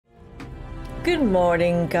Good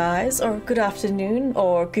morning, guys, or good afternoon,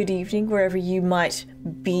 or good evening, wherever you might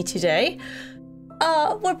be today.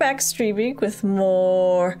 We're back streaming with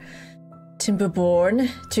more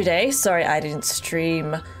Timberborn today. Sorry I didn't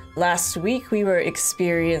stream last week. We were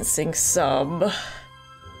experiencing some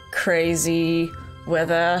crazy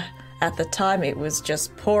weather. At the time, it was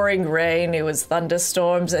just pouring rain, it was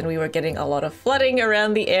thunderstorms, and we were getting a lot of flooding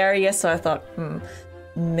around the area, so I thought,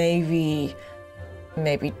 maybe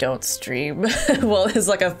don't stream. Well, it's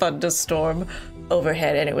like a thunderstorm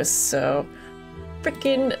overhead and it was so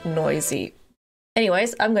freaking noisy.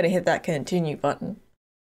 Anyways, I'm gonna hit that continue button.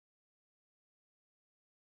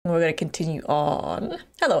 And we're gonna continue on.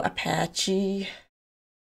 Hello, Apache.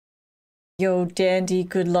 Yo, Dandy,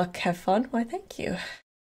 good luck, have fun. Why, thank you.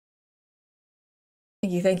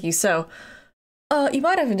 Thank you. So, you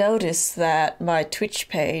might have noticed that my Twitch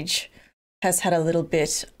page has had a little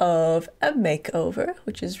bit of a makeover,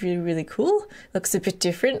 which is really, really cool. Looks a bit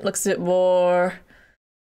different, looks a bit more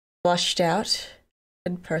flushed out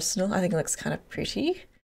and personal. I think it looks kind of pretty.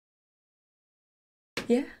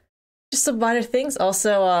 Yeah, just some minor things.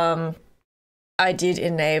 Also, I did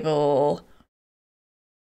enable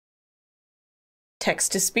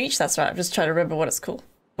text to speech. That's right, I'm just trying to remember what it's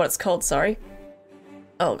called, sorry.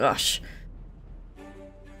 Oh gosh.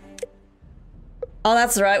 Oh,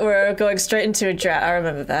 that's right, we're going straight into a drought. I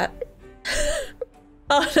remember that.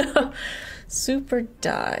 Oh no, Super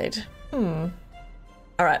died.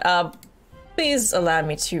 Alright, please allow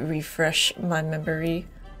me to refresh my memory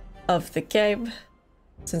of the game,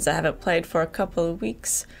 since I haven't played for a couple of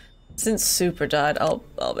weeks. Since Super died, I'll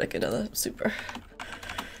make another Super.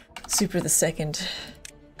 Super the second.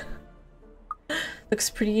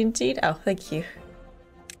 Looks pretty indeed. Oh, thank you.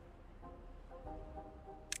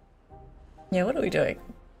 Yeah, what are we doing?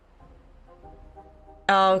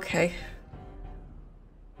 Oh, okay.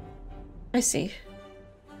 I see.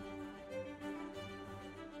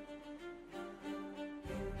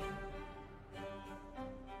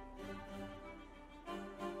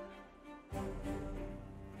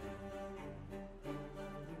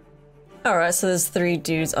 Alright, so there's 3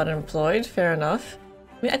 dudes unemployed. Fair enough.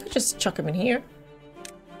 I mean, I could just chuck them in here.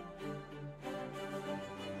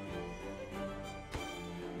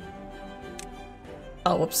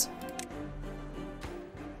 Oh, whoops.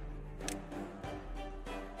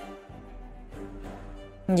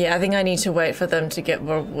 Yeah, I think I need to wait for them to get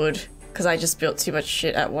more wood, because I just built too much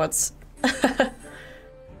shit at once.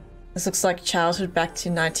 This looks like childhood back to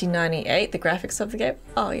 1998, the graphics of the game.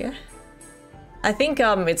 Oh, yeah. I think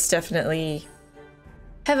it's definitely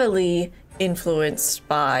heavily influenced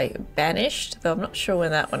by Banished, though I'm not sure when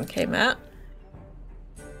that one came out.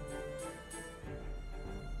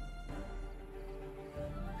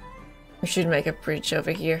 We should make a bridge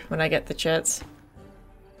over here when I get the chance.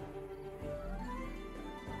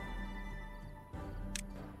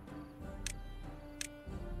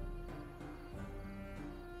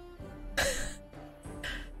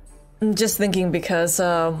 I'm just thinking because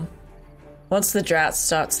once the drought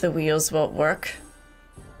starts, the wheels won't work.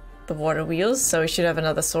 The water wheels, so we should have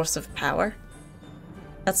another source of power.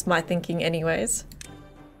 That's my thinking anyways.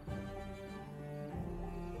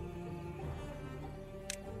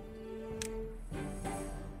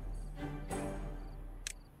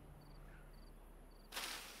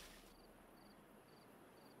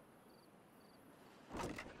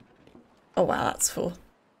 Oh wow, that's full.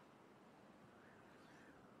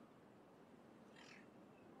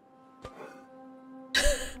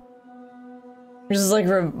 I'm just like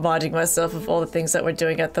reminding myself of all the things that we're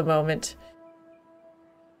doing at the moment.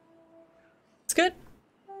 It's good.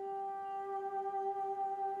 I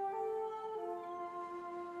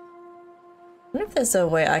wonder if there's a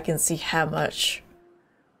way I can see how much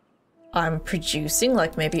I'm producing,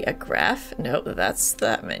 like maybe a graph. Nope, that's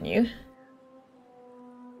that menu.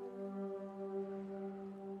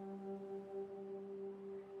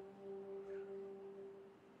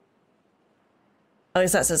 At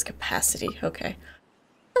least that says capacity. Okay.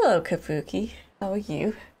 Hello, Kabuki. How are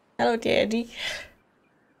you? Hello, Dandy.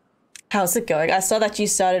 How's it going? I saw that you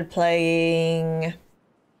started playing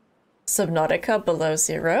Subnautica Below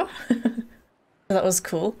Zero. That was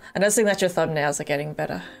cool. And I was saying that your thumbnails are getting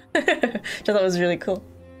better. Which I thought was really cool.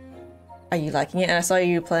 Are you liking it? And I saw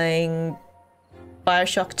you playing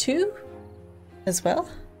Bioshock 2 as well.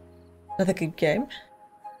 Another good game.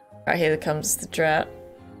 Right, here comes the drought.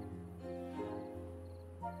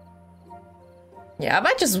 Yeah, I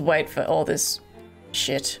might just wait for all this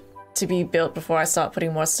shit to be built before I start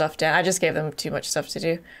putting more stuff down. I just gave them too much stuff to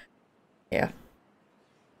do. Yeah.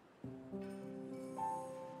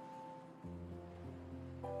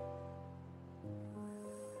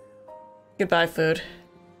 Goodbye, food.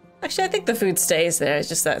 Actually, I think the food stays there, it's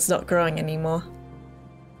just that it's not growing anymore.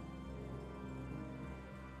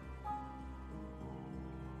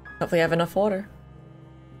 Hopefully I have enough water.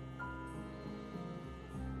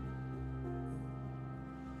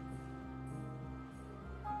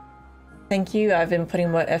 Thank you, I've been putting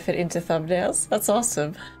more effort into thumbnails. That's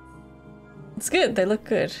awesome. It's good, they look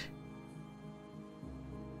good.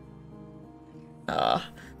 Ah,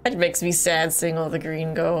 that makes me sad seeing all the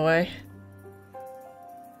green go away.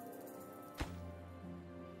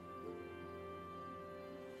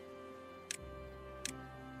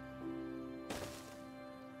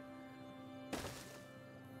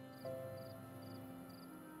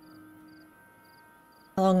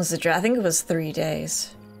 How long was the drought? I think it was 3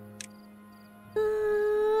 days.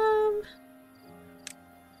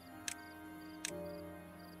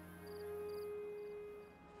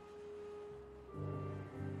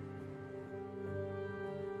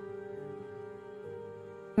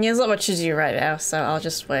 Yeah, there's not much to do right now, so I'll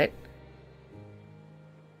just wait.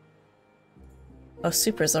 Oh,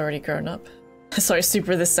 Super's already grown up. Sorry,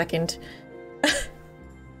 Super the second.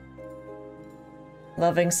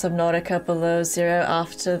 Loving Subnautica below zero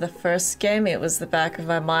after the first game. It was the back of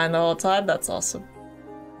my mind the whole time. That's awesome.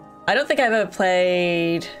 I don't think I've ever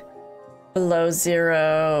played below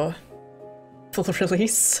zero full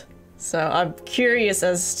release. So I'm curious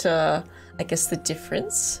as to, I guess, the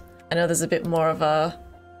difference. I know there's a bit more of a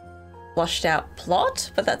flushed out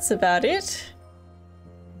plot, but that's about it.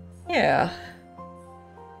 Yeah.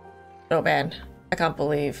 Oh man, I can't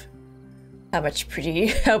believe how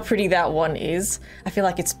pretty that one is. I feel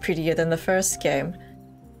like it's prettier than the first game.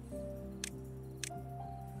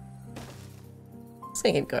 Just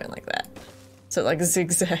gonna keep going like that. So like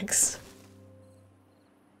zigzags.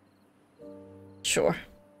 Sure.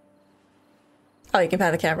 Oh, you can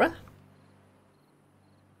pan the camera?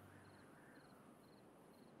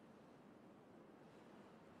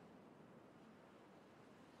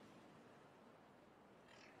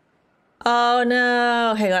 Oh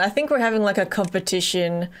no, hang on. I think we're having like a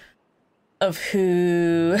competition of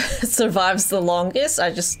who survives the longest.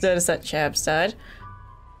 I just noticed that Chabs died.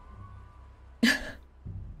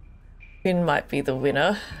 Quinn might be the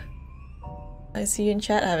winner. I see you in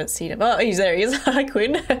chat. I haven't seen him. Oh, he's there. He is. Hi,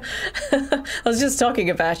 Quinn. I was just talking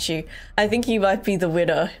about you. I think he might be the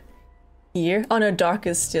winner here. Oh no, Dark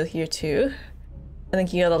is still here too. I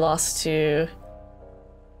think you are the last two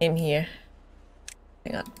in here.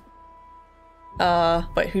 Hang on.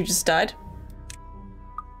 Wait, who just died?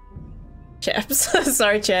 Chaps.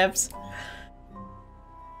 Sorry, Chaps.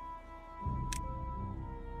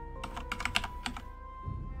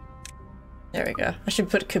 There we go. I should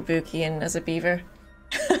put Kabuki in as a beaver.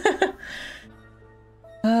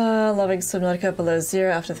 Loving Subnautica below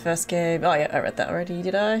zero after the first game. Oh yeah, I read that already,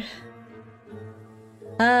 did I?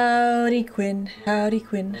 Howdy, Quinn. Howdy,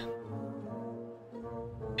 Quinn.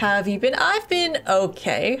 How have you been? I've been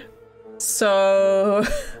okay. So,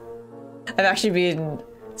 I've actually been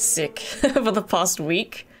sick for the past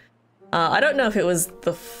week. I don't know if it was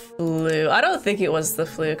the flu. I don't think it was the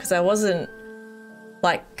flu because I wasn't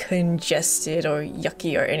like congested or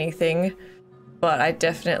yucky or anything, but I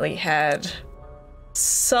definitely had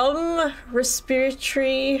some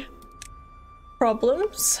respiratory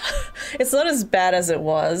problems. It's not as bad as it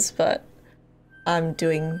was, but I'm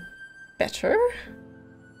doing better.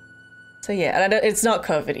 So yeah, and it's not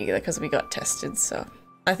COVID either because we got tested, so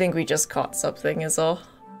I think we just caught something is all.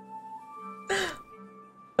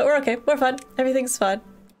 But we're okay, we're fine, everything's fine.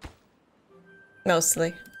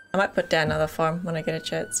 Mostly. I might put down another farm when I get a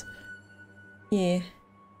chance. Yeah. I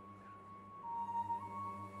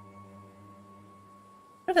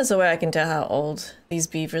wonder if there's a way I can tell how old these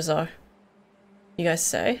beavers are. You guys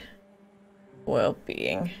say?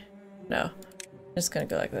 Well-being. No. I'm just gonna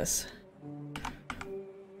go like this.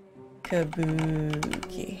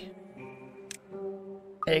 Kabuki.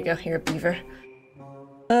 There you go, you're a beaver.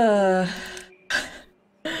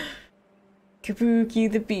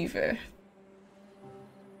 Kabuki the beaver.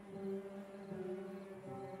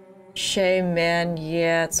 Shame, man.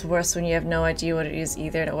 Yeah, it's worse when you have no idea what it is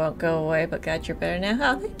either and it won't go away, but glad you're better now.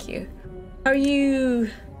 Oh, thank you. How are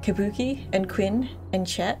you, Kabuki and Quinn and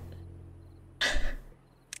Chet?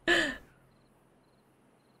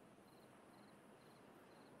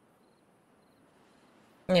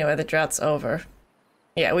 Anyway, the drought's over.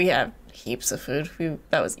 Yeah, we have heaps of food.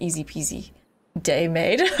 That was easy peasy day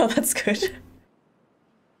made. Oh, that's good.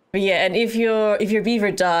 But yeah, and if your beaver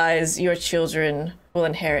dies, your children will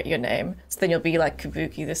inherit your name. So then you'll be like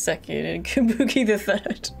Kabuki the second and Kabuki the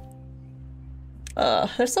third.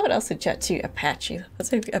 There's someone else in chat too. Apache.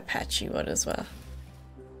 Let's make Apache one as well.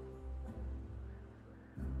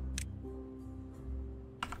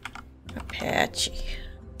 sketchy.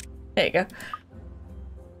 There you go.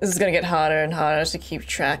 This is gonna get harder and harder to keep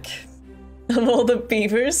track of all the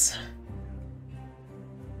beavers.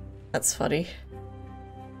 That's funny.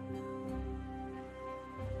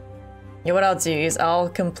 Yeah, what I'll do is I'll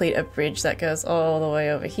complete a bridge that goes all the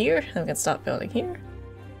way over here, and we can start building here.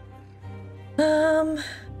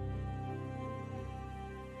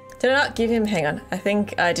 Did I not give him? Hang on. I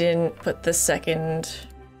think I didn't put the second.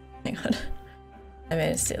 Hang on. I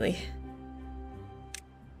made it silly.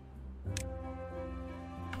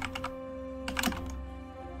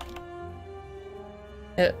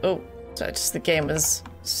 Oh, sorry, just the game was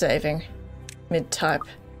saving mid-type.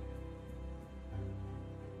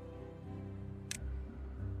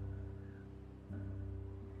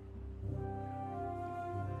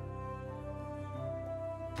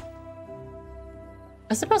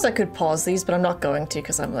 I suppose I could pause these, but I'm not going to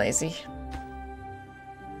because I'm lazy.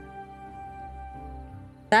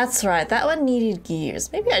 That's right, that one needed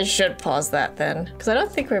gears. Maybe I should pause that then, because I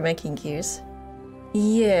don't think we're making gears.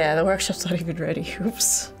 Yeah, the workshop's not even ready.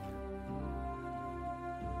 Oops.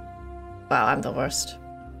 Wow, I'm the worst.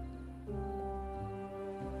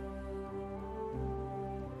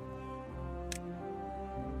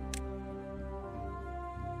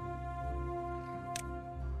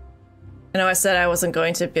 I know I said I wasn't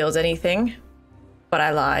going to build anything, but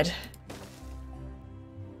I lied.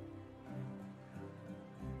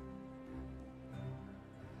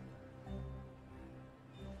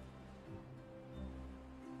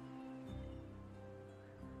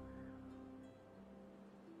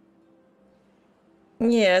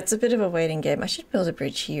 Yeah, it's a bit of a waiting game. I should build a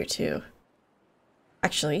bridge here too.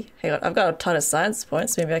 Actually, hang on, I've got a ton of science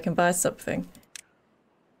points. Maybe I can buy something.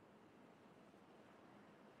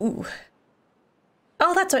 Ooh.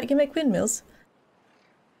 Oh, that's right, you can make windmills.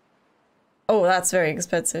 Oh, that's very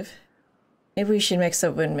expensive. Maybe we should make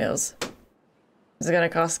some windmills. Is it gonna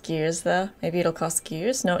cost gears though? Maybe it'll cost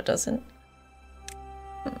gears? No, it doesn't.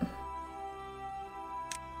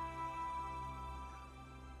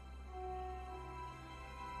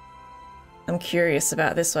 I'm curious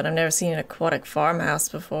about this one. I've never seen an aquatic farmhouse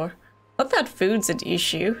before. Not that food's an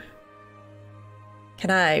issue.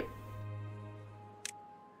 Can I...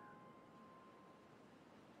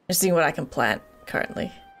 Just seeing what I can plant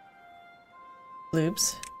currently.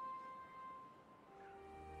 Bloobs.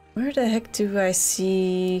 Where the heck do I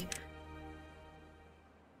see...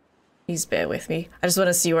 Please bear with me. I just want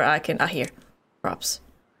to see where I can... Ah, here. Props.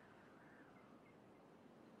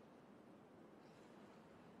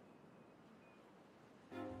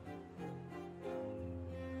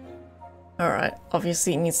 Alright,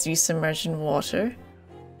 obviously it needs to be submerged in water.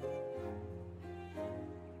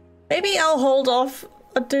 Maybe I'll hold off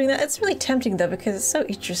on doing that. It's really tempting though because it's so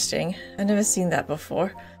interesting. I've never seen that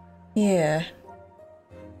before. Yeah.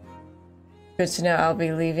 Good to know I'll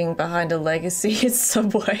be leaving behind a legacy in some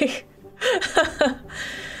way.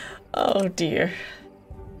 Oh dear.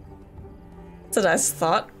 That's a nice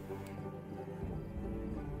thought.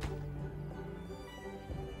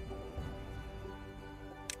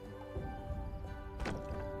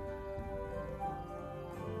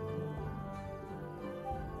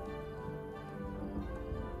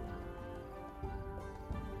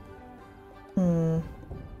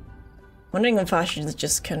 Wondering if I should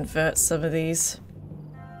just convert some of these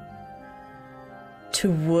to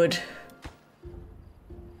wood.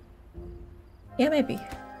 Yeah, maybe.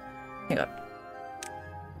 Hang on.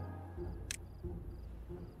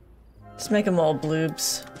 Just make them all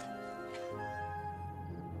bloobs.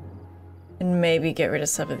 And maybe get rid of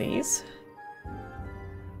some of these.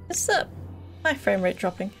 What's up? My frame rate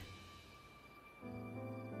dropping.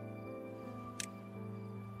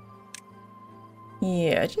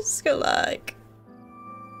 Yeah, just go like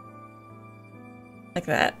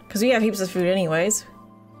that. Because we have heaps of food anyways.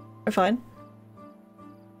 We're fine.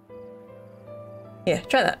 Yeah,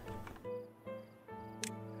 try that.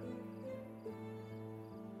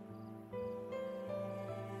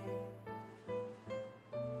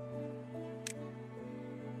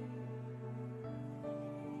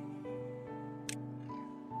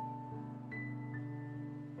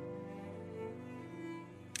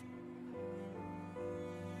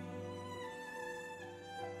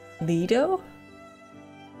 Lido?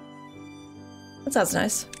 That sounds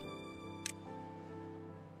nice.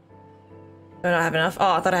 Do I not have enough?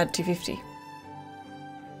 Oh, I thought I had 250.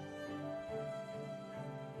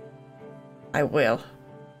 I will.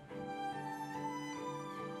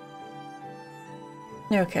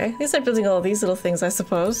 Okay, at least I'm building all these little things, I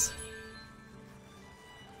suppose.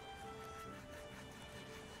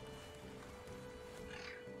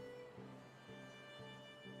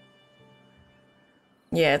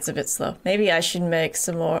 Yeah, it's a bit slow. Maybe I should make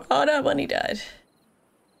some more. Oh no, money died.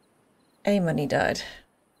 Money died.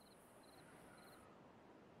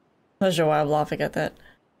 Not sure why I'm laughing at that.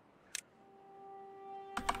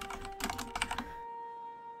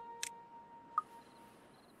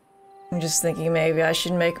 I'm just thinking maybe I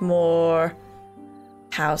should make more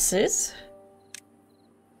houses.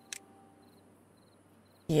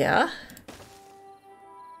 Yeah.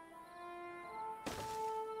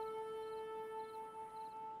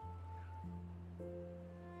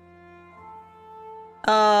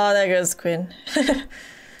 Oh, there goes Quinn.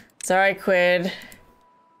 Sorry, Quinn.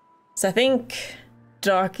 So I think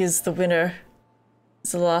Dark is the winner.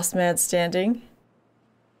 It's the last man standing.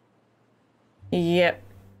 Yep.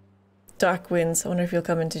 Dark wins. I wonder if you'll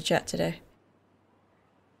come into chat today.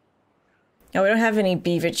 Oh, we don't have any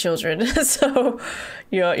beaver children, so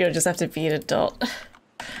you'll just have to be an adult.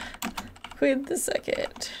 Quinn the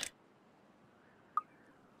second.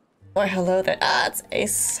 Why, hello there. Ah, it's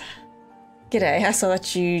Ace. G'day, I saw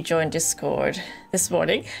that you joined Discord this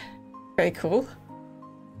morning. Very cool.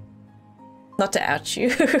 Not to out you,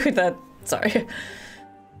 sorry.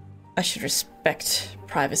 I should respect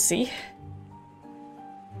privacy.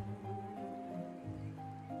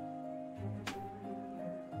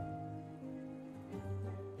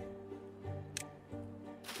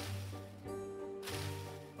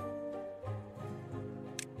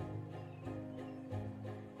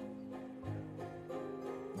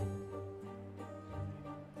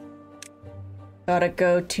 Gotta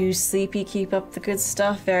go too sleepy, keep up the good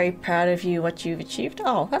stuff. Very proud of you, what you've achieved.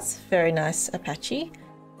 Oh, that's very nice, Apache.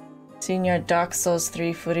 Seen your Dark Souls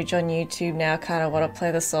 3 footage on YouTube now, kinda wanna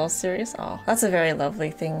play the Souls series. Oh, that's a very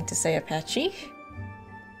lovely thing to say, Apache.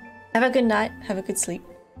 Have a good night, have a good sleep.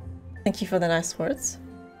 Thank you for the nice words.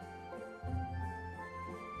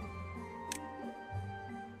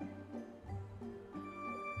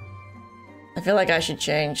 I feel like I should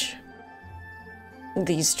change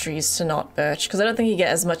these trees to not birch, because I don't think you get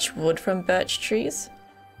as much wood from birch trees,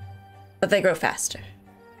 but they grow faster.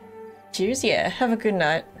 Cheers, yeah, have a good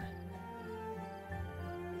night.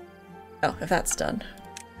 Oh, if that's done.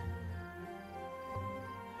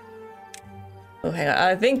 Oh, hang on,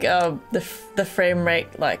 I think the frame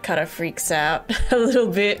rate like kind of freaks out a little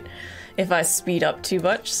bit if I speed up too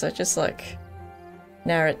much, so just like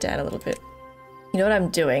narrow it down a little bit. You know what I'm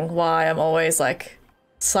doing? Why I'm always like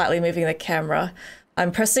slightly moving the camera?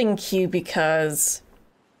 I'm pressing Q because,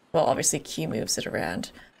 well, obviously Q moves it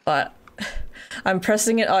around, but I'm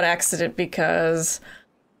pressing it on accident because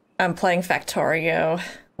I'm playing Factorio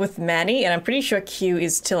with Manny, and I'm pretty sure Q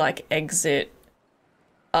is to like exit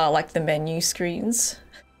like the menu screens,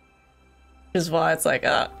 which is why it's like,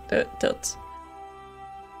 tilt.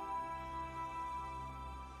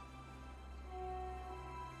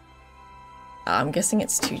 I'm guessing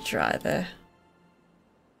it's too dry there.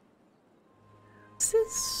 Is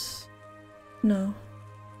this? No.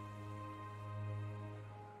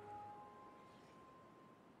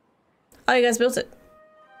 Oh, you guys built it.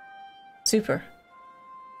 Super.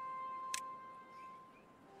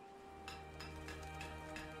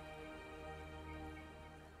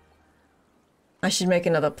 I should make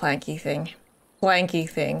another planky thing. Planky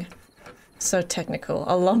thing. So technical.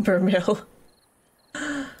 A lumber mill.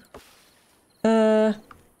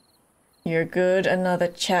 You're good. Another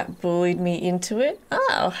chat bullied me into it.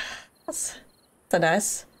 Oh, that's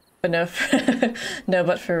nice. But no, no,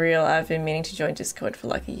 but for real, I've been meaning to join Discord for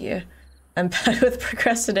like a year. I'm bad with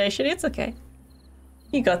procrastination. It's okay.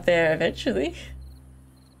 You got there eventually.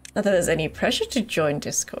 Not that there's any pressure to join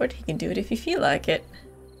Discord. You can do it if you feel like it.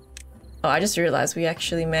 Oh, I just realized we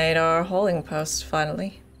actually made our hauling post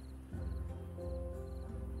finally.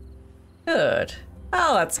 Good.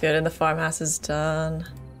 Oh, that's good. And the farmhouse is done.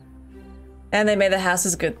 And they made the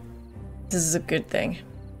houses good. This is a good thing.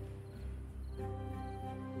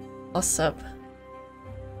 What's up?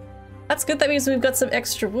 That's good. That means we've got some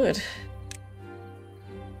extra wood.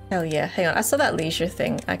 Hell yeah. Hang on. I saw that leisure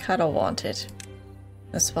thing. I kind of want it.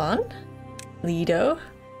 This one? Lido?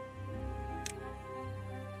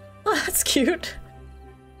 Oh, that's cute.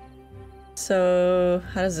 So,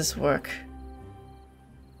 how does this work?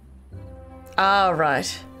 Ah, right.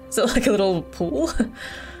 Is it like a little pool?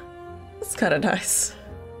 That's kind of nice.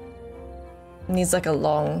 It needs like a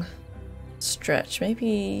long stretch.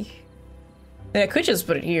 Maybe... I mean, I could just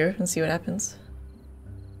put it here and see what happens.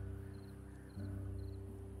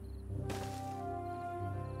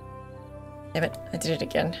 Damn it, I did it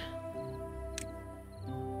again.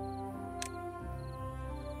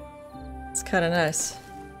 It's kind of nice.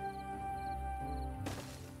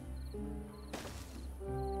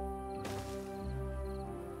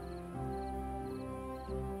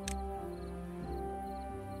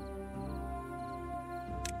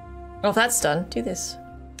 Well, if that's done, do this.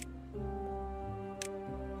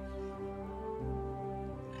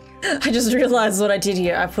 I just realized what I did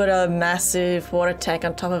here. I put a massive water tank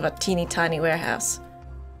on top of a teeny tiny warehouse.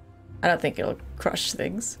 I don't think it'll crush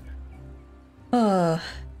things. Well,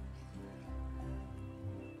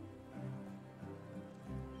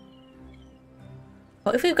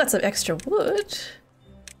 if we've got some extra wood,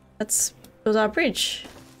 let's build our bridge.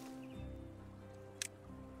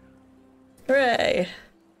 Hooray!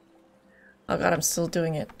 Oh god, I'm still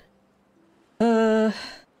doing it.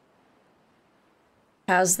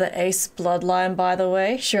 How's the Ace bloodline, by the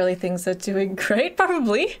way? Surely things are doing great,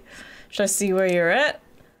 probably. Should I see where you're at?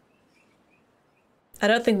 I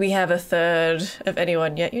don't think we have a third of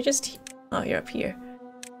anyone yet. You're just... oh, you're up here.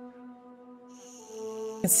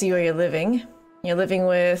 You can see where you're living. You're living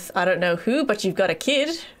with, I don't know who, but you've got a kid.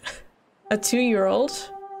 A 2-year-old.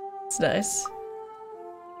 It's nice.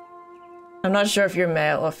 I'm not sure if you're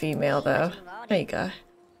male or female, though. There you go.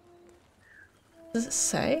 Does it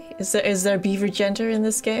say? Is there beaver gender in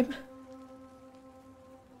this game?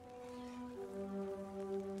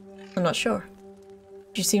 I'm not sure.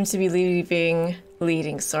 You seem to be leading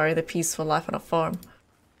the peaceful life on a farm.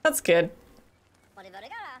 That's good.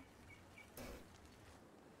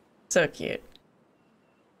 So cute.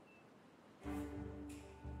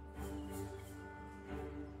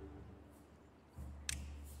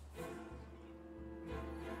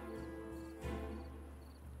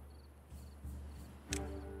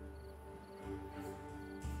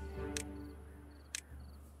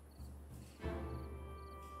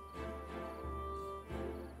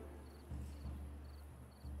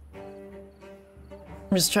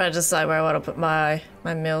 I'm just trying to decide where I want to put my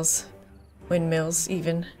mills. Windmills,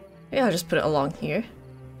 even. Yeah, I'll just put it along here.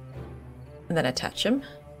 And then attach them.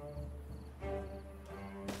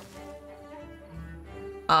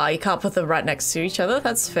 Ah, you can't put them right next to each other,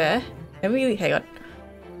 that's fair. Maybe, hang on.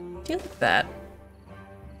 Do you like that?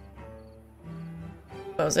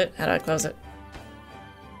 Close it. How do I close it?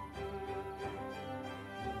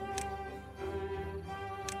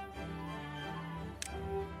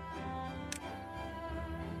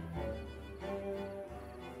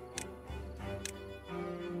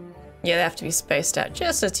 Yeah, they have to be spaced out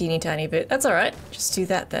just a teeny tiny bit. That's alright. Just do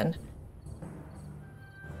that then.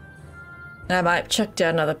 And I might chuck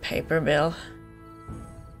down another paper mill.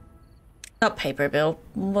 Not paper mill.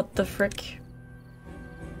 What the frick?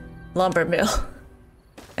 Lumber mill.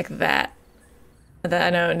 Like that. And then I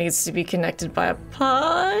know it needs to be connected by a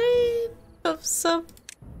pipe of some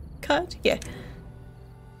kind. Yeah.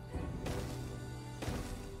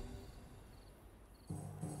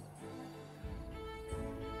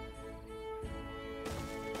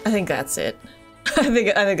 I think that's it. I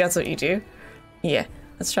think that's what you do. Yeah,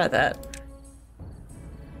 let's try that.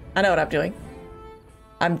 I know what I'm doing.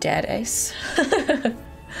 I'm Dad Ace.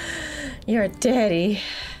 You're a daddy.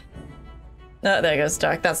 Oh, there goes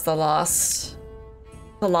Dark. That's the last.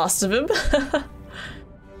 The last of him.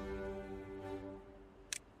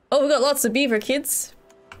 Oh, we got lots of beaver kids.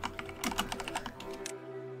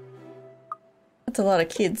 That's a lot of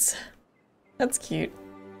kids. That's cute.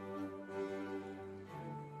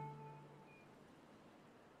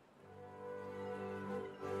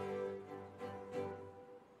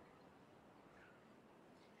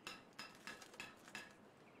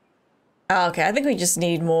 Oh, okay, I think we just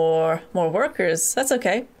need more workers. That's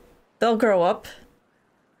okay. They'll grow up.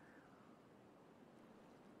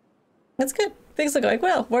 That's good. Things are going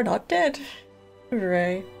well. We're not dead.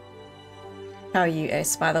 Hooray. How are you,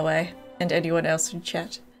 Ace, by the way? And anyone else in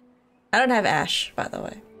chat? I don't have Ash, by the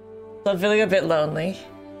way. So I'm feeling a bit lonely.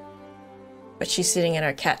 But she's sitting in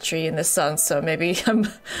her cat tree in the sun, so maybe I'm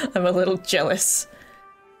a little jealous.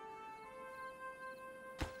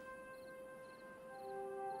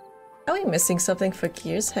 Are we missing something for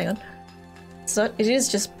gears? Hang on. It's not, it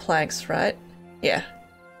is just planks, right? Yeah.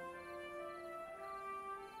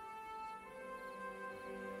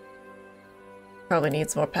 Probably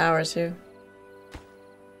needs more power too.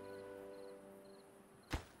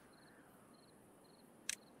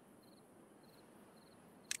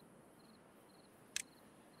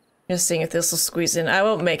 Just seeing if this will squeeze in. I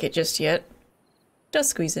won't make it just yet. Just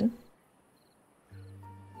squeeze in.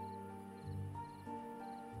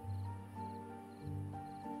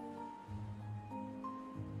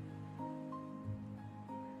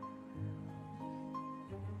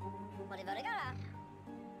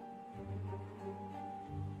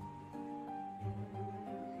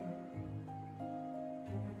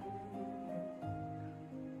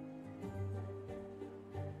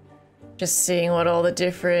 Just seeing what all the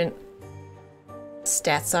different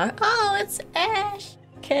stats are. Oh, it's Ash!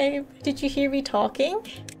 Okay, did you hear me talking?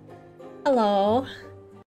 Hello.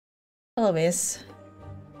 Hello, miss.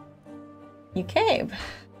 You came.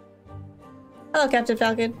 Hello, Captain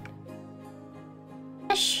Falcon.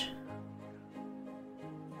 Hush.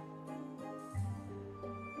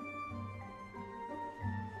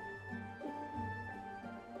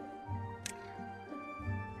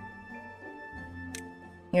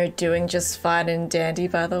 You're doing just fine and dandy,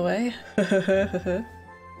 by the way.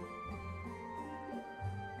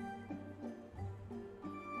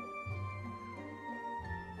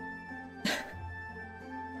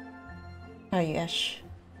 How are you, Ash?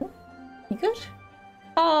 You good?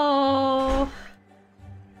 Oh,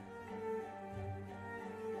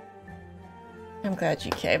 I'm glad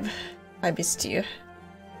you came. I missed you.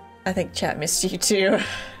 I think chat missed you too.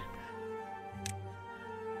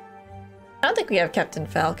 I don't think we have Captain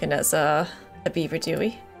Falcon as a beaver, do we?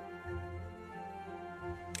 Did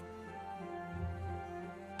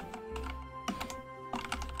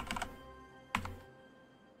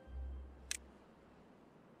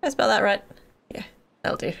I spell that right? Yeah,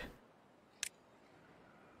 that'll do.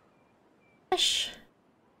 Gosh.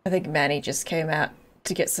 I think Manny just came out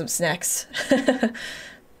to get some snacks.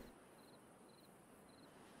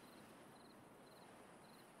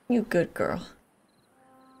 You good girl.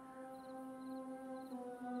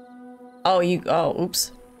 Oh, oh,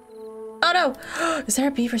 oops. Oh no! Is there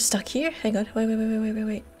a beaver stuck here? Hang on,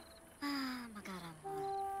 wait.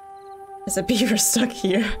 There's a beaver stuck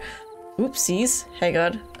here. Oopsies. Hang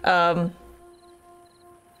on.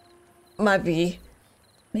 Might be...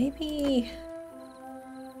 Maybe...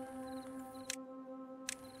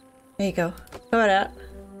 There you go. Throw it out.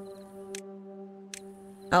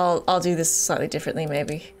 I'll do this slightly differently,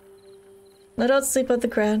 maybe. No, don't sleep on the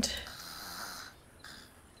ground.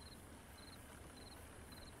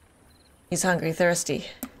 He's hungry, thirsty.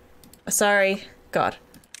 Sorry. God.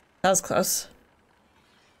 That was close.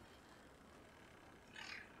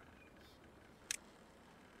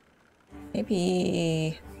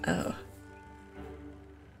 Maybe... Oh.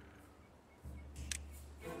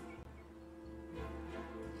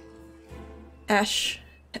 Ash,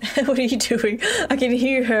 what are you doing? I can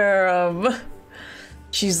hear her,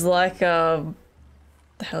 she's like, the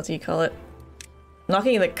hell do you call it?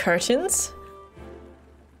 Knocking the curtains?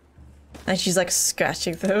 And she's like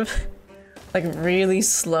scratching them. Like really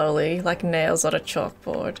slowly, like nails on a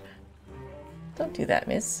chalkboard. Don't do that,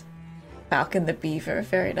 miss. Falcon the Beaver,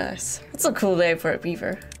 very nice. That's a cool name for a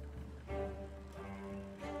beaver.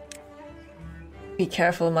 Be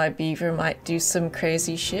careful, my beaver might do some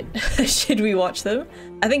crazy shit. Should we watch them?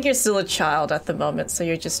 I think you're still a child at the moment, so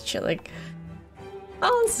you're just chilling.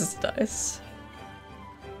 Oh, this is nice.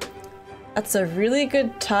 That's a really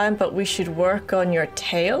good time, but we should work on your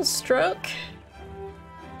tail stroke.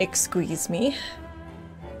 Excuse me.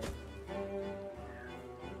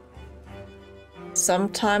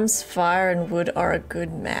 Sometimes fire and wood are a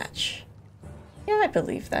good match. Yeah, I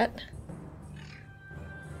believe that.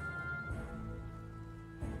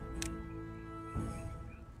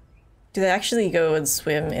 Do they actually go and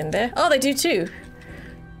swim in there? Oh, they do too!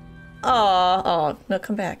 Oh, no,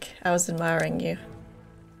 come back. I was admiring you.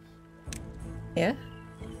 Yeah?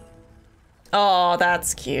 Oh,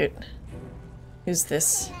 that's cute. Who's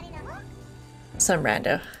this? Some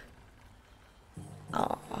rando.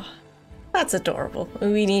 Oh, that's adorable.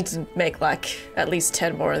 We need to make like at least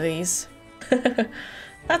 10 more of these.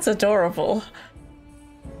 That's adorable.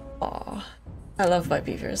 Oh, I love my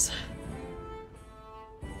beavers.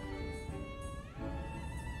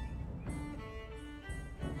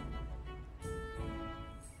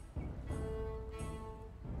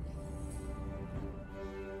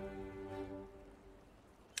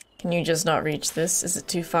 Can you just not reach this? Is it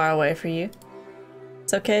too far away for you?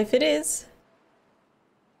 It's okay if it is.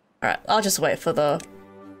 Alright, I'll just wait for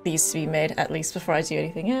these to be made at least before I do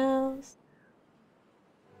anything else.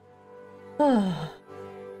 Oh.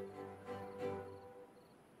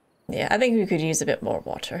 Yeah, I think we could use a bit more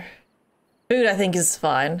water. Food I think is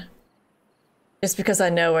fine. Just because I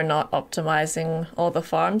know we're not optimizing all the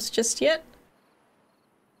farms just yet.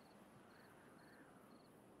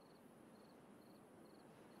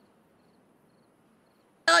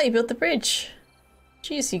 Oh, you built the bridge.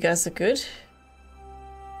 Jeez, you guys are good.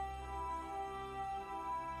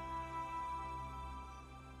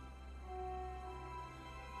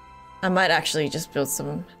 I might actually just build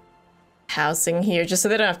some housing here just so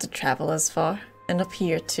they don't have to travel as far. And up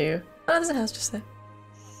here too. Oh, there's a house just there.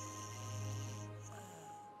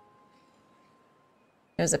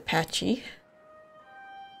 There's Apache.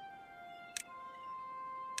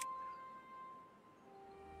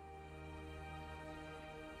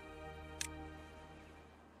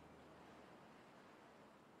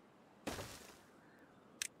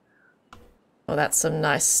 Oh, that's some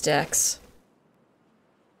nice stacks.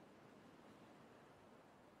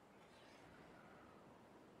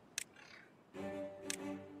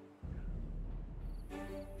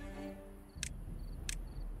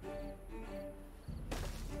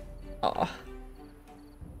 Oh.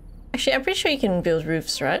 Actually, I'm pretty sure you can build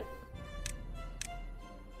roofs, right?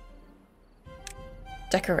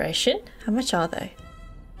 Decoration? How much are they?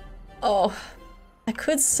 Oh, I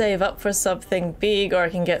could save up for something big, or I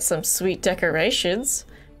can get some sweet decorations.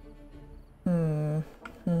 I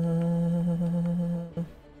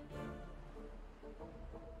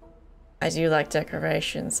do like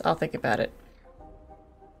decorations. I'll think about it.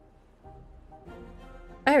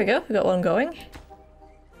 There we go. We got one going.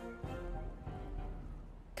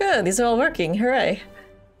 Good. These are all working. Hooray.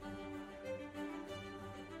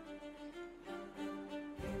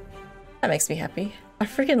 That makes me happy. I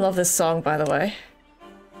freaking love this song, by the way.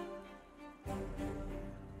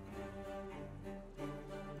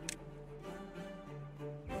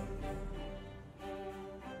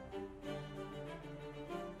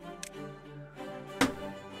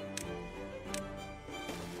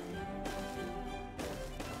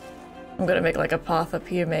 I'm gonna make like a path up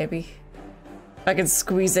here, maybe. If I can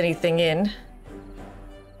squeeze anything in.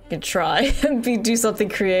 I can try and do something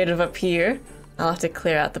creative up here. I'll have to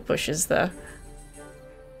clear out the bushes, though.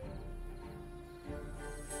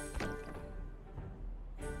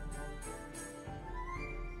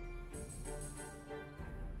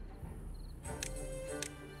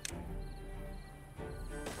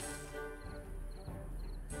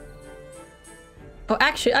 Oh,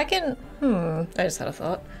 actually, I can... I just had a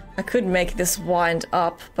thought. I could make this wind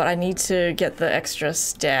up, but I need to get the extra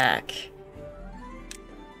stack.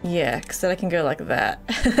 Yeah, because then I can go like that.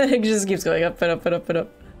 It just keeps going up and up and up and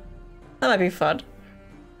up. That might be fun.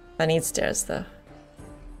 I need stairs, though.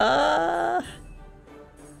 How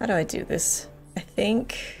do I do this? I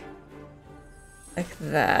think... like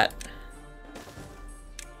that.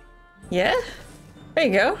 Yeah? There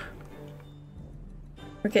you go.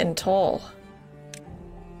 We're getting tall.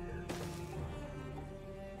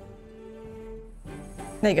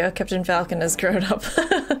 There you go, Captain Falcon has grown up.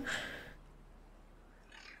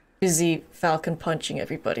 Busy Falcon punching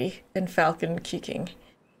everybody and Falcon kicking.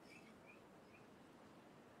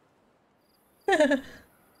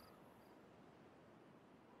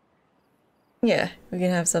 Yeah, we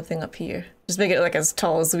can have something up here. Just make it like as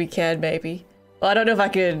tall as we can, maybe. Well, I don't know if I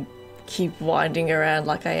could keep winding around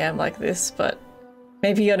like I am like this, but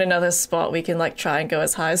maybe on another spot we can like try and go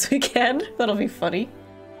as high as we can. That'll be funny.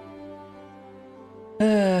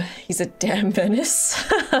 He's a damn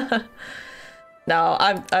menace. No,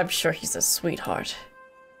 I'm sure he's a sweetheart.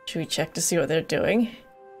 Should we check to see what they're doing?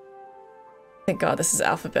 Thank God this is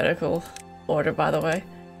alphabetical order, by the way.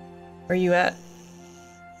 Where are you at?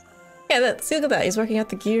 Yeah, see, look at that. He's working at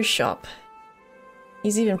the gear shop.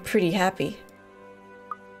 He's even pretty happy.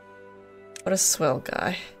 What a swell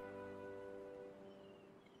guy.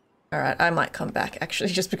 Alright, I might come back, actually,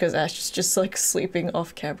 just because Ash is just, like, sleeping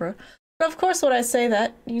off camera. But of course, when I say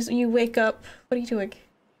that, you wake up. What are you doing?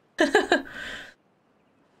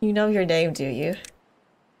 You know your name, do you?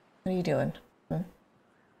 What are you doing?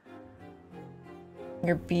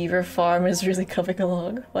 Your beaver farm is really coming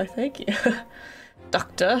along. Why, thank you.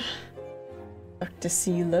 Dr.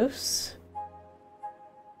 Silos.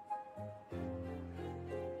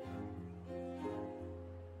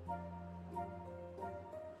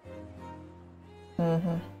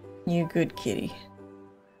 You good kitty.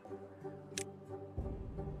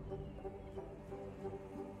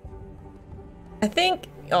 I think...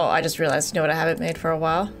 oh, I just realized, you know what I haven't made for a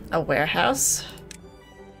while? A warehouse.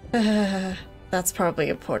 That's probably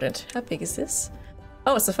important. How big is this?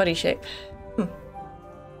 Oh, it's a funny shape.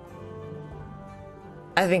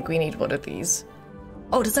 I think we need one of these.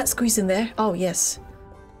 Oh, does that squeeze in there? Oh, yes.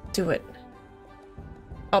 Do it.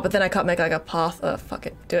 Oh, but then I can't make like a path. Oh, fuck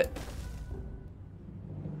it. Do it.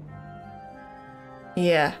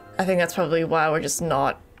 Yeah, I think that's probably why we're just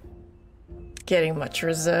not getting much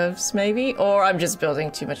reserves, maybe? Or I'm just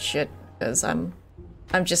building too much shit, because I'm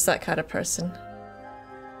just that kind of person.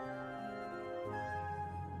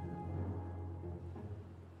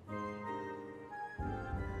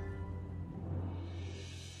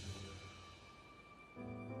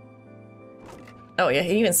 Oh yeah,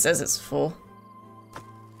 it even says it's full.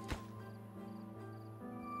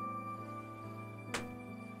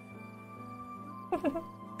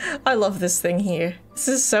 I love this thing here. This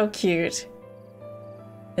is so cute.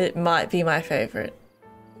 It might be my favorite.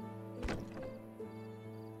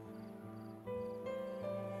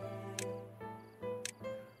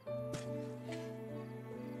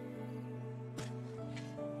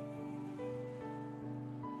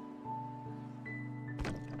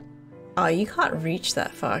 Oh, you can't reach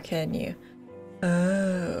that far, can you?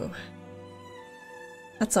 Oh.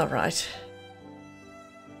 That's alright.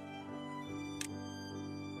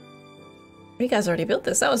 You guys already built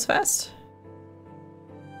this. That was fast.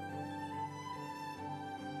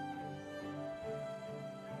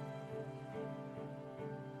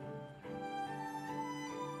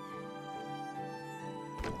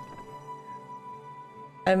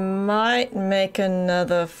 I might make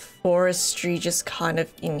another forestry just kind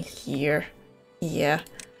of in here. Yeah.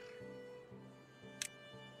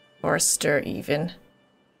 Forester even.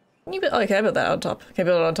 Can you build, oh, can I build that on top? Can I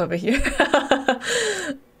build it on top of here?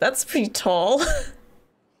 That's pretty tall.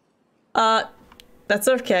 That's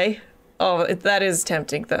okay. Oh, that is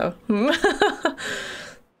tempting though.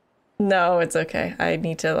 No, it's okay. I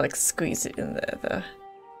need to like squeeze it in there though.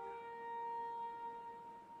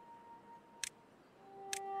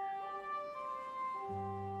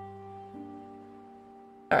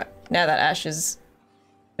 Alright, now that ash is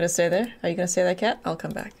gonna stay there. Are you gonna stay there, cat? I'll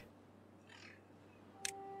come back.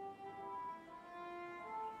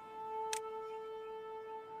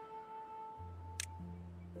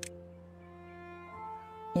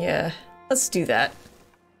 Yeah, let's do that.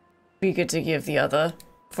 Be good to give the other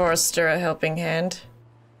forester a helping hand.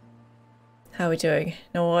 How are we doing?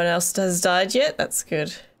 No one else has died yet? That's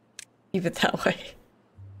good. Keep it that way.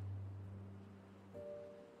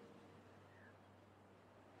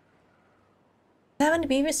 How many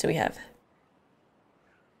beavers do we have?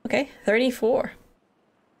 Okay, 34.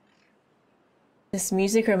 This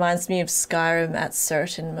music reminds me of Skyrim at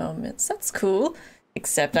certain moments. That's cool.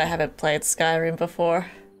 Except I haven't played Skyrim before.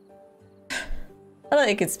 I like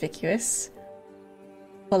inconspicuous.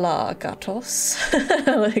 Hola, gatos.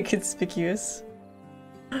 I like inconspicuous.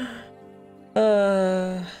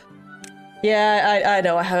 Yeah, I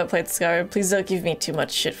know I haven't played Skyrim. Please don't give me too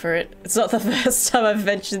much shit for it. It's not the first time I've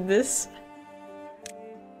mentioned this.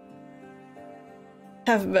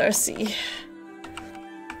 Have mercy.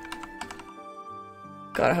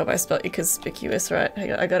 God, I hope I spelled inconspicuous right.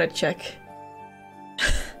 I gotta check. I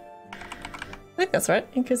think that's right.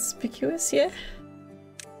 Inconspicuous, yeah.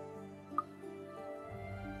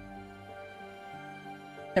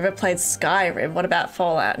 Never played Skyrim. What about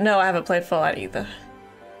Fallout? No, I haven't played Fallout either.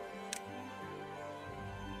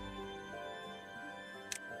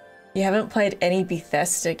 You haven't played any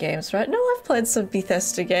Bethesda games, right? No, I've played some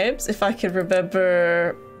Bethesda games. If I can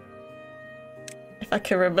remember... If I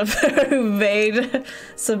can remember who made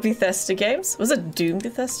some Bethesda games. Was it Doom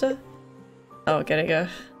Bethesda? Oh, gotta go.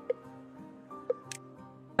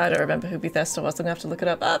 I don't remember who Bethesda was. I'm gonna have to look it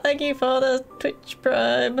up. Oh, thank you for the Twitch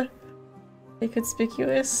Prime.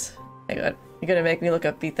 Inconspicuous. Hang on. You're gonna make me look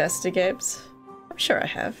up Bethesda games? I'm sure I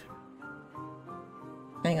have.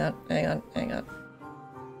 Hang on, hang on, hang on.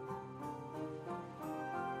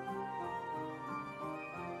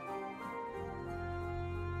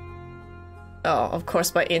 Oh, of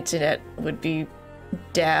course my internet would be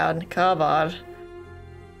down. Come on.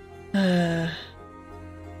 Hang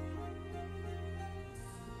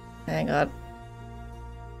on.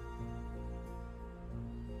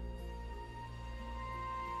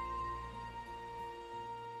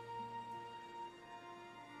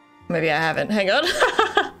 Maybe I haven't. Hang on.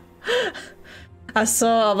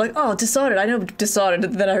 I'm like, oh, Dishonored. I know Dishonored.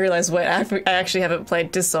 And then I realized, wait, I actually haven't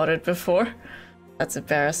played Dishonored before. That's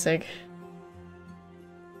embarrassing.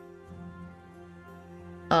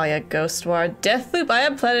 Oh yeah, Ghostwire. Deathloop. I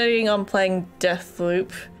am planning on playing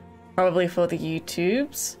Deathloop. Probably for the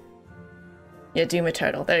YouTubes. Yeah, Doom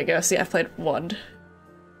Eternal. There you go. See, I've played one.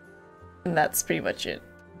 And that's pretty much it.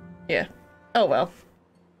 Yeah. Oh well.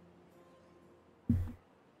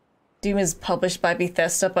 Doom is published by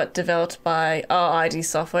Bethesda, but developed by ID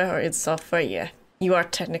Software, or id Software. Yeah, you are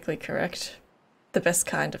technically correct. The best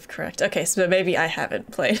kind of correct. Okay, so maybe I haven't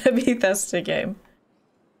played a Bethesda game.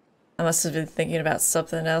 I must have been thinking about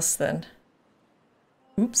something else then.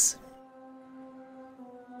 Oops.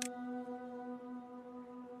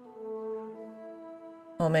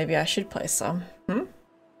 Well, maybe I should play some. Though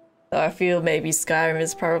I feel maybe Skyrim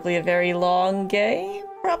is probably a very long game.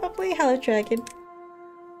 Probably. Hello, Dragon.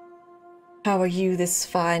 How are you this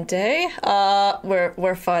fine day?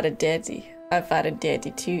 We're fine and dandy. I'm fine and dandy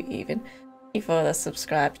too, even. Thank you for the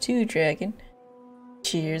subscribe to Dragon.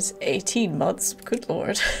 Cheers. 18 months. Good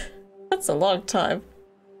lord. That's a long time.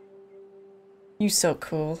 You so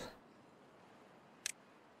cool.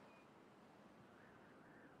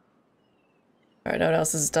 Alright, no one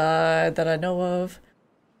else has died that I know of.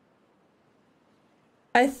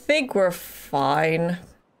 I think we're fine.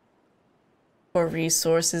 For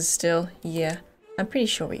resources still. Yeah, I'm pretty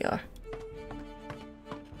sure we are.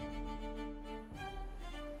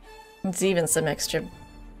 It's even some extra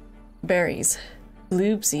berries.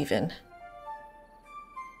 Bloobs even.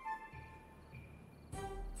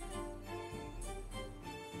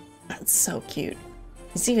 That's so cute.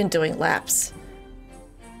 He's even doing laps.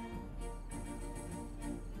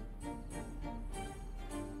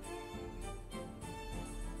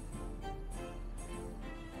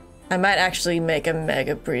 I might actually make a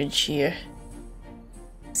mega bridge here.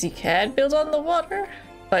 So you can build on the water,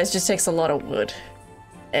 but it just takes a lot of wood.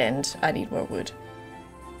 And I need more wood.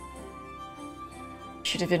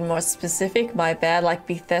 Should have been more specific, my bad, like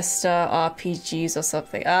Bethesda RPGs or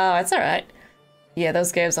something. Oh, it's alright. Yeah,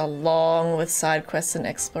 those games are long with side quests and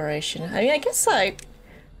exploration. I mean, I guess I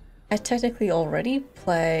technically already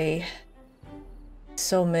play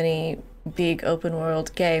so many big open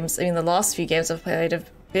world games. I mean, the last few games I've played have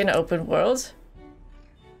been open world.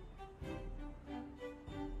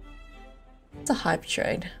 It's a hype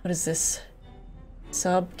train. What is this?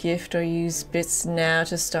 Sub, gift, or use bits now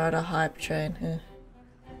to start a hype train.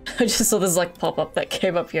 I just saw this like pop-up that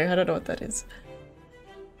came up here. I don't know what that is.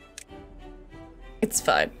 It's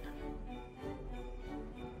fine.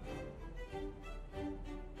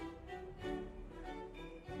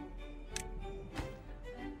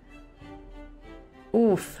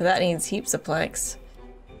 Oof, that needs heaps of planks.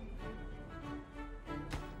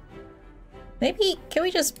 Maybe, can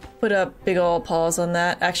we just put a big ol' pause on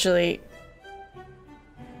that? Actually...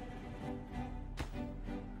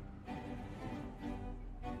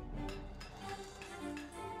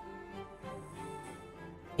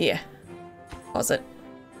 yeah. Pause it.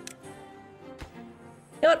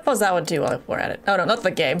 You know what? Pause that one too while we're at it. Oh no, not the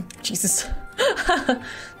game. Jesus.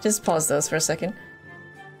 Just pause those for a second.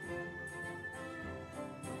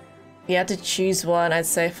 If you had to choose one, I'd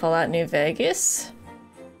say Fallout New Vegas.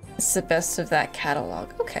 It's the best of that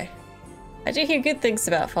catalog. Okay. I do hear good things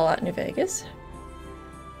about Fallout New Vegas.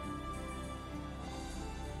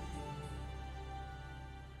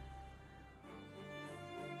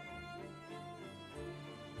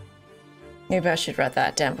 Maybe I should write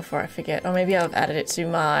that down before I forget. Or maybe I've added it to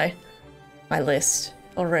my list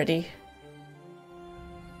already.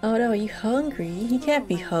 Oh no, are you hungry? You can't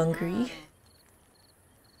be hungry.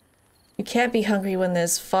 You can't be hungry when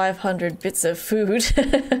there's 500 bits of food.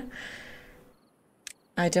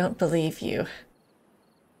 I don't believe you.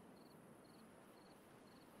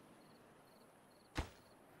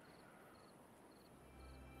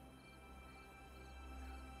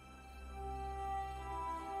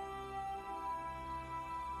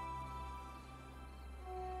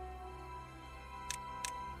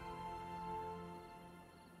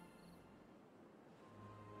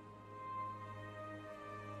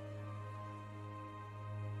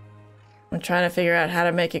 I'm trying to figure out how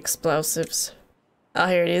to make explosives. Oh,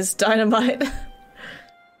 here it is. Dynamite.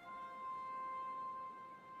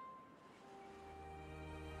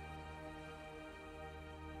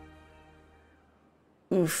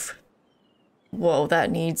 Oof. Whoa, that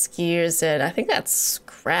needs gears, and I think that's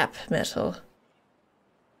scrap metal.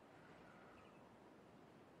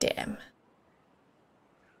 Damn.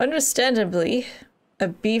 Understandably, a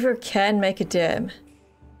beaver can make a dam.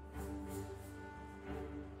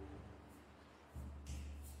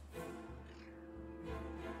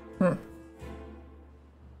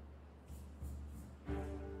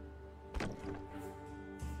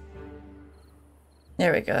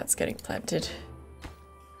 There we go, that's getting planted.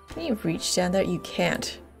 Can you reach down there? You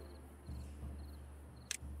can't.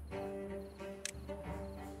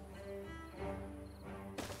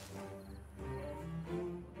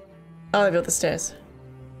 Oh, I built the stairs.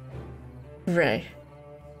 Hooray.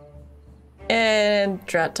 And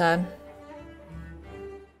drought time.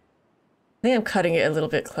 I think I'm cutting it a little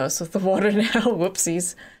bit close with the water now.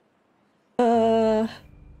 Whoopsies.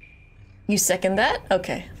 You second that?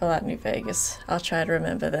 Okay, Fallout New Vegas. I'll try to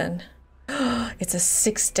remember then. It's a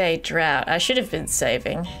 6-day drought. I should have been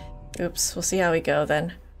saving. Oops, we'll see how we go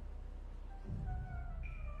then.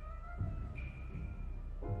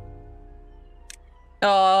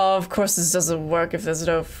 Oh, of course this doesn't work if there's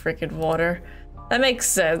no freaking water. That makes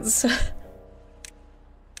sense.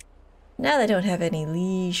 Now they don't have any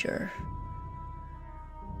leisure.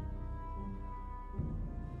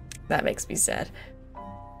 That makes me sad.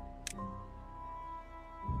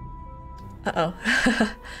 Uh-oh.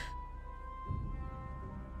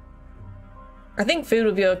 I think food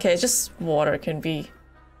would be okay, just water can be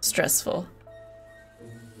stressful.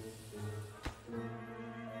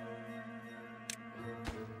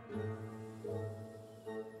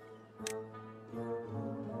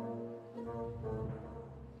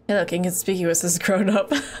 Hey look, Inconspicuous has grown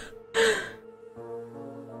up.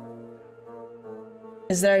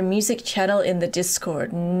 Is Is there a music channel in the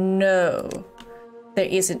Discord? No, there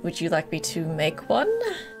isn't. Would you like me to make one?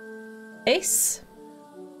 Ace?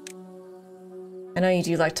 I know you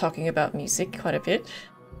do like talking about music quite a bit.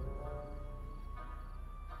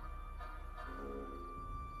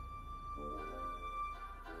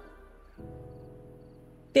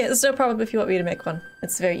 Yeah, there's no problem if you want me to make one.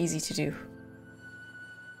 It's very easy to do.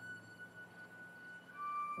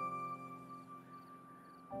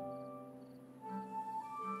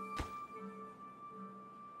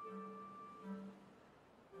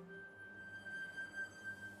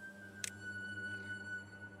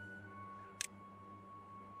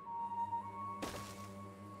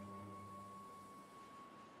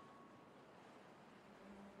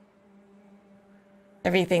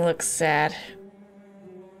 Everything looks sad.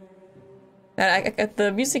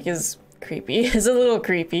 The music is creepy. It's a little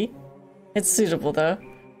creepy. It's suitable though.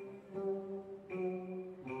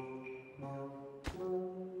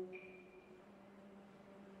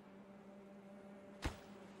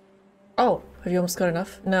 Oh, have you almost got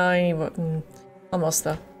enough? No, I need more. Almost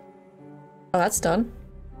though. Oh, that's done.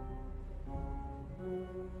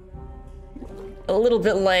 A little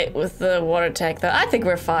bit late with the water tank though. I think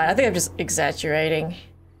we're fine. I think I'm just exaggerating.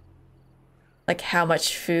 Like how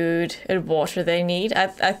much food and water they need. I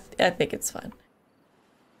think it's fine.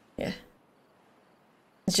 Yeah.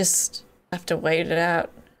 Just have to wait it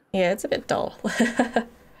out. Yeah, it's a bit dull.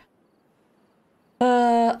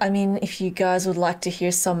 I mean, if you guys would like to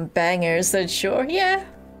hear some bangers, then sure, yeah,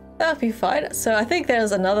 that'll be fine. So I think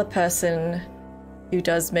there's another person who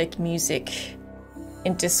does make music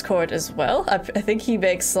in Discord as well. I think he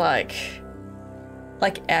makes like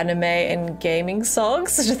anime and gaming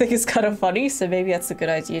songs, which I think is kind of funny, so maybe that's a good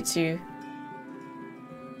idea too.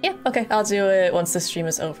 Yeah, okay, I'll do it once the stream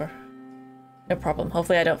is over. No problem.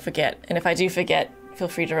 Hopefully I don't forget. And if I do forget, feel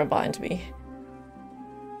free to remind me.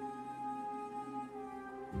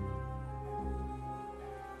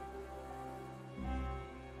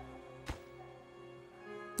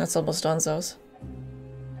 That's almost Donzo's.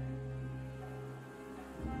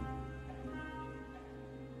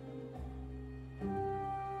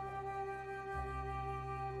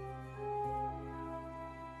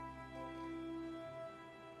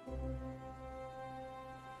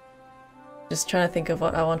 Just trying to think of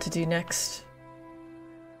what I want to do next.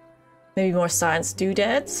 Maybe more science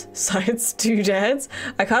doodads? Science doodads?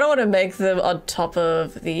 I kind of want to make them on top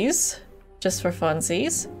of these, just for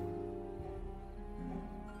funsies.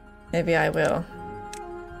 Maybe I will.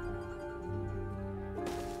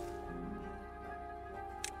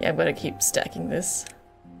 Yeah, I'm gonna keep stacking this.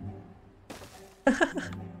 I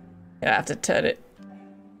have to turn it.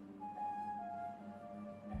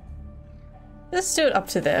 Let's do it up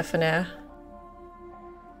to there for now.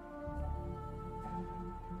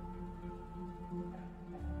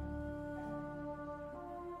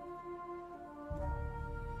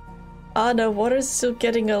 Oh no, water's still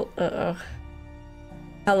getting a... Uh-oh.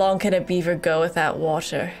 How long can a beaver go without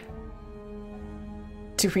water?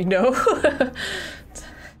 Do we know?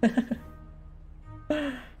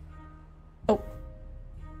 Oh.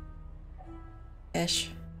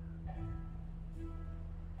 Ish.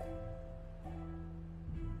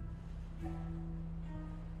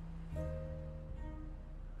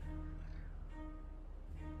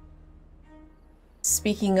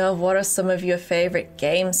 Speaking of, what are some of your favorite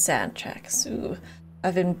game soundtracks? Ooh,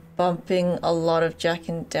 I've been bumping a lot of Jack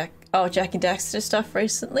and Daxter stuff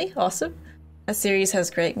recently. Awesome. That series has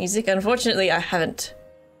great music. Unfortunately, I haven't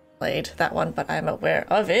played that one, but I'm aware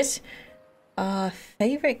of it.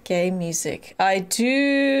 Favorite game music? I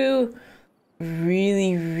do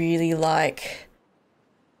really like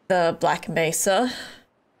the Black Mesa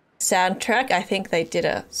soundtrack. I think they did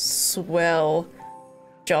a swell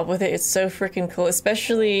job with it. It's so freaking cool,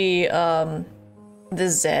 especially the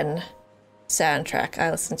Zen soundtrack.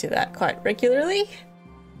 I listen to that quite regularly.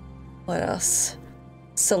 What else?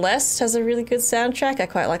 Celeste has a really good soundtrack. I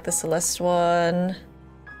quite like the Celeste one.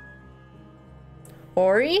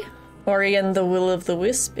 Ori and the Will of the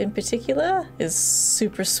Wisp in particular is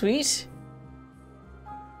super sweet.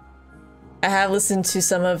 I have listened to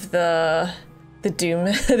some of the Doom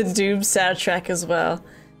the Doom soundtrack as well.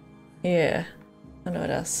 Yeah. I don't know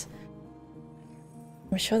what else.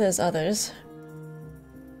 I'm sure there's others.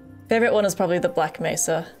 Favorite one is probably the Black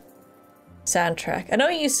Mesa soundtrack. I know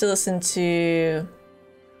I used to listen to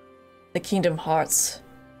the Kingdom Hearts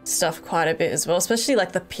stuff quite a bit as well, especially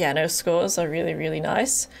like the piano scores are really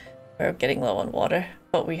nice. We're getting low on water,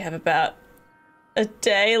 but we have about a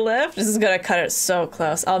day left. This is gonna cut it so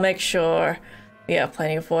close. I'll make sure we have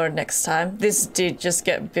plenty of water next time. This did just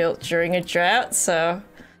get built during a drought, so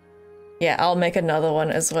Yeah, I'll make another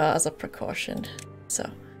one as well as a precaution. So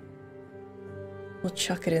we'll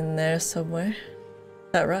chuck it in there somewhere.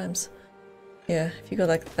 That rhymes. Yeah, if you go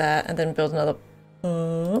like that and then build another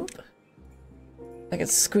pump. I can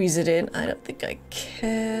squeeze it in. I don't think I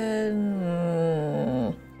can.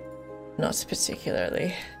 Not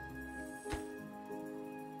particularly.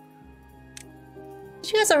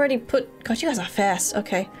 Did you guys already put... God, you guys are fast.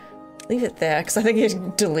 Okay. Leave it there, because I think it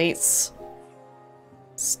deletes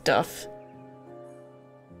stuff.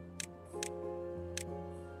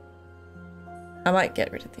 I might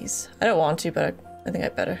get rid of these. I don't want to, but I think I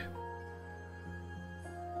better.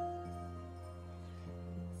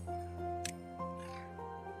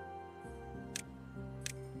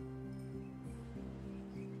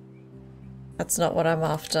 That's not what I'm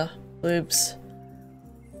after. Oops.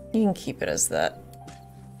 You can keep it as that.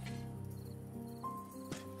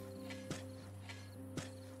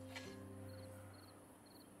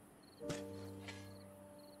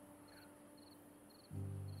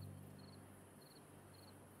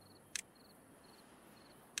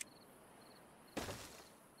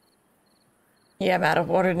 Yeah, I'm out of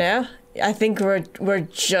water now. I think we're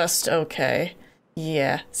just okay.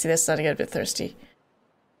 Yeah. See, they're starting to get a bit thirsty.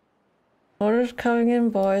 Water's coming in,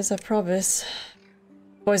 boys, I promise.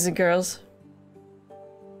 Boys and girls.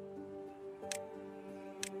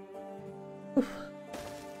 Oof.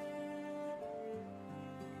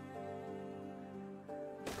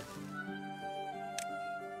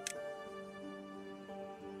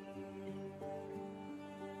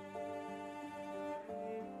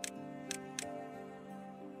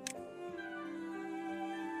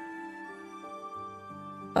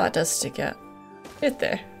 Oh, it does stick out. Right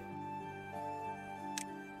there.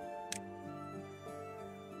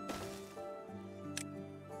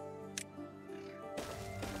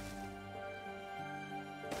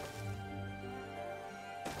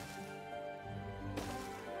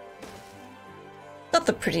 Not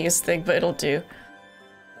the prettiest thing, but it'll do.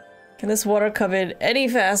 Can this water come in any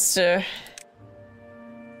faster?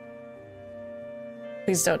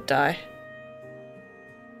 Please don't die.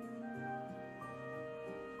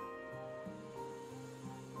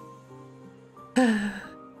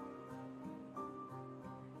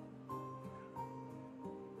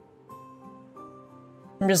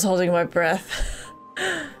 I'm just holding my breath.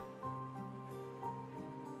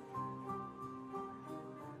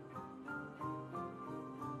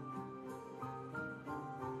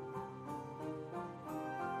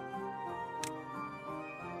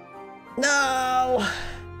 No!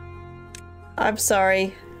 I'm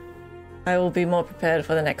sorry. I will be more prepared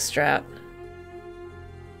for the next drought.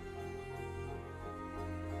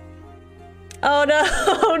 Oh no!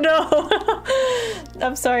 Oh no!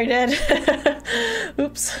 I'm sorry, Dad.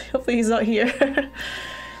 Oops. Hopefully he's not here.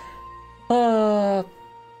 Oh.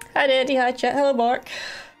 Hi, Daddy. Hi, chat. Hello, Mark.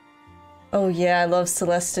 Oh yeah, I love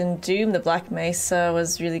Celeste and Doom. The Black Mesa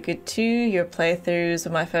was really good too. Your playthroughs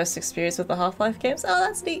were my first experience with the Half-Life games. Oh,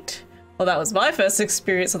 that's neat. Well, that was my first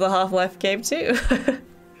experience with a Half-Life game too.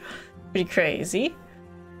 Pretty crazy.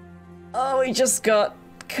 Oh, we just got...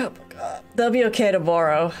 They'll be okay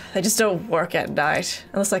tomorrow. They just don't work at night.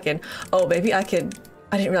 Unless I can... Oh, maybe I can...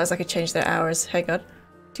 I didn't realize I could change their hours. Hang on.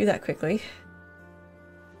 Do that quickly.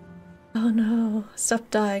 Oh no. Stop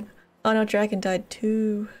dying. Oh no, Dragon died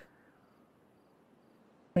too.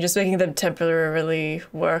 I'm just making them temporarily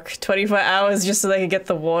work 24 hours just so they can get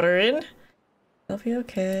the water in. They'll be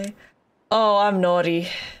okay. Oh, I'm naughty.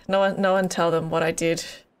 No one tell them what I did.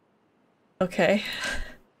 Okay.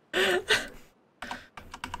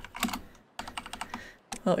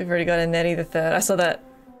 Well, we've already got a Nettie the Third. I saw that.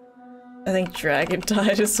 I think Dragon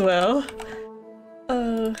died as well.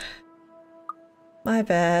 Oh. My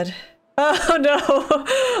bad. Oh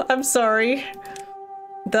no! I'm sorry.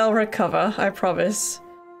 They'll recover, I promise.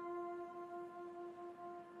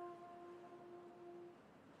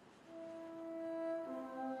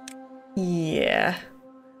 Yeah.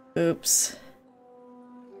 Oops.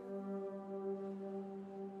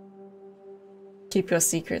 Keep your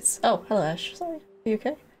secrets. Oh, hello Ash. Sorry. Are you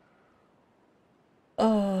okay?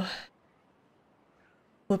 Oh.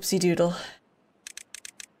 Whoopsie doodle.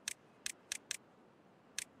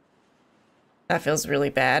 That feels really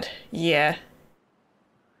bad. Yeah.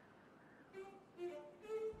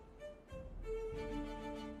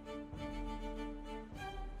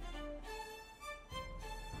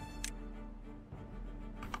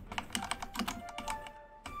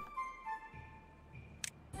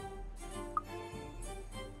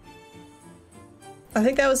 I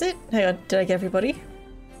think that was it. Hang on, did I get everybody?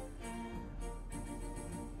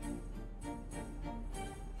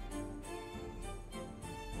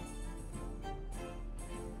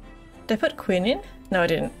 Did I put Quinn in? No, I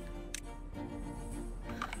didn't.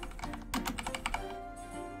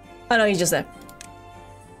 Oh no, he's just there.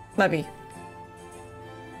 Might be.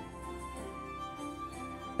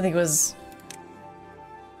 I think it was...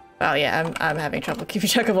 Oh yeah, I'm having trouble keeping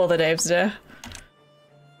track of all the names now.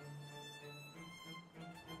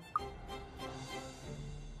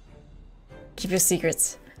 Keep your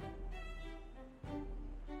secrets.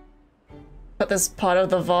 Put this part of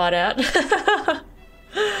the VOD out.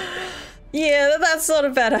 Yeah, that's not a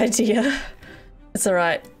bad idea. It's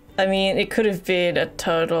alright. I mean, it could have been a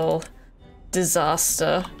total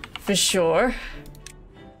disaster, for sure.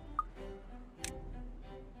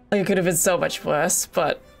 It could have been so much worse,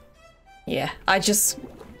 but yeah, the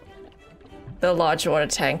large water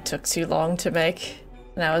tank took too long to make,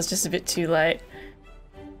 and I was just a bit too late.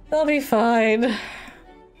 I'll be fine.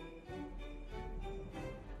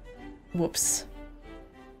 Whoops.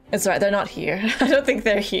 It's alright, they're not here. I don't think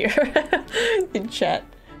they're here in chat.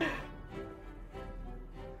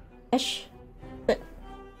 Ash?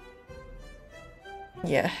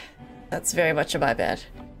 Yeah, that's very much my bad.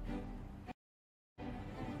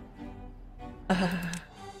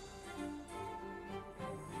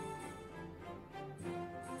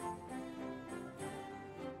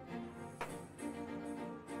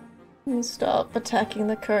 Stop attacking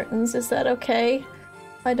the curtains, is that okay?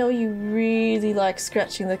 I know you really like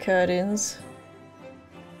scratching the curtains,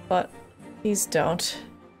 but please don't.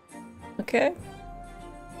 Okay?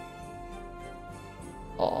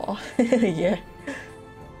 Aw, yeah.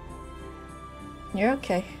 You're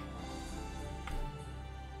okay.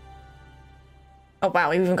 Oh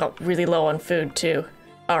wow, we even got really low on food too.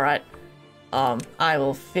 Alright. I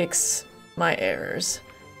will fix my errors.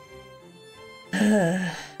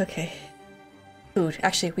 Okay. Food.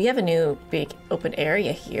 Actually, we have a new big open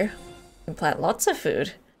area here. We can plant lots of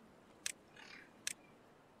food.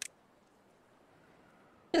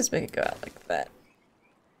 Just make it go out like that.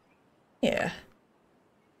 Yeah.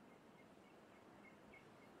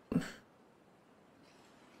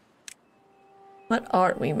 What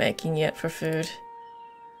aren't we making yet for food? Do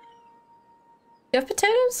you have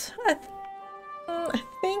potatoes? I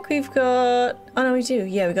think we've got... Oh no, we do.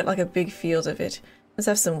 Yeah, we got like a big field of it. Let's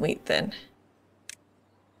have some wheat then.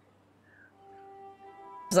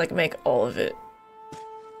 Just like make all of it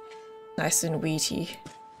nice and wheaty.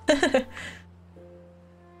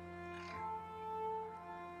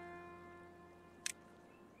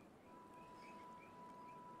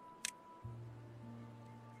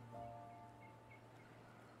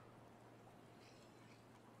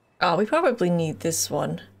 Oh, we probably need this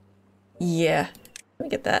one. Yeah. Let me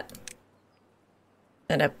get that.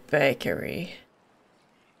 And a bakery.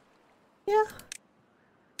 Yeah.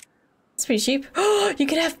 It's pretty cheap. Oh, you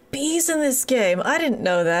can have bees in this game! I didn't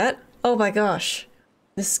know that. Oh my gosh.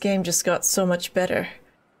 This game just got so much better.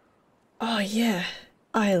 Oh yeah.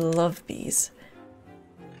 I love bees.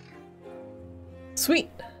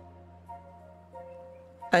 Sweet.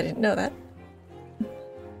 I didn't know that.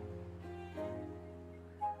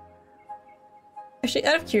 Actually,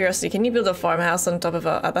 out of curiosity, can you build a farmhouse on top of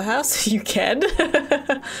a other house? You can.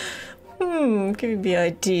 Give me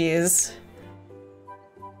ideas.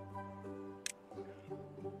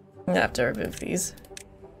 I'm gonna have to remove these.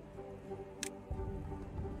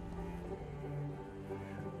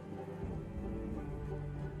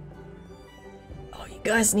 Oh, you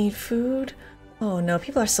guys need food? Oh no,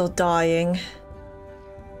 people are still dying.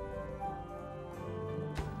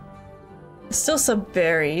 There's still some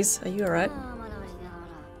berries. Are you alright?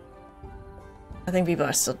 I think people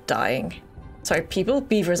are still dying. Sorry, people?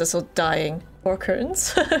 Beavers are still dying. Poor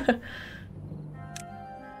curtains.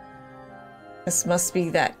 This must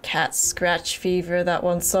be that cat scratch fever that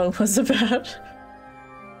one song was about.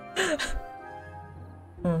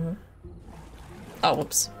 Oh,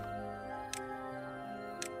 whoops.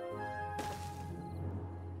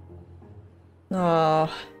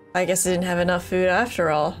 Oh, I guess I didn't have enough food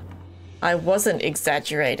after all. I wasn't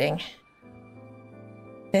exaggerating.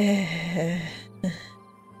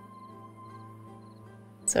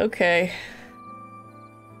 It's okay.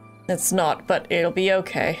 It's not, but it'll be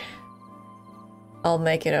okay. I'll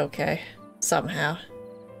make it okay. Somehow.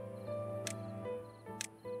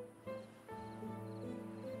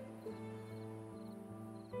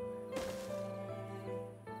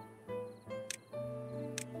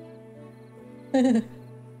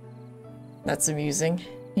 That's amusing.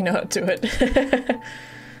 You know how to do it.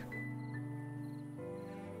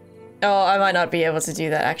 Oh, I might not be able to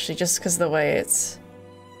do that actually, just because of the way it's...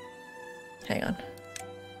 Hang on.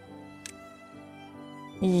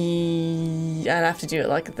 I'd have to do it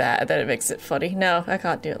like that, then it makes it funny. No, I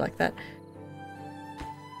can't do it like that.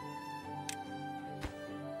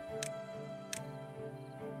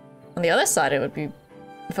 On the other side, it would be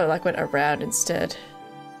if I like went around instead.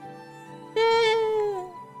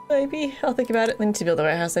 Maybe. I'll think about it. I need to build a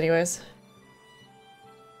warehouse anyways.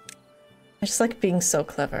 I just like being so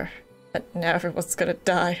clever. But now everyone's gonna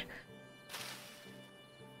die.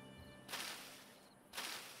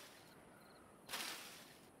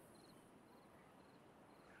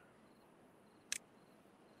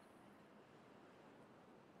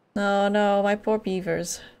 Oh no, my poor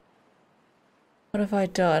beavers. What have I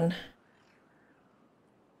done?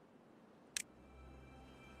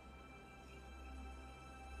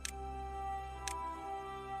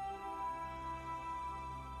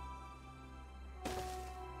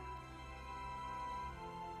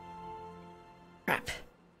 Crap.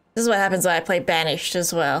 This is what happens when I play Banished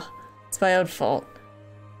as well. It's my own fault.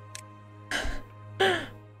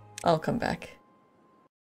 I'll come back.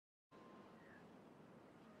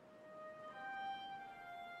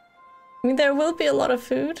 I mean, there will be a lot of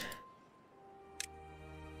food.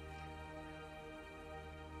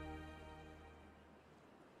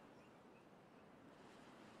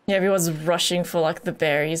 Yeah, everyone's rushing for like the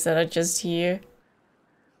berries that are just here.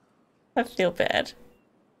 I feel bad.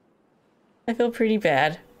 I feel pretty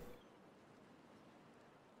bad.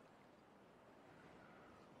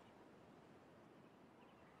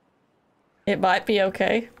 It might be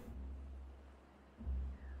okay.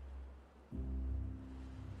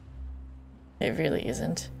 It really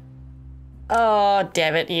isn't. Oh,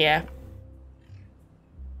 damn it, yeah.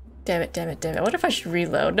 Damn it, damn it, damn it. What if I should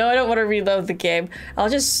reload? No, I don't want to reload the game. I'll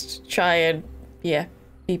just try and, yeah,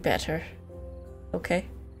 be better. Okay.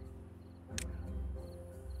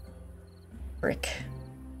 Brick.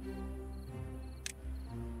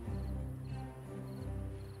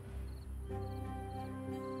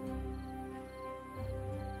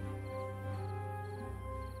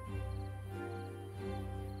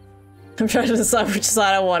 I'm trying to decide which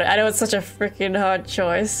side I want it. I know it's such a freaking hard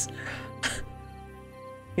choice.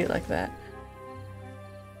 Be like that.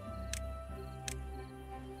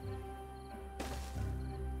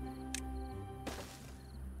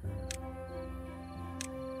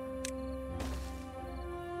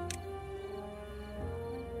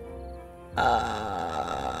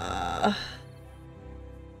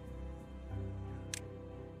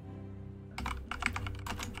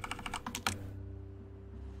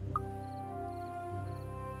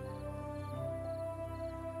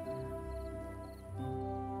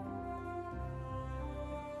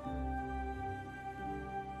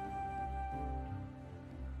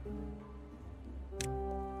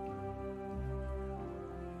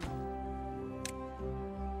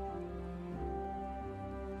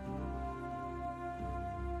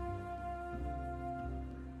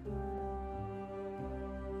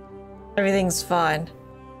 Everything's fine.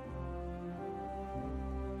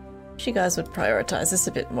 Wish you guys would prioritize this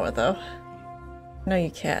a bit more, though. I know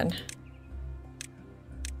you can.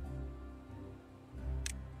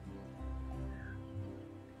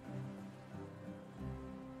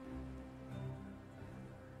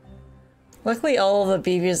 Luckily, all of the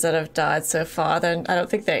beavers that have died so far, then I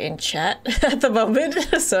don't think they're in chat at the moment,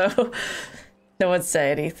 so no one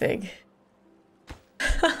say anything.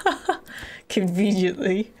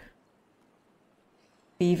 Conveniently.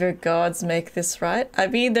 Beaver gods make this right. I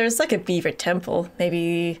mean, there's like a beaver temple.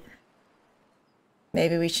 Maybe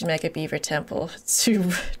we should make a beaver temple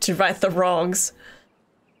to right the wrongs.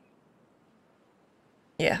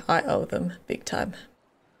 Yeah, I owe them big time.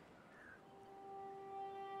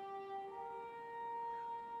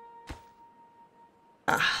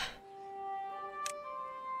 Ah.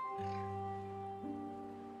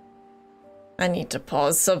 I need to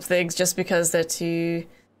pause some things just because they're too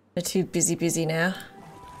busy now.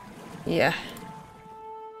 Yeah.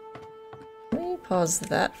 Let me pause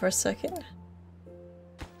that for a second.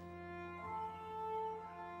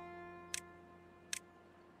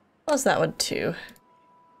 Pause that one too.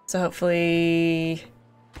 So hopefully...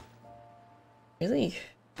 Really?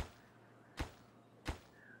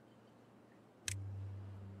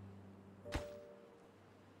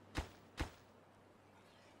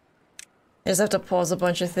 I just have to pause a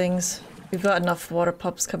bunch of things. We've got enough water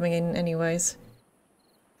pops coming in anyways.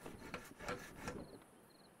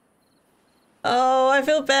 Oh, I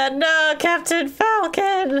feel bad. No, Captain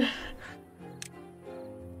Falcon!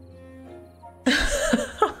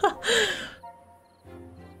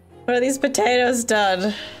 What are these potatoes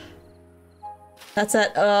done? That's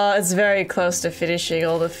at, it's very close to finishing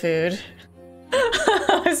all the food.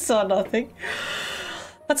 I saw nothing.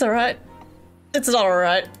 That's alright. It's not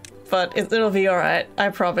alright, but it'll be alright, I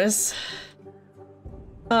promise.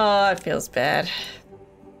 Oh, it feels bad.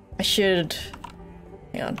 I should...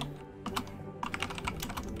 Hang on.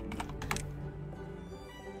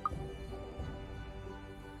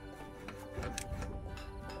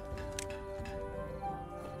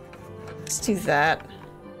 Let's do that.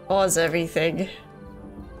 Pause everything.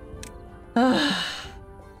 At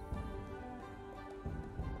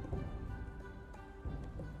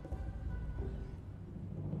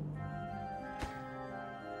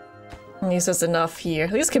least there's enough here.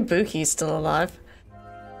 At least Kabuki's still alive.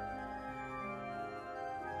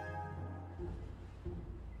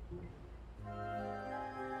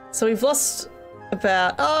 So we've lost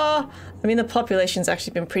about, I mean the population's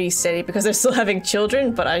actually been pretty steady because they're still having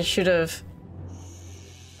children, but I should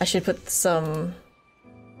put some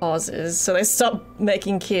pauses so they stop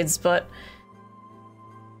making kids, but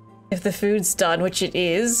if the food's done, which it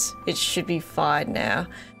is, it should be fine now.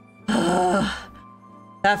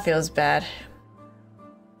 That feels bad.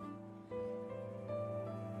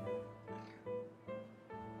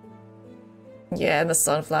 Yeah, and the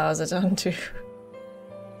sunflowers are done too.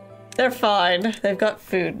 They're fine. They've got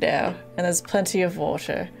food now, and there's plenty of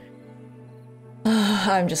water.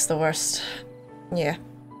 I'm just the worst. Yeah.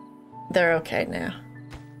 They're okay now.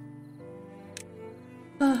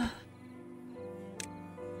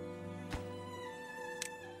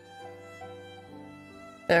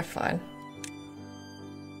 They're fine.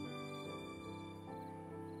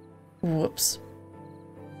 Whoops.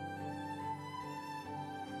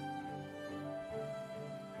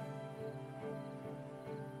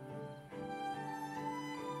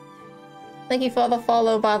 Thank you for the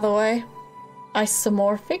follow, by the way.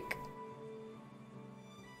 Isomorphic.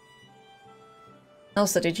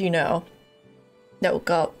 Also, did you know? No,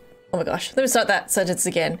 God. Oh my gosh. Let me start that sentence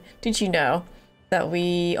again. Did you know that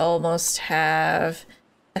we almost have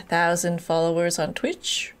 1,000 followers on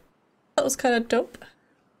Twitch? That was kind of dope.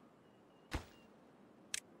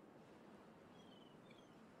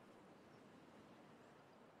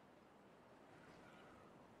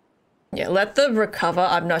 Yeah, let them recover.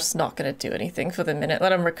 I'm just not going to do anything for the minute. Let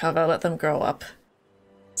them recover, let them grow up.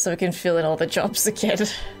 So we can fill in all the jobs again.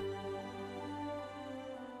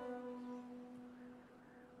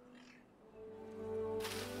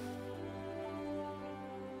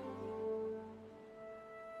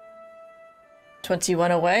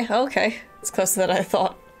 $21 away? Okay, it's closer than I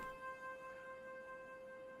thought.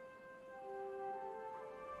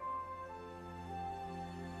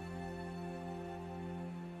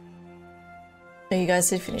 Oh, you guys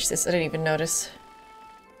did finish this. I didn't even notice.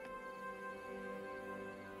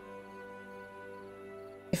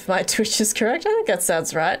 If my Twitch is correct, I think that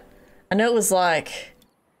sounds right. I know it was like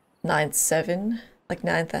 9.7, like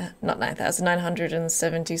 9,000, not 9,000,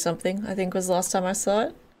 970 something, I think was the last time I saw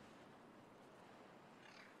it.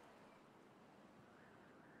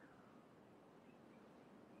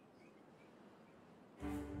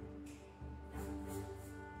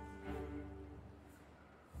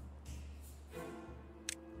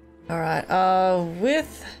 Alright,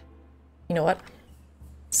 you know what?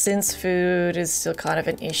 Since food is still kind of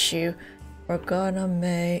an issue, we're gonna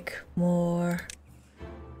make more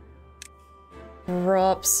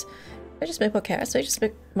crops. Did I just make more carrots? Did I just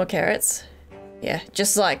make more carrots? Yeah,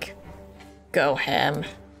 just like, go ham.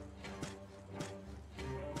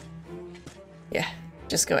 Yeah,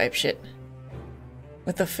 just go apeshit.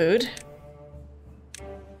 With the food.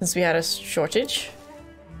 Since we had a shortage.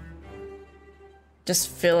 Just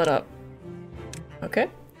fill it up. Okay.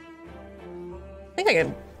 I think I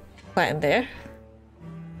can plant in there.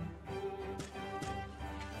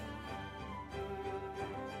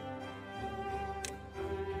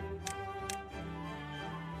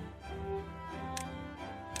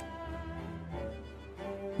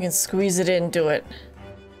 You can squeeze it in, do it.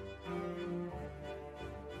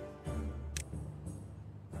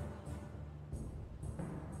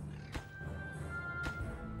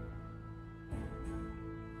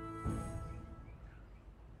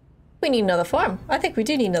 We need another farm. I think we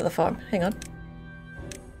do need another farm. Hang on.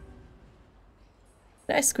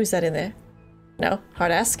 Did I squeeze that in there? No?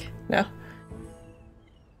 Hard ask? No?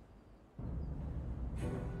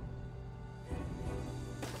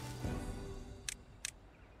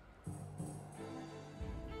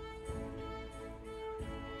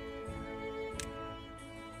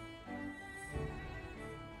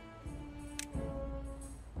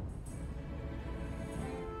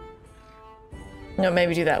 No,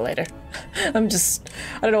 maybe do that later. I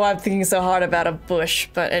don't know why I'm thinking so hard about a bush,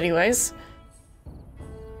 but anyways.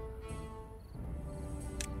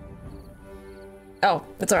 Oh,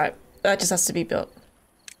 it's alright. That just has to be built.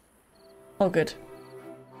 All good.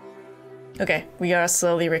 Okay, we are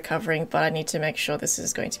slowly recovering, but I need to make sure this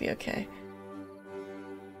is going to be okay.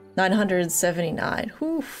 979.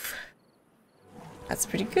 Whew. That's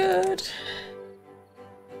pretty good.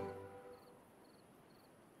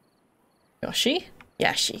 Yoshi?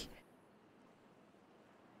 Yashi.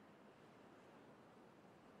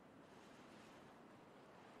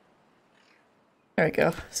 There we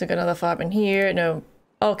go. So got another farm in here. No.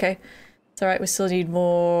 Oh, okay. It's alright, we still need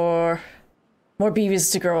more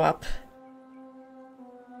beavers to grow up.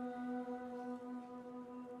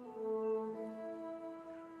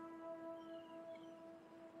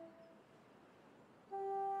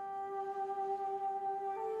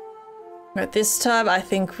 But this time I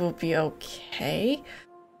think we'll be okay.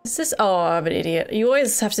 Is this? Oh, I'm an idiot. You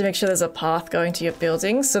always have to make sure there's a path going to your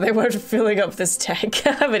buildings so they weren't filling up this tank.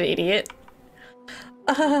 I'm an idiot.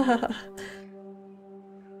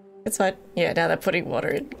 It's fine. Yeah, now they're putting water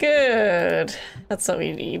in. Good. That's what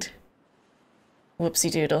we need.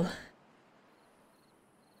 Whoopsie doodle.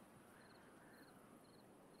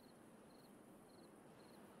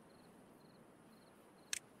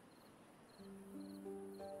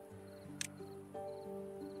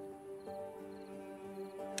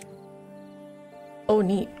 Oh,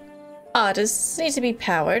 neat. Ah, does this need to be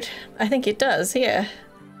powered? I think it does, yeah.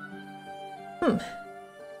 Hmm.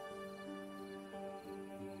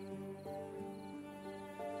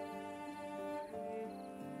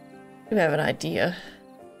 We have an idea.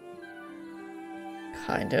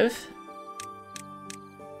 Kind of.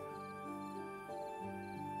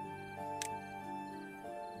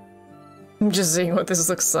 I'm just seeing what this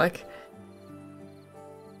looks like.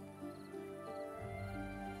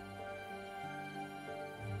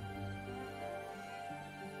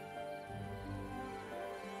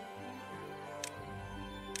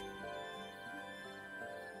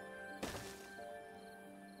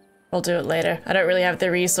 I'll do it later. I don't really have the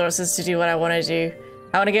resources to do what I want to do.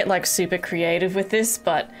 I want to get like super creative with this,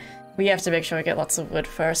 but we have to make sure we get lots of wood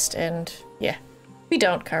first, and yeah, we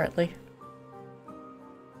don't currently.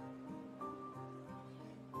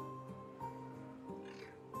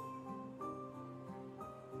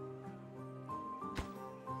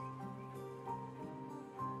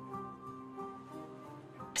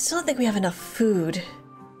 I still don't think we have enough food.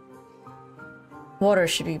 Water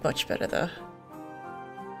should be much better though.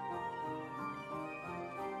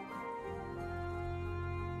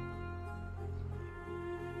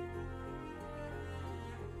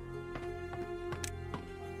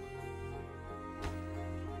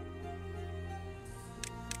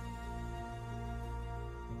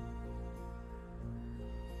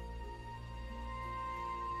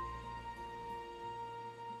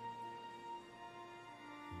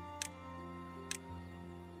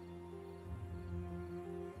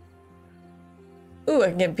 Ooh, I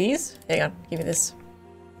can get bees? Hang on, give me this.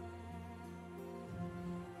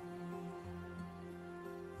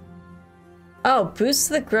 Oh, boosts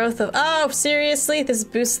the growth of— oh, seriously? This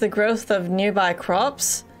boosts the growth of nearby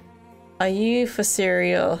crops? Are you for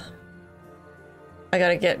cereal? I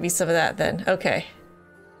gotta get me some of that then. Okay.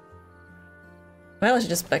 Well, I should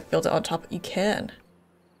just like build it on top. You can.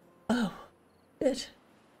 Oh, good.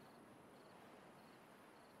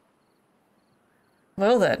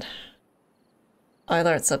 Well then. I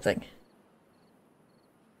learned something.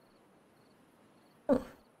 Oh.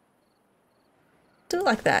 Do it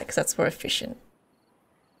like that, because that's more efficient.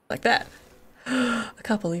 Like that. I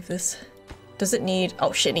can't believe this. Does it need—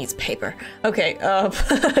 oh shit, it needs paper. Okay, damn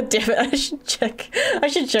it, I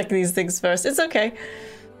should check these things first. It's okay.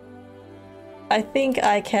 I think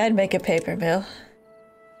I can make a paper mill.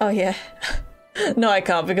 Oh yeah. No, I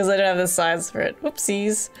can't because I don't have the science for it.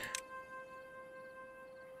 Whoopsies.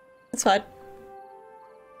 It's fine.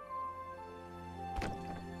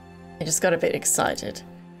 I just got a bit excited.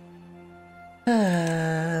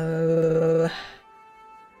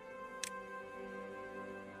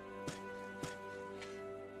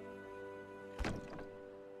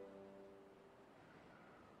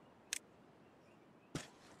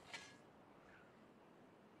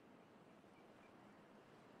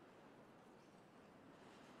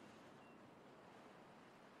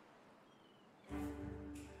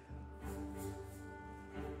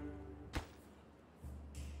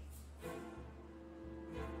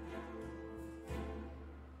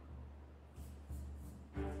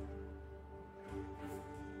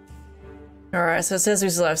 Alright, so it says we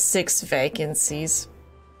still have 6 vacancies.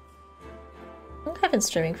 What have I been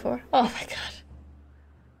streaming for? Oh my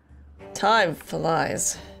god. Time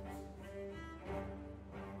flies.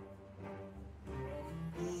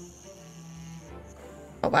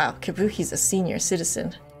 Oh wow, Kabuki's a senior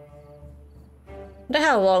citizen. I wonder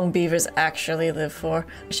how long beavers actually live for.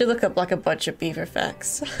 I should look up like a bunch of beaver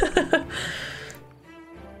facts.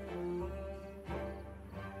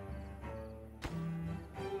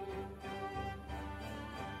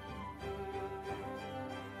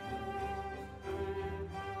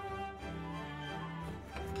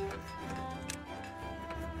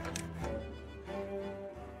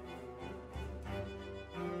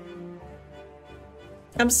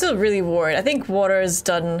 I'm still really worried. I think water has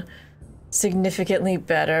done significantly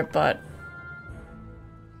better, but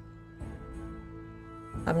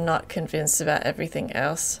I'm not convinced about everything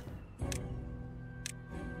else.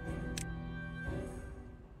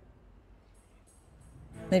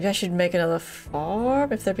 Maybe I should make another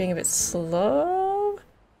farm if they're being a bit slow.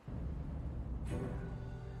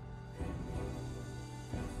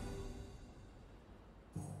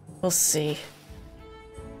 We'll see.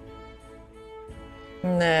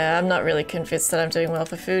 Nah, I'm not really convinced that I'm doing well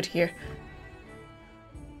for food here.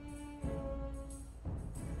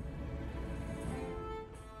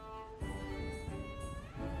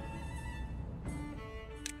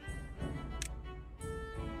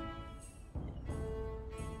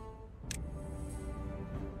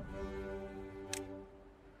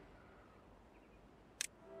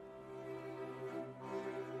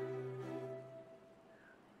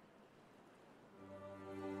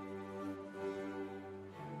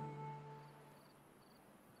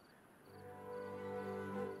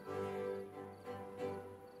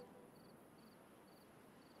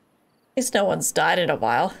 At least no one's died in a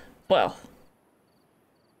while. Well,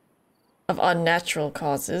 of unnatural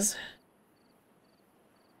causes.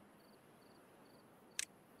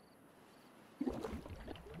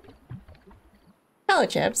 Hello,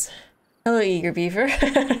 Chebs. Hello, Eager Beaver.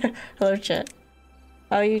 Hello, Chet.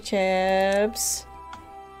 How are you, Chebs?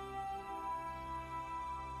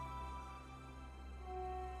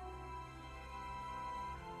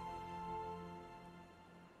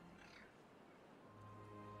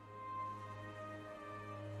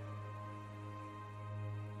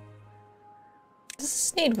 Does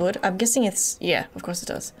this need wood? I'm guessing it's... yeah, of course it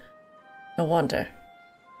does. No wonder.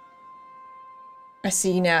 I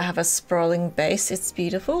see you now have a sprawling base. It's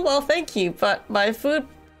beautiful. Well, thank you, but my food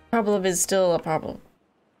problem is still a problem.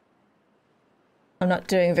 I'm not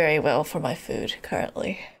doing very well for my food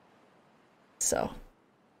currently. So,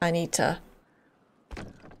 I need to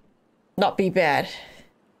not be bad.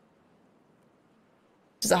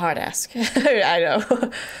 Which is a hard ask. I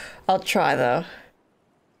know. I'll try though.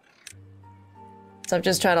 So I'm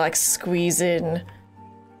just trying to like squeeze in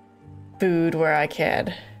food where I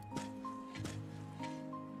can.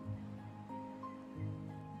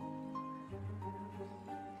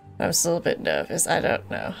 I'm still a bit nervous. I don't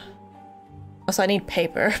know. Also, I need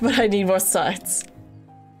paper, but I need more sides.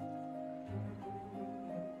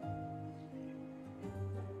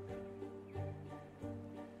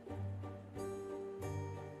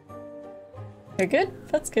 You're good?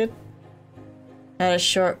 That's good. Had a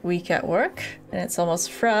short week at work, and it's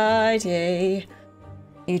almost Friday.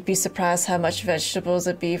 You'd be surprised how much vegetables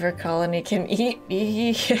a beaver colony can eat.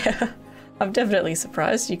 Yeah, I'm definitely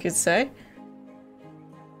surprised, you could say.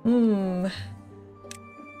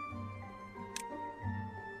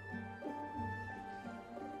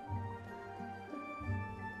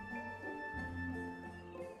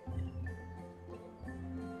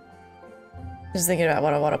 Just thinking about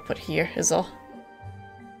what I want to put here is all.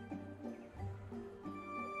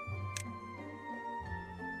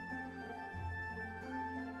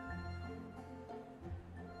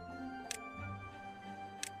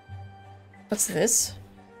 What's this?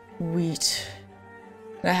 Wheat.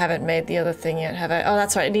 I haven't made the other thing yet, have I? Oh,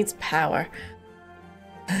 that's right, it needs power.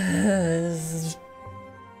 Oh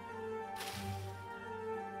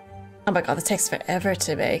my god, this takes forever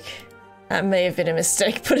to make. That may have been a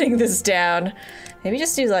mistake putting this down. Maybe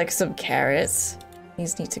just do like some carrots.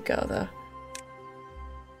 These need to go though.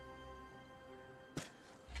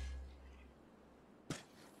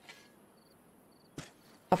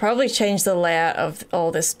 I'll probably change the layout of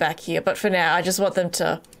all this back here, but for now I just want them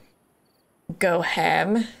to go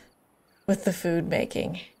ham with the food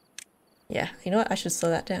making. Yeah, you know what? I should slow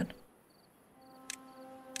that down.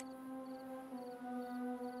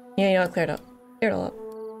 Yeah, you know what? Clear it up. Clear it all up.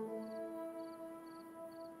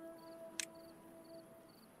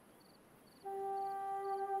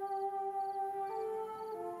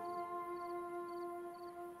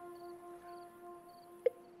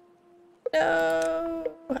 No,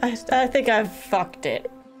 I think I've fucked it.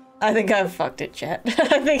 I think I've fucked it, chat.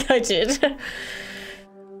 I think I did.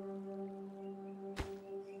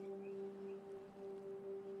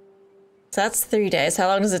 So that's 3 days. How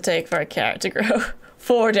long does it take for a carrot to grow?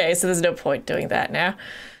 4 days, so there's no point doing that now.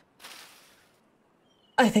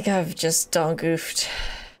 I think I've just done goofed.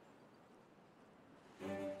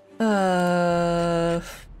 I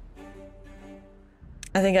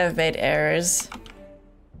think I've made errors.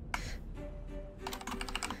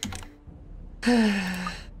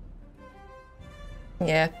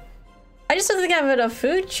 Yeah. I just don't think I have enough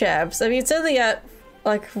food, chaps. I mean, it's only at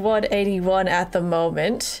like 181 at the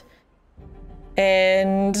moment.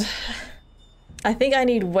 And I think I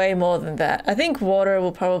need way more than that. I think water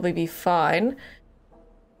will probably be fine,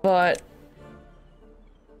 but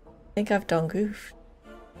I think I've done goofed.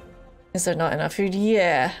 Is there not enough food?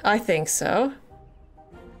 Yeah, I think so.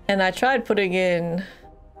 And I tried putting in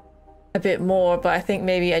a bit more, but I think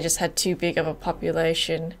maybe I just had too big of a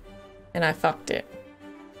population and I fucked it.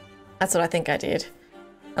 That's what I think I did.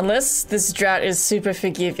 Unless this drought is super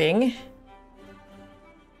forgiving,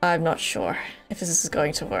 I'm not sure if this is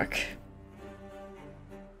going to work.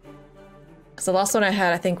 Because the last one I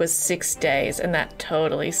had, I think, was 6 days, and that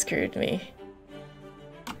totally screwed me.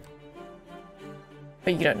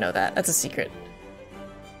 But you don't know that. That's a secret.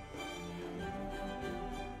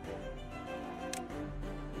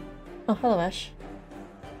 Oh, hello, Ash.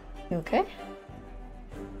 You okay?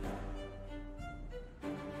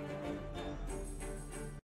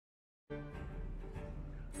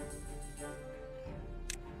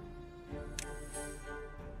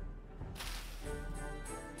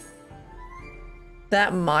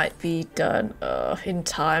 That might be done in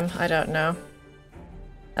time. I don't know.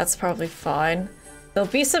 That's probably fine. There'll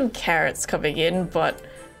be some carrots coming in, but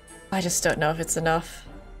I just don't know if it's enough.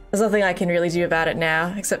 There's nothing I can really do about it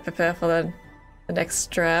now, except prepare for the next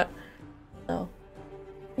drought. So,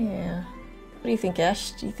 yeah. What do you think,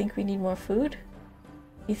 Ash? Do you think we need more food?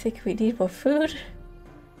 Do you think we need more food?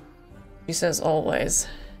 She says always.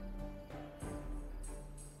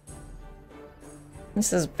 He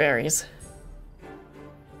says berries.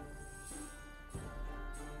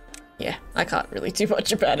 Yeah, I can't really do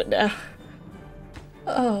much about it now.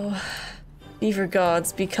 Oh, beaver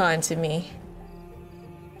gods, be kind to me.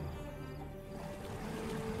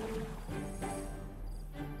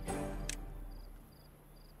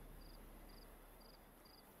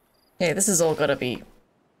 Hey, this is all gotta be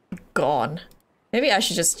gone. Maybe I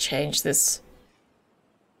should just change this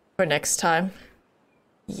for next time.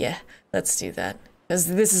 Yeah, let's do that. Because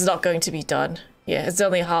this is not going to be done. Yeah, it's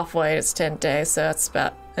only halfway, it's 10 days, so that's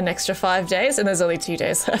about an extra 5 days, and there's only 2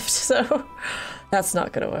 days left, so that's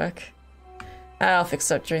not gonna work. I'll fix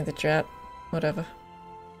it up during the drought. Whatever.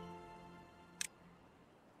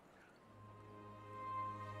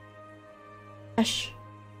 Ash.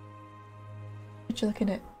 What you looking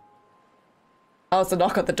at? Oh, it's a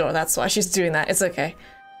knock at the door, that's why she's doing that. It's okay.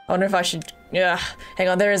 I wonder if I should... Yeah, hang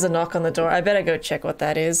on, there is a knock on the door. I better go check what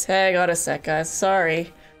that is. Hang on a sec, guys.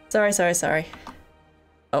 Sorry. Sorry.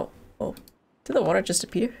 Oh. Did the water just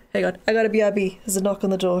appear? Hang on, I gotta BRB. There's a knock on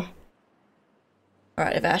the door.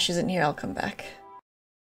 Alright, if Ash isn't here, I'll come back.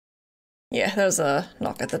 Yeah, there was a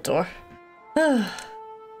knock at the door.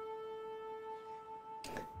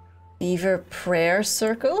 Beaver prayer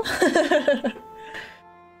circle?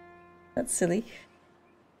 That's silly.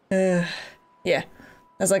 Yeah.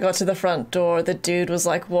 As I got to the front door, the dude was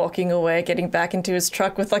like walking away, getting back into his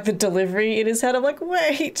truck with like the delivery in his head. I'm like,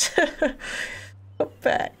 wait! Go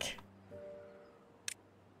back.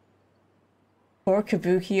 Poor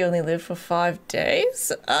Kabuki only lived for 5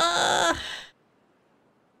 days? I'm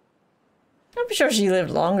sure she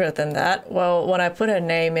lived longer than that. Well, when I put her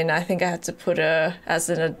name in, I think I had to put her as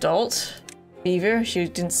an adult beaver. She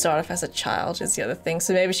didn't start off as a child, is the other thing.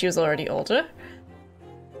 So maybe she was already older.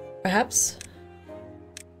 Perhaps.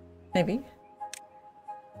 Maybe.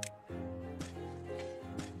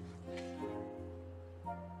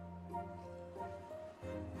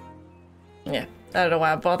 Yeah, I don't know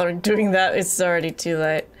why I'm bothering doing that. It's already too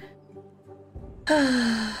late.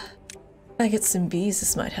 If I get some bees,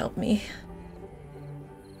 this might help me.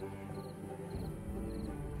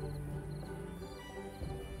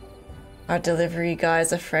 Our delivery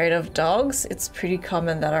guy's afraid of dogs. It's pretty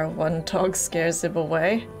common that our one dog scares him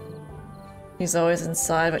away. He's always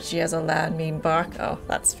inside, but she has a loud, mean bark. Oh,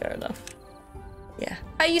 that's fair enough. Yeah.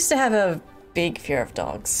 I used to have a big fear of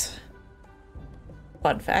dogs.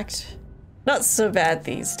 Fun fact. Not so bad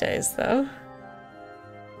these days, though.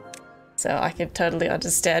 So I can totally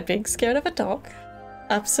understand being scared of a dog.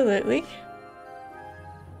 Absolutely.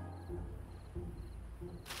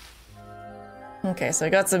 Okay, so I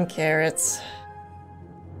got some carrots.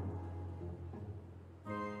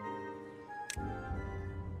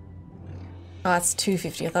 Oh, that's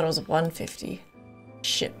 250. I thought it was 150.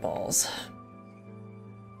 Shitballs.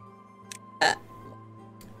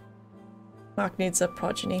 Mark needs a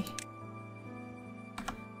progeny.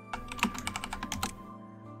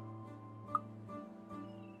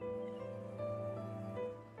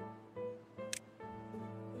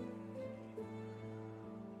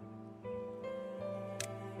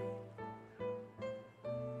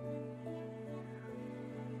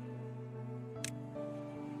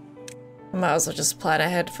 Might as well just plan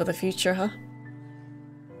ahead for the future, huh?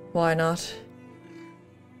 Why not?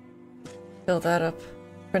 fill that up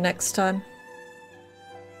for next time.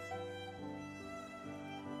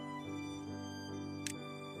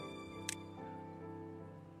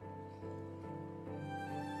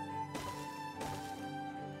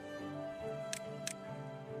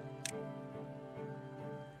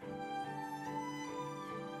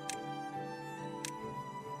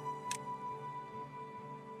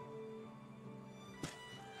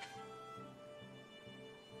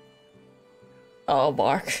 Oh,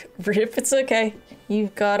 Mark, Rip, it's okay.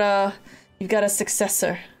 You've got a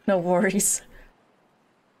successor. No worries.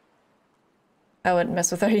 I wouldn't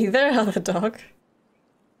mess with her either. How the dog?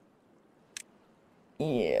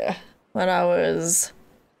 Yeah, when I was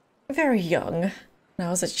very young, when I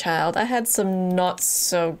was a child, I had some not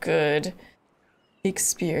so good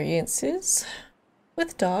experiences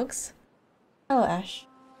with dogs. Oh, Ash,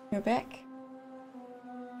 you're back.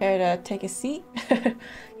 Care to take a seat?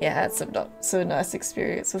 Yeah, I had some not so nice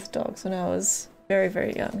experience with dogs when I was very,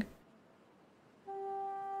 very young.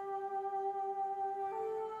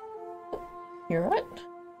 You're right.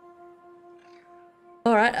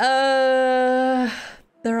 Alright,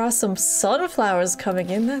 there are some sunflowers coming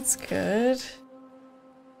in, that's good.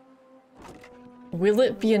 Will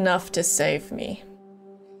it be enough to save me?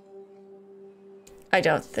 I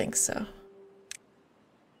don't think so.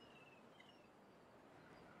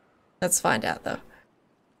 Let's find out though.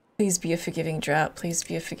 Please be a forgiving drought. Please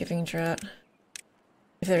be a forgiving drought.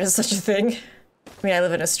 If there is such a thing. I mean, I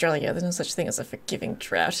live in Australia. There's no such thing as a forgiving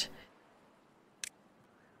drought.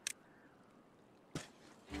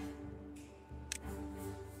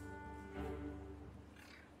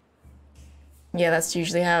 Yeah, that's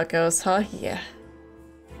usually how it goes, huh? Yeah.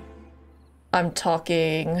 I'm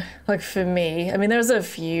talking, like, for me. I mean, there's a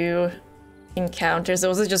few encounters. It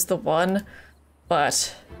wasn't just the one,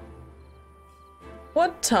 but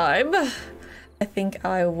one time, I think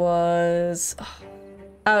I was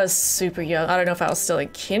super young. I don't know if I was still in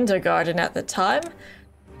kindergarten at the time.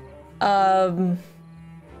 I'm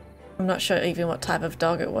not sure even what type of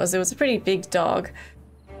dog it was. It was a pretty big dog.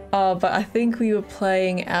 But I think we were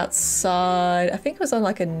playing outside. I think it was on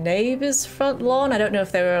like a neighbor's front lawn. I don't know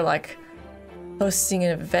if they were like hosting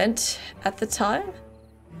an event at the time.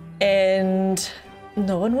 And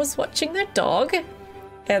no one was watching their dog.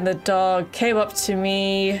 And the dog came up to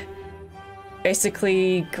me,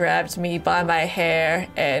 basically grabbed me by my hair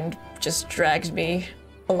and just dragged me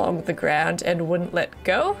along the ground and wouldn't let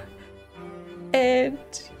go. And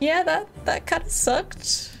yeah, that kind of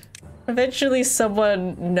sucked. Eventually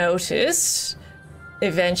someone noticed,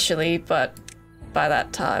 but by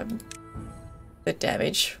that time the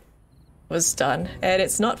damage was done. And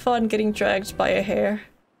it's not fun getting dragged by your hair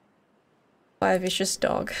by a vicious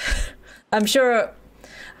dog. I'm sure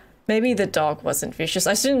maybe the dog wasn't vicious.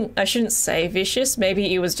 I shouldn't say vicious.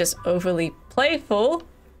 Maybe it was just overly playful.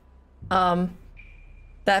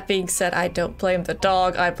 That being said, I don't blame the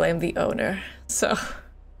dog, I blame the owner. So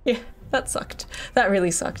yeah, that sucked. That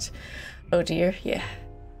really sucked. Oh dear, yeah.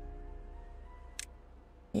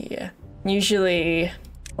 Yeah. Usually,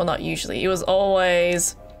 well, not usually, it was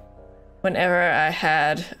always whenever I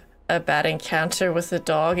had a bad encounter with the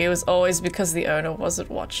dog, it was always because the owner wasn't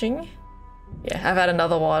watching. Yeah, I've had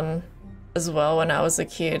another one as well when I was a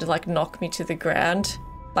kid, like knock me to the ground,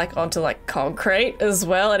 like onto like concrete as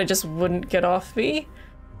well, and it just wouldn't get off me.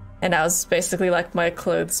 And I was basically like, my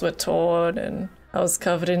clothes were torn and I was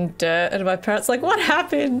covered in dirt, and my parents like, what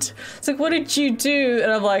happened? It's like, what did you do?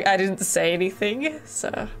 And I'm like, I didn't say anything.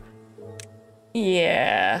 So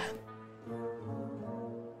yeah.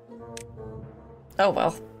 Oh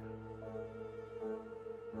well.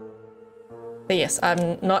 But yes,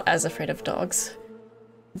 I'm not as afraid of dogs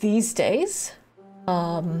these days.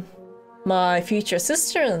 My future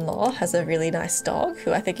sister-in-law has a really nice dog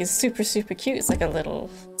who I think is super, super cute. It's like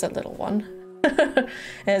it's a little one. And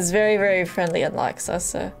it's very, very friendly and likes us,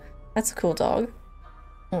 so that's a cool dog.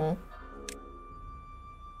 Mm.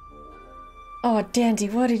 Oh, Dandy,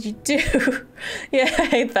 what did you do? Yeah, I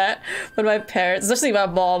hate that. When my parents, especially my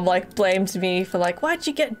mom, like blamed me for like, why'd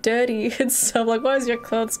you get dirty? And so I'm like, why is your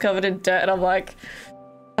clothes covered in dirt? And I'm like,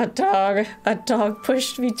 a dog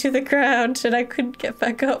pushed me to the ground and I couldn't get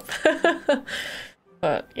back up.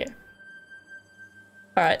 But yeah.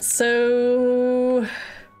 Alright, so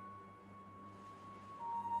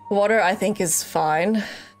water I think is fine.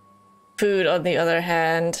 Food on the other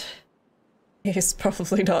hand is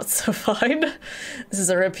probably not so fine. This is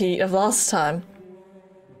a repeat of last time.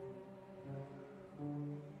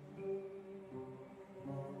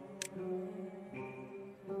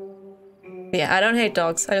 Yeah, I don't hate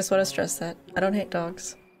dogs. I just want to stress that. I don't hate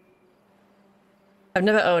dogs. I've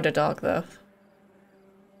never owned a dog though.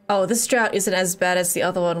 Oh, this drought isn't as bad as the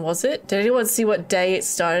other one, was it? Did anyone see what day it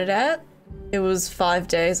started at? It was 5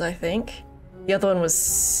 days, I think. The other one was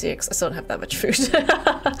 6. I still don't have that much food.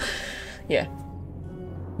 Yeah.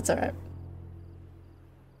 It's alright.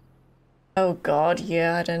 Oh god,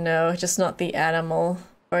 yeah, I don't know. Just not the animal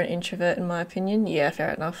or an introvert, in my opinion. Yeah,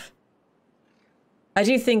 fair enough. I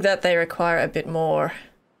do think that they require a bit more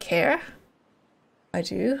care. I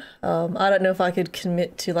do. I don't know if I could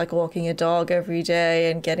commit to like walking a dog every day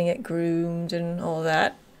and getting it groomed and all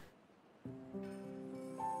that.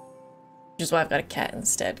 Which is why I've got a cat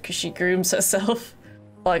instead, because she grooms herself.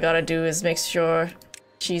 All I gotta do is make sure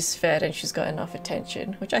she's fed and she's got enough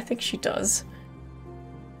attention, which I think she does.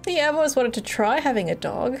 But yeah, I've always wanted to try having a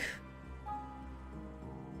dog.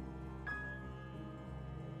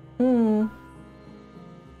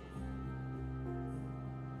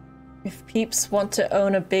 If peeps want to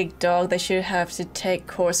own a big dog, they should have to take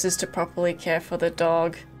courses to properly care for the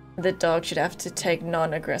dog. The dog should have to take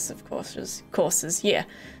non-aggressive courses. Yeah,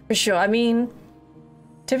 for sure. I mean,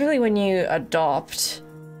 typically when you adopt,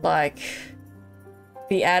 like,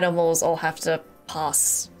 the animals all have to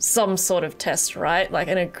pass some sort of test, right? Like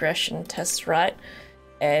an aggression test, right?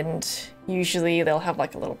 And usually they'll have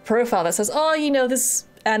like a little profile that says, oh, you know, this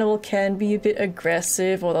animal can be a bit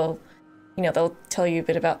aggressive, or they'll, you know, they'll tell you a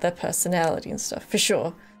bit about their personality and stuff, for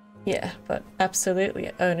sure. Yeah, but absolutely,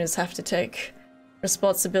 owners have to take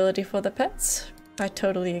responsibility for the pets. I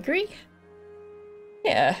totally agree.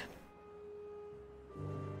 Yeah.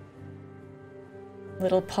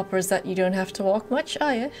 Little puppers that you don't have to walk much.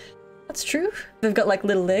 Oh yeah, that's true. They've got like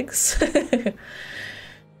little legs.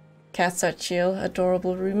 Cats are chill,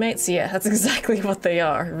 adorable roommates. Yeah, that's exactly what they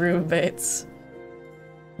are, roommates.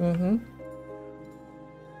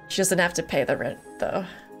 She doesn't have to pay the rent, though.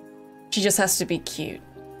 She just has to be cute,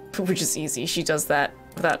 which is easy. She does that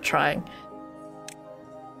without trying.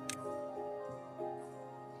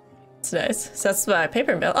 It's nice. So that's my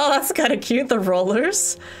paper mill. Oh, that's kind of cute, the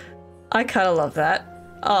rollers. I kind of love that.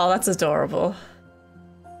 Oh, that's adorable.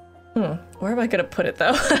 Where am I gonna put it,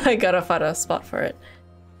 though? I gotta find a spot for it.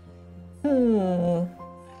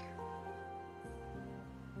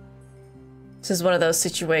 This is one of those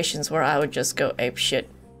situations where I would just go apeshit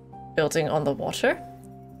building on the water.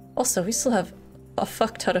 Also, we still have a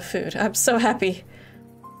fuck ton of food. I'm so happy.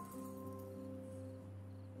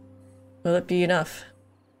 Will it be enough?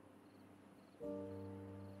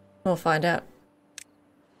 We'll find out.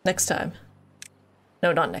 Next time.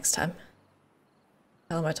 No, not next time. What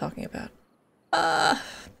the hell am I talking about?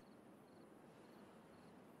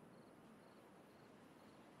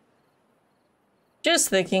 Just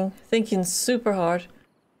thinking super hard.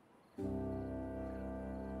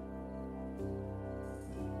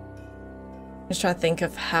 Just trying to think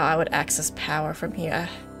of how I would access power from here.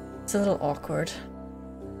 It's a little awkward.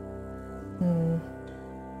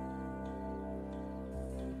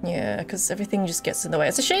 Yeah, because everything just gets in the way.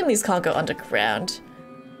 It's a shame these can't go underground.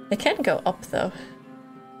 They can go up, though.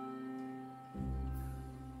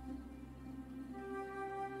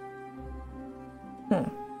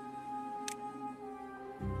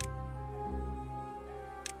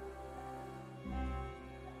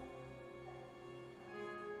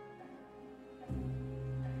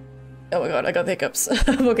 Oh my god, I got the hiccups.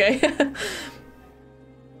 I'm okay.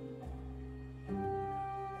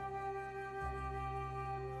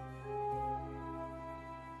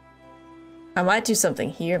 I might do something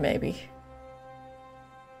here, maybe.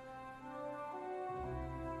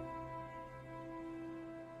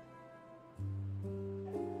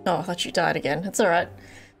 Oh, I thought you died again. It's alright.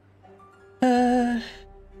 My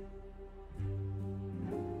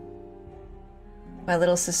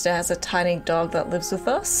little sister has a tiny dog that lives with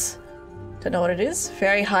us. Don't know what it is.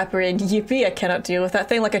 Very hyper and yippy. I cannot deal with that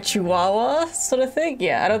thing, like a chihuahua sort of thing.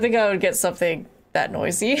 Yeah, I don't think I would get something that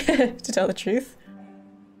noisy, to tell the truth.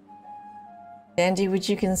 Andy, would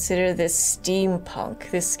you consider this steampunk,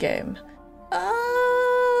 this game?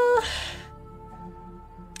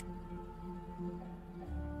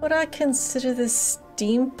 Would I consider this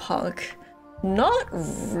steampunk? Not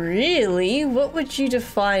really. What would you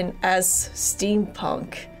define as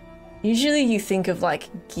steampunk? Usually you think of like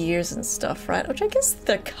gears and stuff, right? Which I guess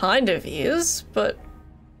there kind of is, but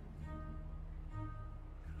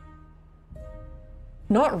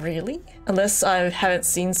not really. Unless I haven't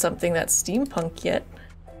seen something that's steampunk yet.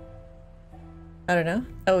 I don't know.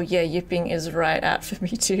 Oh yeah, yipping is right out for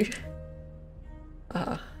me too.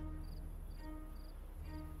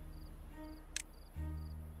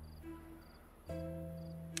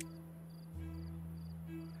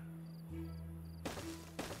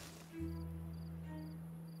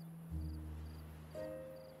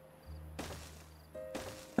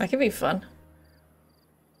 That could be fun.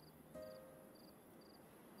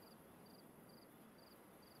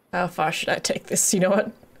 How far should I take this? You know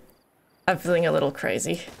what? I'm feeling a little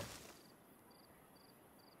crazy.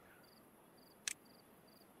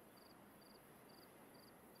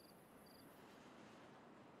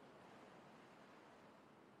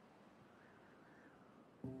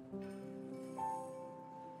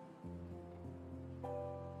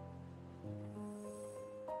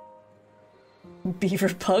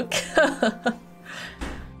 Beaver punk.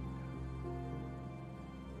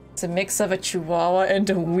 It's a mix of a Chihuahua and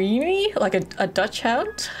a weenie, like a Dutch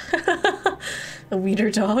hound. A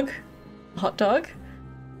wiener dog. Hot dog.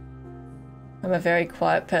 I'm a very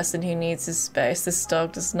quiet person who needs his space. This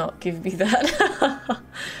dog does not give me that.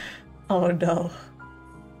 Oh no.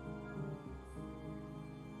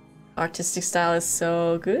 Artistic style is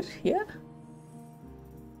so good, yeah.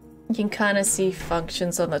 You can kind of see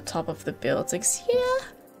functions on the top of the buildings, yeah.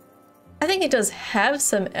 I think it does have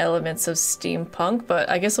some elements of steampunk, but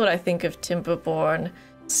I guess when I think of Timberborn,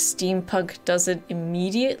 steampunk doesn't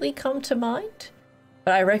immediately come to mind.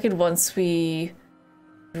 But I reckon once we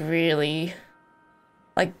really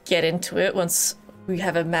like get into it, once we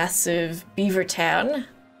have a massive beaver town,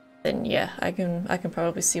 then yeah, I can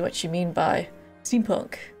probably see what you mean by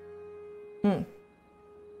steampunk. Hmm.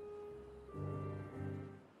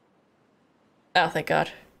 Oh, thank God.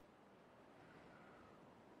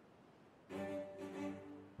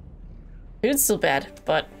 Food's still bad,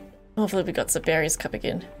 but hopefully we got some berries coming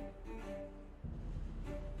in.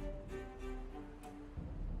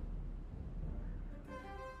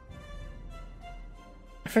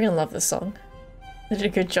 I freaking love this song. They did a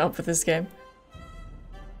good job with this game.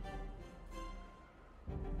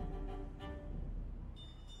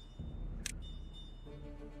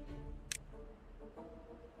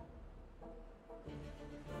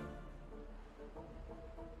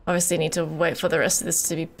 Obviously need to wait for the rest of this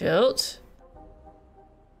to be built.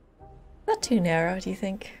 Not too narrow, do you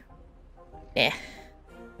think? Yeah.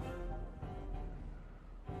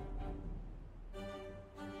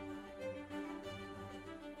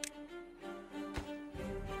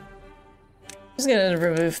 I'm just gonna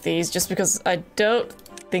remove these just because I don't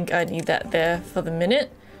think I need that there for the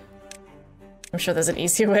minute. I'm sure there's an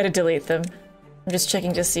easier way to delete them. I'm just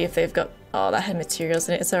checking to see if they've got... Oh, that had materials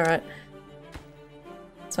in it. It's alright.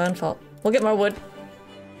 It's my own fault. We'll get more wood.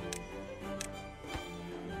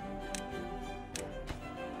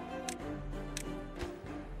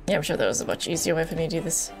 Yeah, I'm sure there was a much easier way for me to do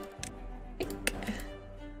this.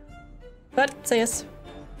 But, say yes.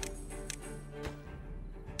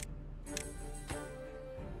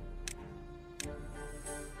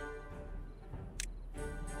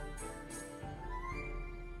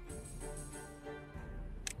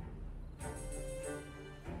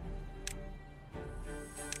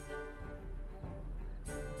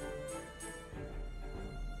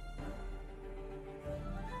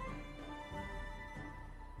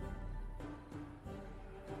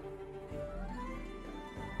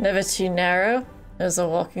 Never too narrow. There's a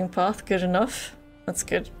walking path. Good enough. That's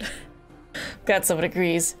good. Glad someone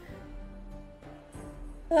agrees.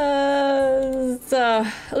 So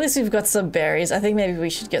at least we've got some berries. I think maybe we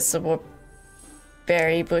should get some more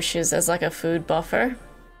berry bushes as like a food buffer.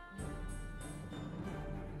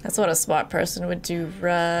 That's what a smart person would do,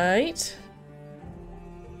 right?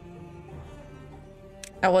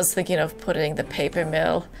 I was thinking of putting the paper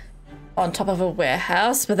mill on top of a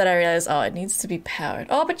warehouse, but then I realized, oh, it needs to be powered.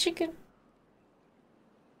 Oh, but you can...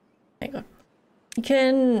 Hang on. You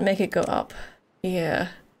can make it go up. Yeah.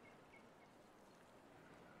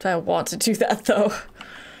 Do I want to do that, though?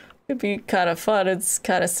 It'd be kind of fun. It's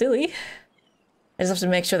kind of silly. I just have to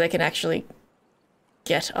make sure they can actually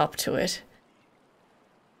get up to it.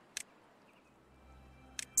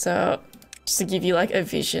 So, just to give you, like, a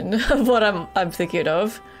vision of what I'm thinking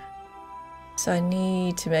of. So I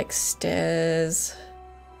need to make stairs.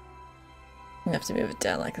 I'm gonna have to move it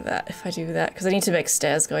down like that if I do that, because I need to make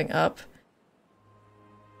stairs going up.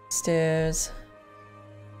 Stairs.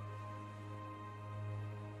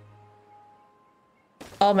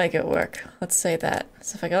 I'll make it work. Let's say that.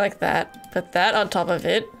 So if I go like that, put that on top of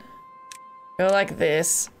it, go like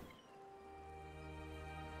this.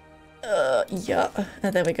 Yeah.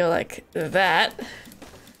 And then we go like that.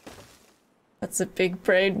 That's a big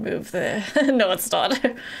brain move there. No, it's not.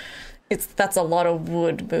 That's a lot of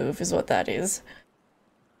wood move is what that is.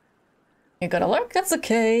 You got a lurk? That's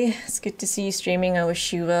okay. It's good to see you streaming. I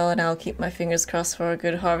wish you well, and I'll keep my fingers crossed for a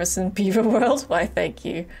good harvest in Beaver World. Why, thank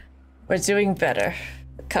you. We're doing better.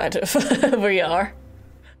 Kind of. We are.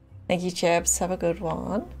 Thank you, chaps. Have a good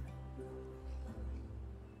one.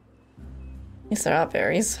 Yes, there are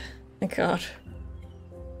berries. Thank God.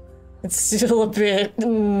 It's still a bit...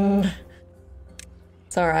 It's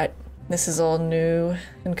alright. This is all new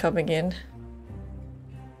and coming in.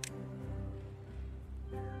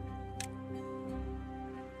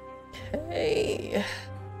 Okay.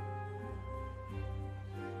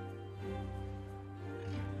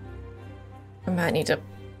 I might need to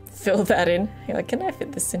fill that in. You're like, can I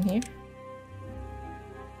fit this in here?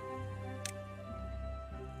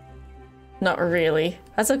 Not really.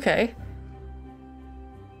 That's okay.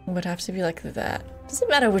 It would have to be like that. Doesn't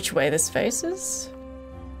matter which way this faces.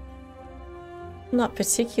 Not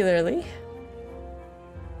particularly.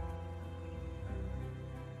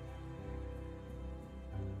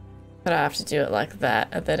 But I have to do it like that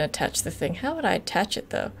and then attach the thing. How would I attach it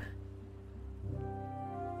though?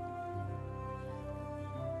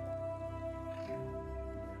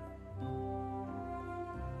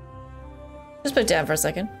 Just put it down for a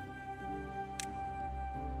second.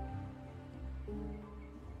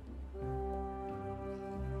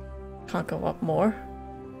 Can't go up more.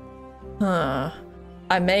 Huh.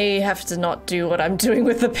 I may have to not do what I'm doing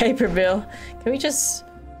with the paper mill. Can we just...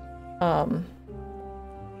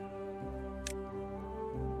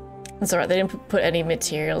 That's alright, they didn't put any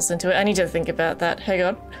materials into it. I need to think about that. Hang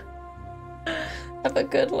on. Have a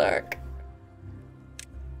good lurk.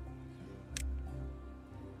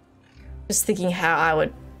 Just thinking how I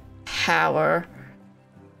would power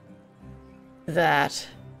that.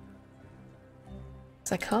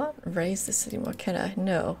 I can't raise this anymore, can I?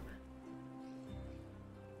 No.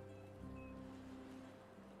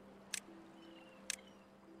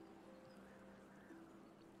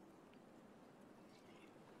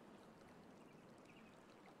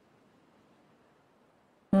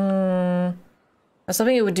 I was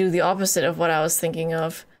hoping it would do the opposite of what I was thinking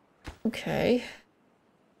of. Okay.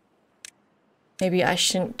 Maybe I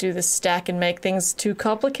shouldn't do the stack and make things too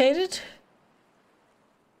complicated?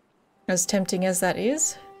 As tempting as that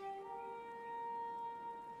is.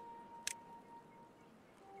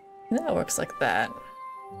 That works like that.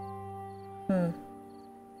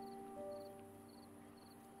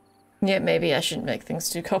 Yeah, maybe I shouldn't make things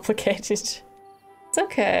too complicated. It's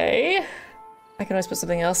okay. I can always put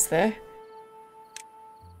something else there.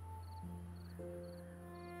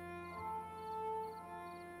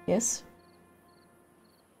 Yes?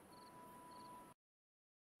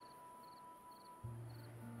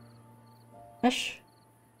 Ash?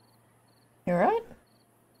 You alright?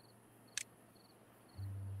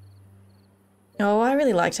 Oh, I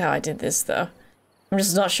really liked how I did this though. I'm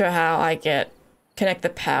just not sure how I connect the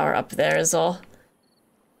power up there is all.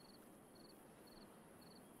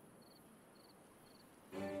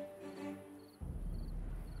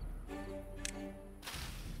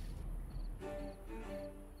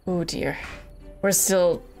 Oh dear. We're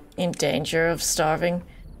still in danger of starving.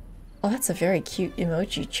 Oh, that's a very cute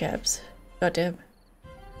emoji, chaps. Goddamn.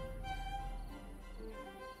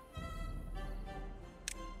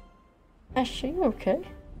 Ash, are you okay?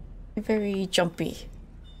 You're very jumpy.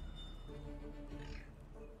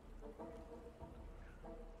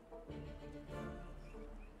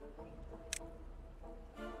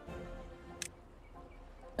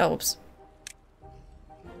 Oh, oops.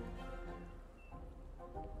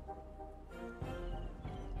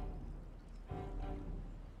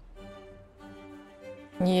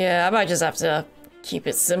 Yeah, I might just have to keep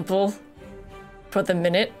it simple for the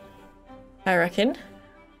minute, I reckon.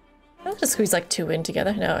 I'll just squeeze like 2 in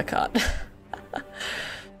together. No, I can't.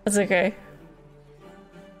 That's okay.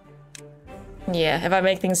 Yeah, if I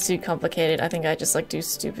make things too complicated, I think I just like do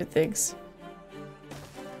stupid things.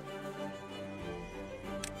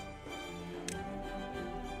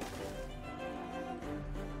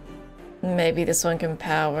 Maybe this one can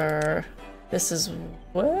power this as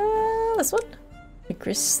well. This one? The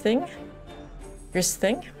grist thing? Grist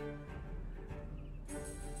thing?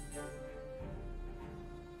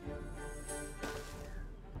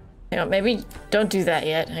 Hang on, maybe don't do that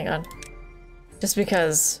yet. Hang on. Just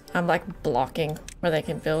because I'm like blocking where they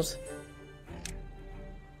can build.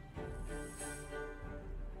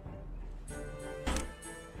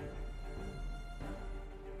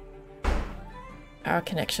 Power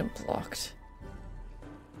connection blocked.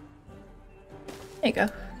 There you go.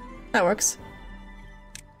 That works.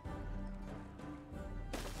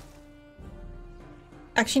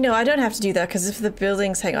 Actually, no, I don't have to do that because if the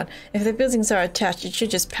buildings, hang on, if the buildings are attached, it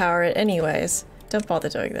should just power it anyways. Don't bother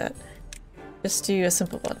doing that. Just do a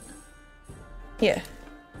simple one. Yeah.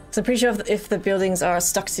 So I'm pretty sure if the buildings are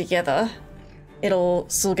stuck together, it'll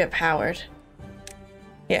still get powered.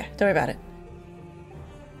 Yeah, don't worry about it.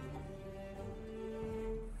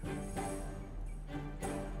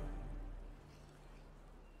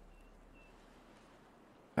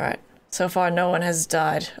 Alright. So far no one has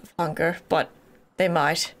died of hunger, but they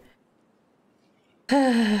might. What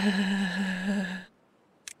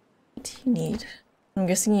do you need? I'm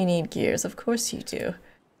guessing you need gears. Of course you do.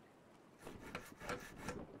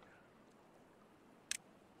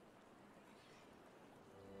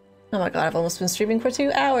 Oh my god, I've almost been streaming for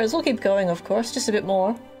 2 hours. We'll keep going, of course, just a bit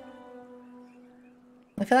more.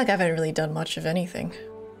 I feel like I haven't really done much of anything.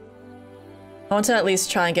 I want to at least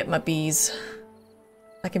try and get my bees.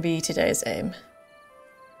 That can be today's aim.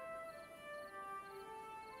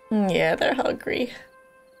 Yeah, they're hungry.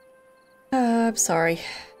 I'm sorry.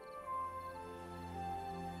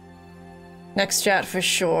 Next strat for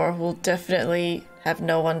sure will definitely have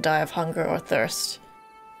no one die of hunger or thirst.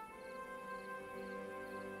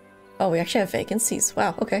 Oh, we actually have vacancies.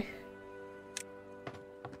 Wow, okay.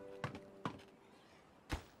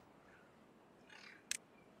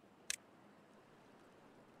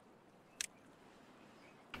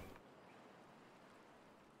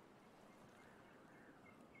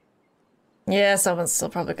 Yeah, someone's still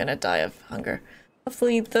probably gonna die of hunger.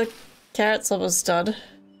 Hopefully the carrot's almost done.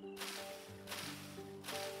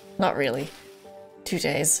 Not really. 2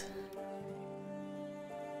 days.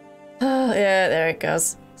 Oh, yeah, there it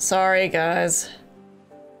goes. Sorry, guys.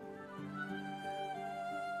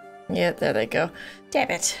 Yeah, there they go. Damn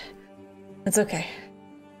it. It's okay.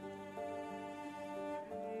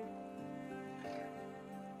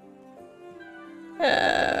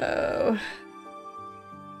 Oh.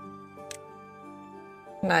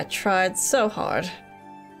 And I tried so hard.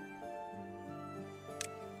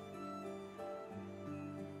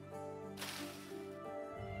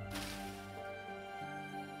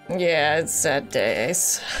 Yeah, it's sad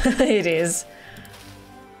days. It is.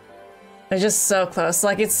 They're just so close.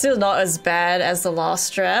 Like, it's still not as bad as the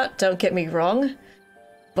last drought, don't get me wrong.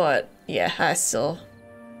 But, yeah, I still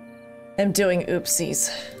am doing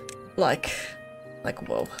oopsies. Like,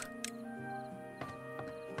 whoa.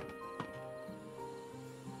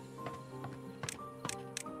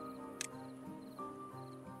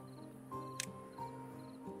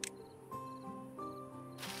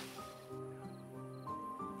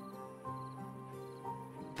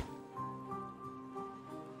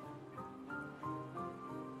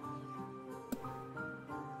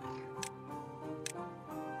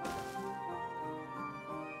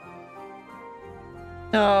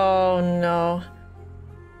 Oh no.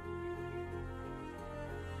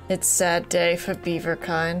 It's a sad day for beaver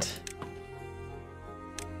kind.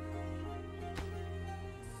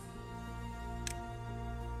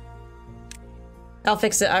 I'll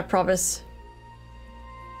fix it, I promise.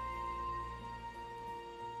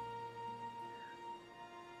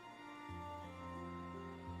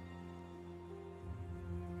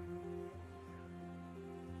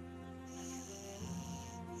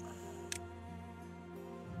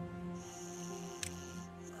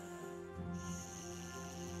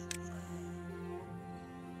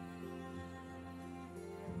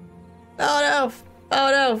 Oh no!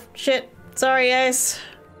 Oh no! Shit! Sorry, Ace.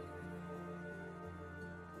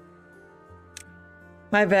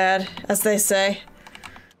 My bad, as they say.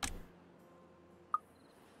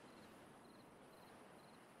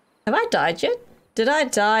 Have I died yet? Did I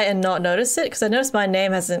die and not notice it? Because I noticed my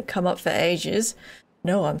name hasn't come up for ages.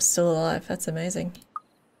 No, I'm still alive. That's amazing.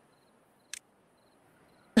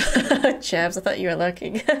 Chabs, I thought you were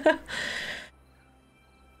lurking.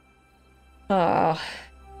 Oh,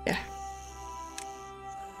 yeah.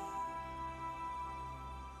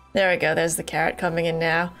 There we go, there's the carrot coming in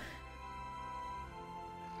now.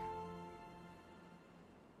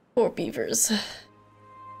 Poor beavers.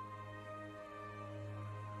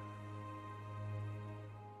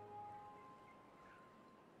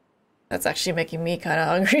 That's actually making me kind of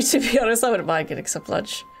hungry, to be honest. I wouldn't mind getting some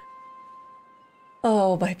lunch.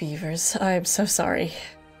 Oh, my beavers. I'm so sorry.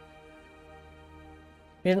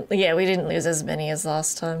 We didn't lose as many as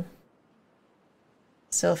last time.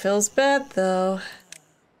 Still feels bad, though.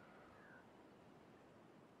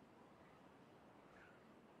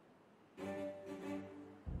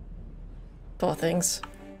 Poor things.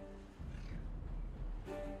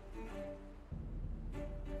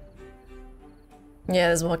 Yeah,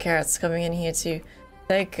 there's more carrots coming in here too.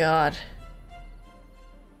 Thank God.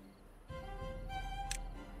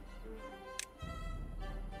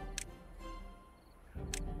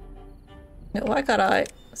 No, why can't I?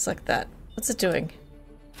 It's like that. What's it doing?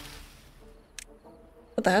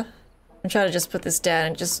 What the hell? I'm trying to just put this down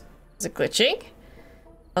and just... Is it glitching?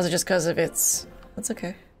 Or is it just because of its... That's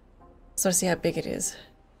okay. Just want to see how big it is.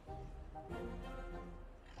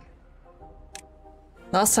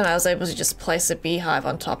 Last time I was able to just place a beehive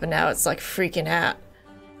on top and now it's like freaking out.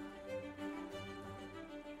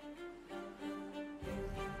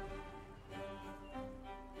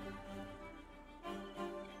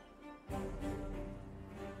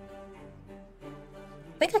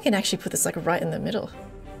 think I can actually put this like right in the middle.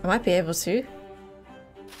 I might be able to.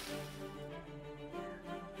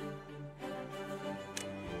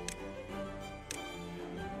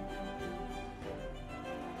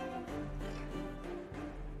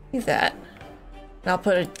 Do that. And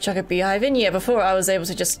I'll chuck a beehive in. Yeah, before I was able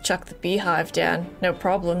to just chuck the beehive down. No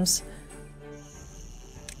problems.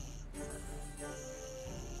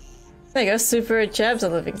 There you go, Super and Chabs are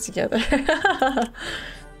living together.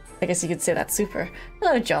 I guess you could say that's Super.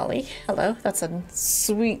 Hello, Jolly. Hello. That's a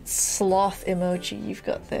sweet sloth emoji you've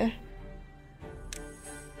got there.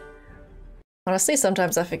 Honestly,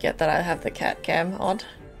 sometimes I forget that I have the cat cam on.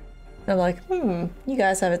 I'm like, you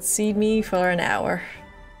guys haven't seen me for an hour.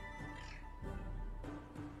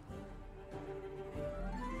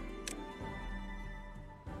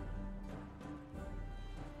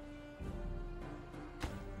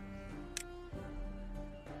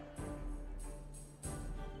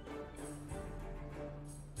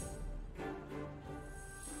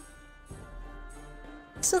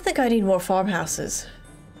 I still think I need more farmhouses.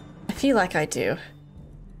 I feel like I do.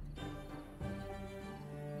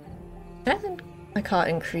 I can't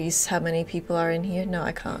increase how many people are in here. No,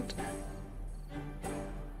 I can't.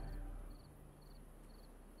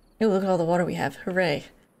 Oh, look at all the water we have. Hooray.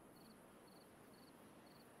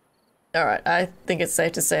 Alright, I think it's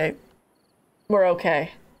safe to say we're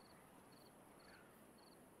okay.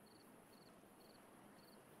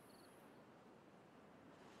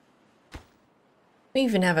 We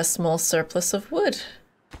even have a small surplus of wood.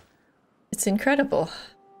 It's incredible.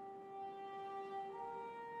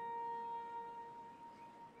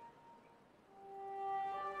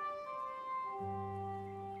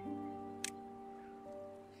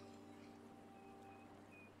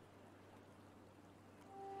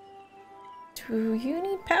 Do you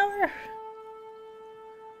need power?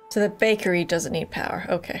 So the bakery doesn't need power.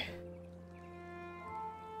 Okay.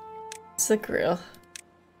 It's the grill.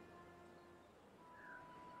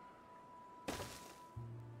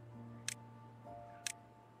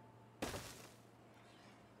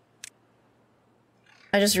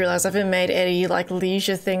 I just realized I haven't made any, like,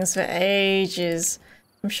 leisure things for ages.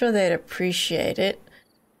 I'm sure they'd appreciate it.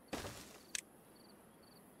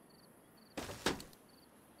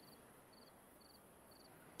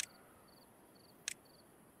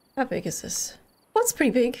 How big is this? Well, it's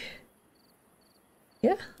pretty big.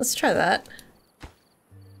 Yeah, let's try that.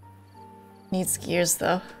 Needs gears,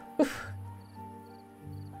 though. Oof.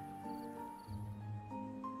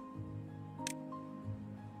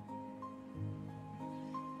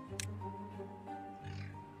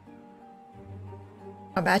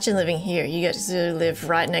 Imagine living here. You get to live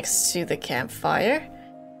right next to the campfire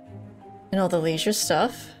and all the leisure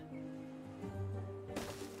stuff.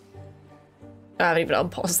 I haven't even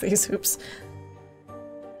unpaused these, oops.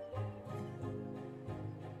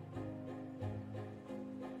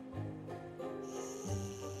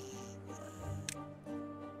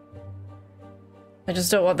 I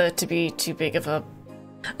just don't want that to be too big of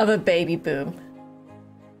a baby boom,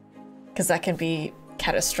 because that can be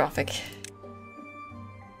catastrophic.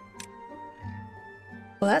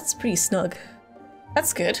 Well, that's pretty snug.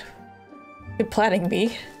 That's good. Good planning,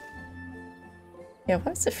 me. Yeah,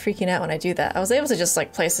 why is it freaking out when I do that? I was able to just,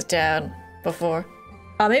 like, place it down before.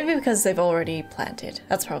 Maybe because they've already planted.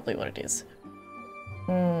 That's probably what it is.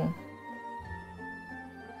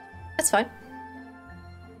 That's fine.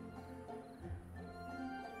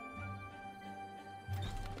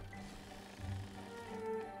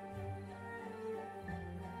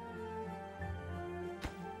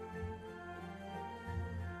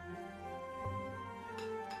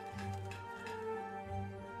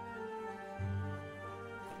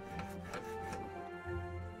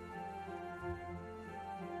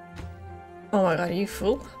 Oh my god, are you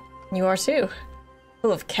full? You are too.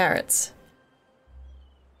 Full of carrots.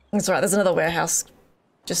 That's right, there's another warehouse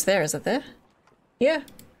just there, is it there? Yeah.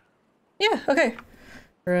 Yeah, okay.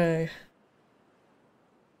 Right.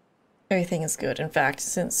 Everything is good. In fact,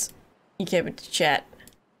 since you came into chat,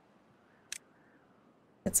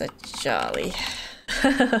 it's a jolly.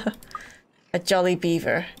 A jolly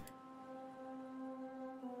beaver.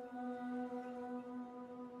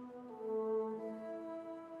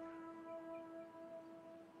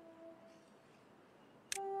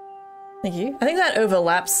 Thank you. I think that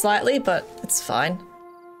overlaps slightly, but it's fine.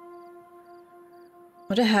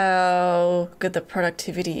 Wonder how good the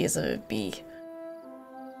productivity is of a bee.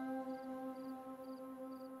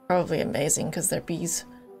 Probably amazing because they're bees.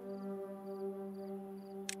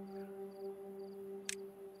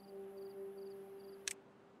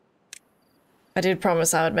 I did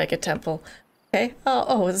promise I would make a temple. Okay.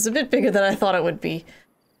 Oh, it's a bit bigger than I thought it would be.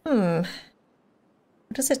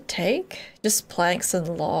 What does it take? Just planks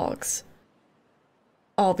and logs.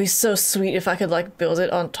 Oh, it'd be so sweet if I could like build it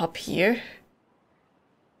on top here.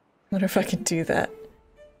 I wonder if I can do that.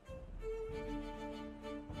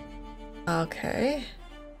 Okay.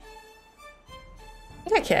 I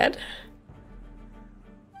think I can.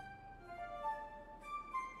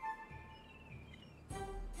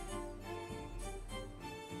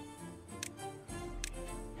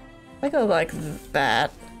 I go like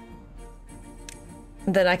that.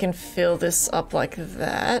 Then I can fill this up like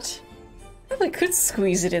that. I could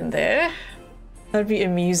squeeze it in there. That'd be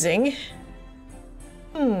amusing.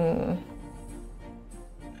 I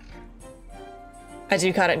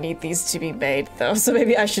do kind of need these to be made though, so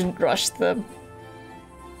maybe I shouldn't rush them.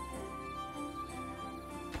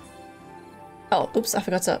 Oh, oops, I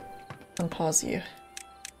forgot to unpause you.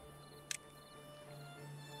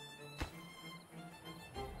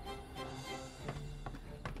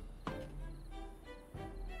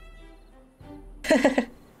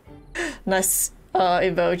 Nice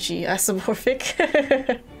emoji,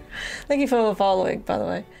 isomorphic. Thank you for following, by the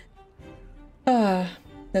way.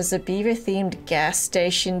 There's a beaver-themed gas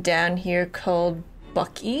station down here called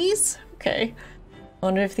Bucky's. Okay.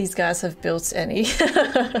 Wonder if these guys have built any.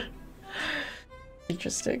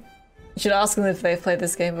 Interesting. You should ask them if they've played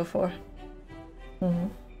this game before.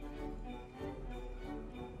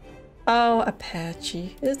 Oh,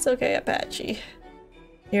 Apache. It's okay, Apache.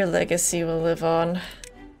 Your legacy will live on.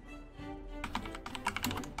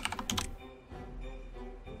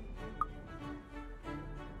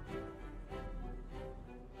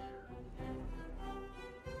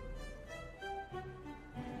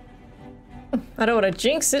 I don't want to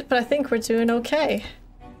jinx it, but I think we're doing okay.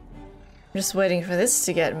 I'm just waiting for this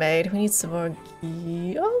to get made. We need some more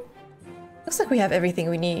ghee. Oh, looks like we have everything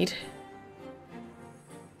we need.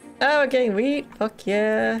 Oh, we're getting wheat. Fuck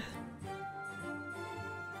yeah.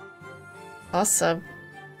 Awesome.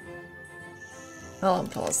 I'll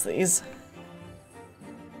unpause these.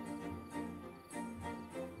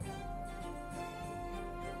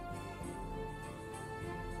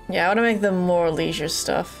 Yeah, I want to make them more leisure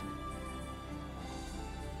stuff.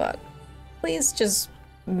 But please just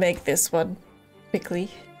make this one quickly.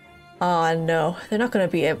 Oh no, they're not going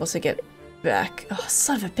to be able to get back. Oh,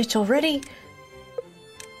 son of a bitch already!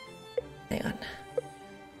 Hang on.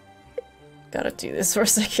 Gotta do this for a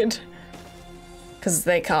second. Because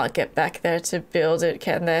they can't get back there to build it,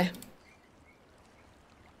 can they?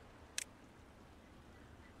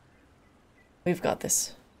 We've got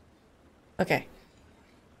this. Okay.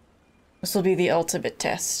 This will be the ultimate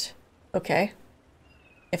test. Okay.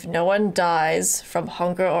 If no one dies from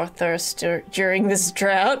hunger or thirst during this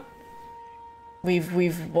drought, we've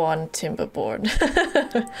won Timberborn.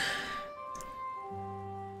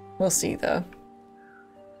 We'll see though.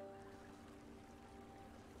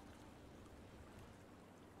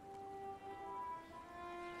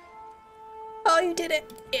 Oh, you did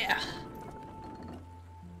it! Yeah.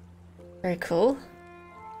 Very cool.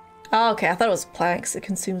 Oh, okay, I thought it was planks. It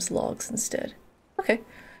consumes logs instead. Okay.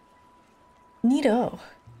 Neato.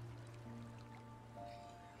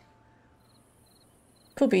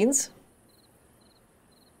 Cool beans.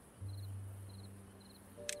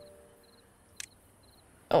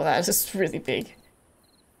 Oh, that is just really big.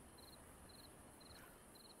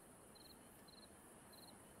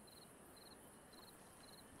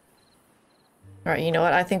 Alright, you know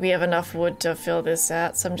what? I think we have enough wood to fill this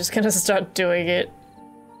out, so I'm just gonna start doing it.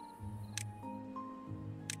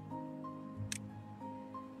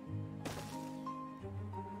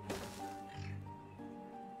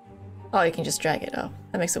 Oh, you can just drag it. Oh,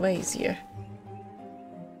 that makes it way easier.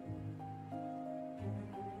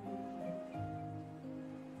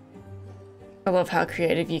 I love how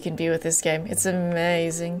creative you can be with this game. It's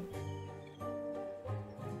amazing.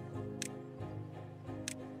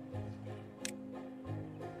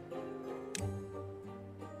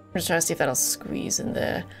 I'm just trying to see if that'll squeeze in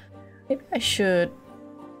there. Maybe I should...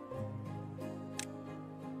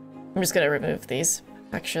 I'm just gonna remove these,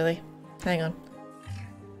 actually. Hang on.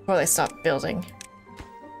 Before they stop building.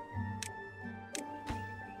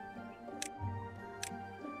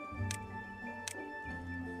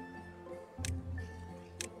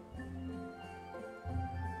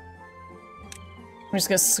 I'm just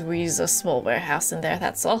gonna squeeze a small warehouse in there,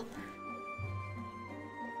 that's all.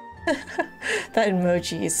 That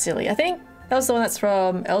emoji is silly. I think that was the one that's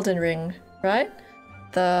from Elden Ring, right?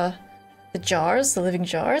 The jars, the living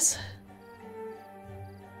jars.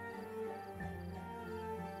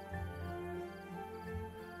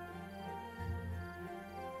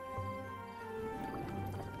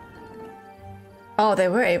 Oh, they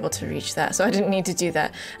were able to reach that, so I didn't need to do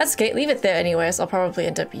that. That's okay, leave it there anyways. I'll probably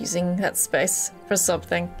end up using that space for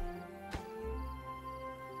something.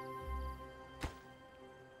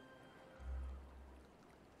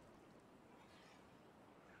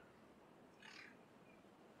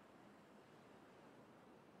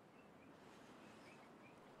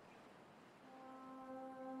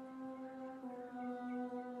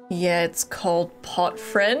 Yeah, it's called Pot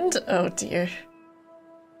Friend. Oh dear.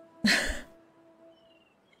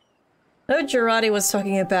 No, Girardi was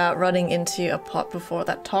talking about running into a pot before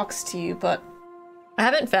that talks to you, but I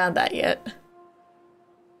haven't found that yet.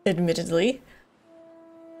 Admittedly.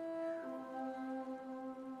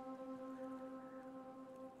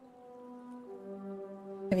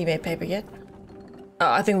 Have you made paper yet?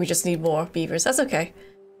 Oh, I think we just need more beavers. That's okay.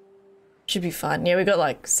 Should be fine. Yeah, we got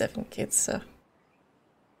like 7 kids, so.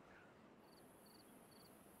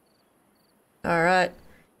 Alright.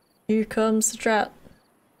 Here comes the drought.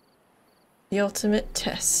 The ultimate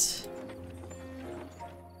test.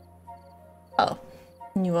 Oh.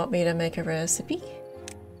 You want me to make a recipe?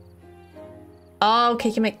 Oh, okay,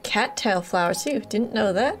 you can make cattail flour too. Didn't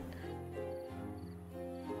know that.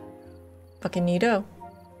 Fucking neato.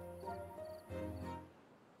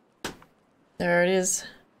 There it is.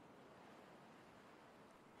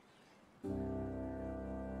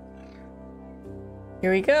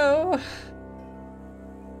 Here we go.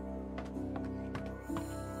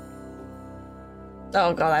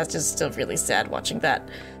 Oh god, that's just still really sad watching that.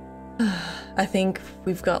 I think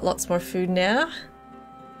we've got lots more food now.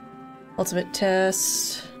 Ultimate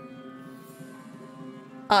test.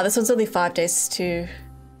 Ah, this one's only 5 days too.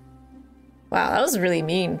 Wow, that was really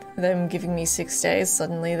mean. Them giving me 6 days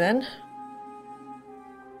suddenly then.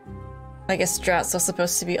 I guess droughts are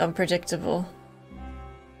supposed to be unpredictable.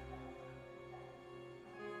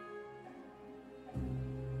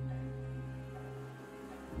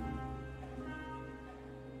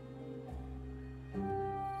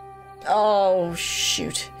 Oh,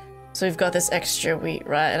 shoot. So we've got this extra wheat,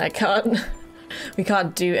 right? And I can't... we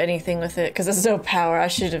can't do anything with it because there's no power. I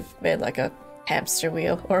should have made like a hamster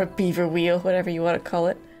wheel or a beaver wheel, whatever you want to call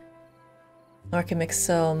it. Or I can make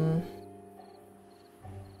some...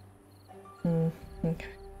 okay.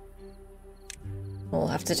 We'll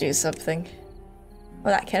have to do something. Oh,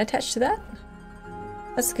 that can attach to that?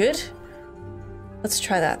 That's good. Let's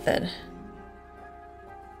try that then.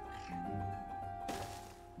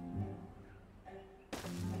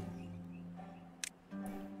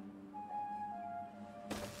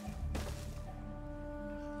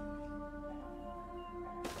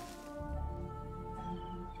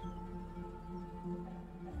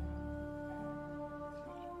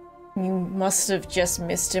 You must have just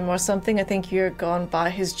missed him or something. I think you're gone by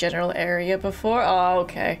his general area before. Oh,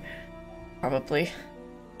 okay. Probably.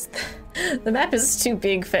 The map is too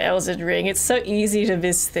big for Elden Ring. It's so easy to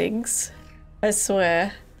miss things. I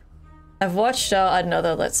swear. I've watched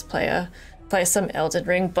another Let's Player play some Elden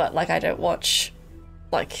Ring, but like I don't watch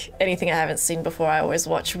like anything I haven't seen before. I always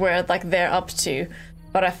watch where like they're up to.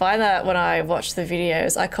 But I find that when I watch the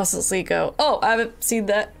videos, I constantly go, oh, I haven't seen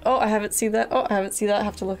that. Oh, I haven't seen that. Oh, I haven't seen that. I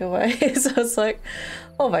have to look away. So it's like,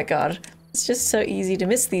 oh my god. It's just so easy to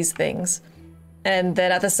miss these things. And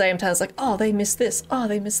then at the same time, it's like, oh, they missed this. Oh,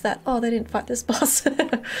 they missed that. Oh, they didn't fight this boss. Which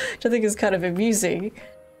I think is kind of amusing.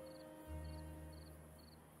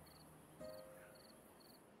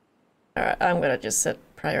 Alright, I'm gonna just set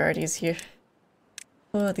priorities here.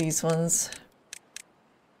 Oh, these ones.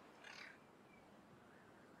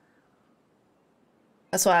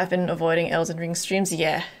 That's why I've been avoiding Elden Ring streams,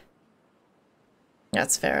 yeah.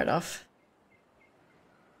 That's fair enough.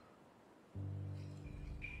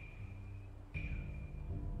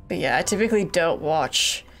 But yeah, I typically don't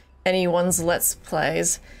watch anyone's Let's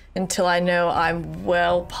Plays until I know I'm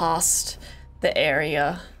well past the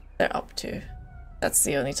area they're up to. That's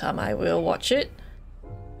the only time I will watch it.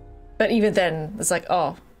 But even then, it's like,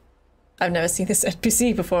 oh, I've never seen this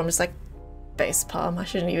NPC before. I'm just like, facepalm. I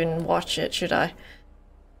shouldn't even watch it, should I?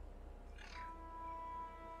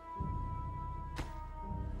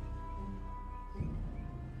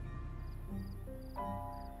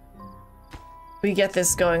 We get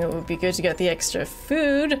this going, it would be good to get the extra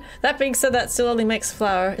food. That being said, that still only makes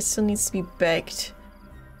flour. It still needs to be baked.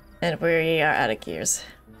 And we are out of gears.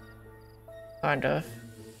 Kind of.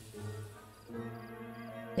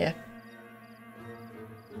 Yeah.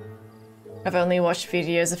 I've only watched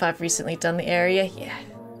videos if I've recently done the area. Yeah,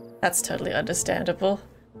 that's totally understandable.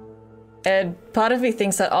 And part of me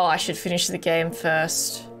thinks that, oh, I should finish the game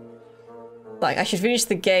first. Like, I should finish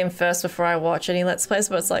the game first before I watch any Let's Plays,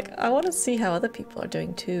 but it's like, I want to see how other people are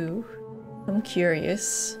doing too. I'm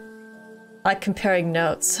curious. Like comparing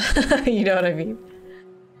notes. You know what I mean?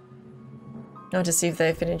 I want to see if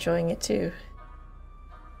they've been enjoying it too.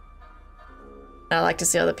 I like to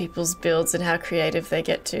see other people's builds and how creative they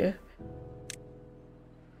get to.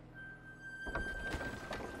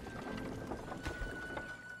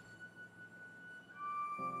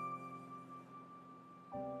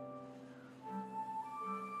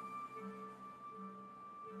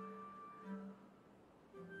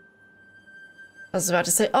 I was about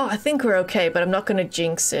to say, oh, I think we're okay, but I'm not going to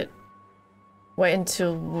jinx it. Wait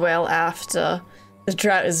until well after the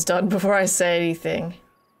drought is done before I say anything.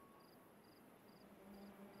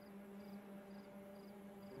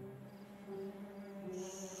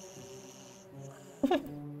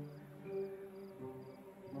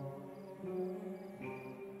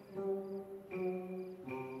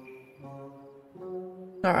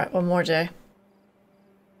 Alright, one more day.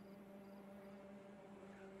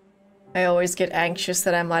 I always get anxious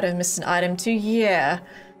that I might have missed an item too. Yeah,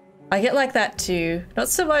 I get like that too. Not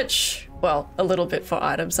so much, well, a little bit for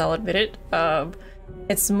items, I'll admit it.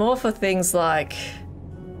 It's more for things like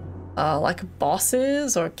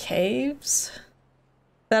bosses or caves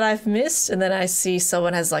that I've missed, and then I see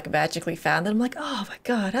someone has like magically found it. I'm like, oh my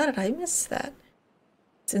god, how did I miss that?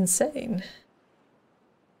 It's insane.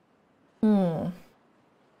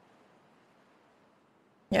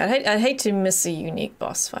 Yeah, I'd hate to miss a unique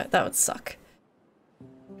boss fight. That would suck.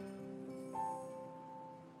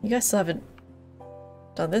 You guys still haven't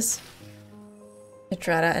done this? It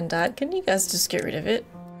dried out and died. Can you guys just get rid of it?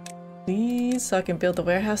 Please, so I can build the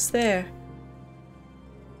warehouse there.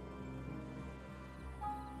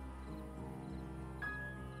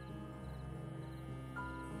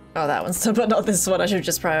 Oh, that one's done, but not this one. I should have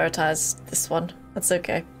just prioritized this one. That's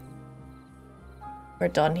okay. We're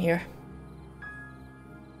done here.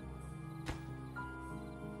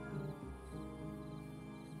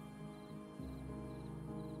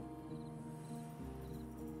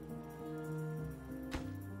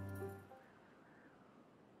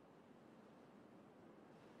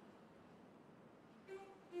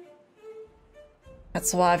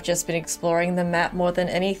 That's why I've just been exploring the map more than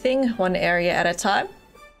anything, one area at a time.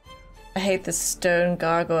 I hate the stone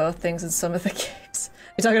gargoyle things in some of the caves.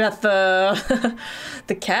 You're talking about the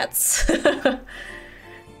the cats?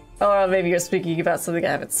 Or maybe you're speaking about something I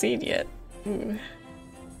haven't seen yet. Ooh.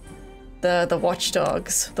 The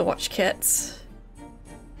watchdogs, the watch cats.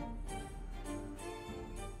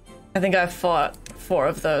 I think I've fought 4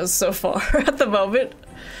 of those so far at the moment.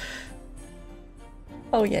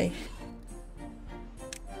 Oh yay.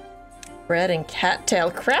 Bread and cattail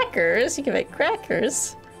crackers? You can make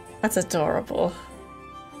crackers? That's adorable.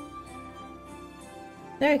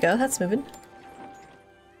 There you go, that's moving.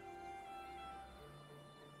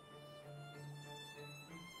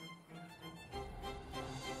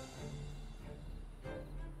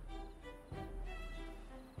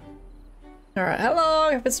 Alright, how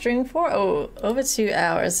long have I been streaming for? Oh, over 2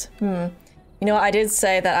 hours. You know what, I did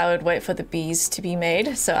say that I would wait for the bees to be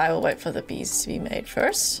made, so I will wait for the bees to be made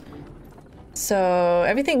first. So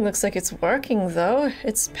everything looks like it's working though.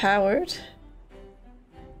 It's powered.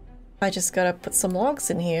 I just gotta put some logs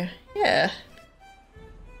in here. Yeah.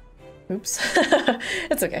 Oops.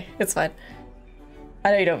 It's okay. It's fine.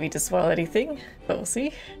 I know you don't mean to spoil anything, but we'll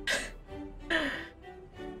see. I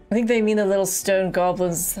think they mean the little stone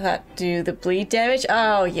goblins that do the bleed damage.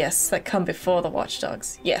 Oh yes, that come before the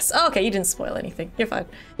watchdogs. Yes. Oh, okay, you didn't spoil anything. You're fine.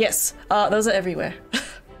 Yes. Those are everywhere.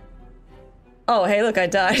 Oh, hey, look, I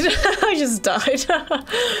died. I just died.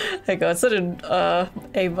 I got such a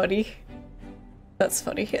money. That's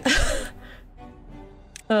funny.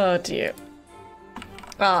 Oh dear.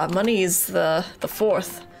 Money is the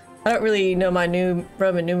 4th. I don't really know my new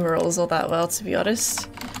Roman numerals all that well, to be honest.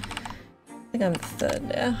 I think I'm 3rd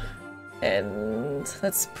now. And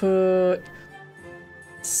let's put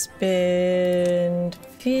Spinvidian.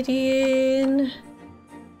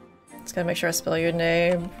 Just gotta make sure I spell your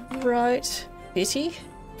name right. Vitty?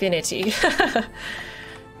 Finity.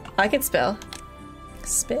 I can spell.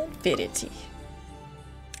 Spinvidity.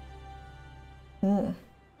 Did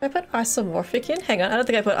I put isomorphic in? Hang on, I don't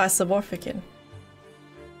think I put isomorphic in.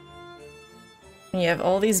 And you have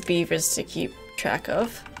all these beavers to keep track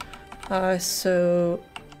of. There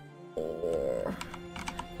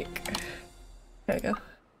we go.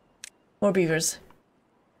 More beavers.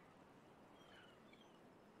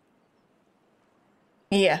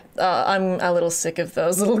 Yeah, I'm a little sick of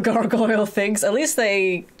those little gargoyle things. At least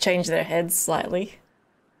they change their heads slightly,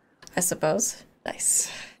 I suppose.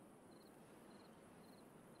 Nice.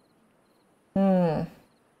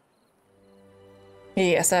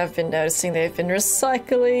 Yes, I've been noticing they've been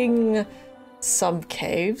recycling some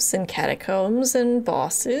caves and catacombs and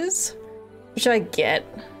bosses, which I get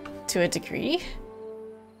to a degree.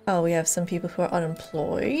 Oh, we have some people who are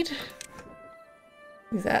unemployed.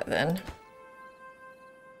 Do that then.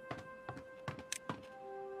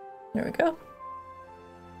 There we go.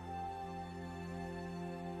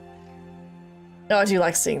 Oh, I do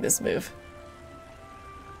like seeing this move.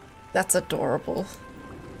 That's adorable.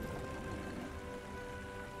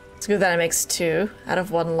 It's good that it makes 2 out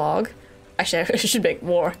of 1 log. Actually, I should make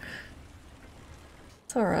more.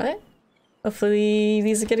 It's alright. Hopefully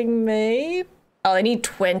these are getting made. Oh, I need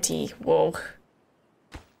 20. Whoa.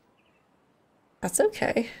 That's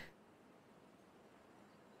okay.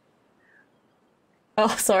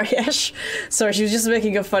 Oh, sorry, Ash. Sorry, she was just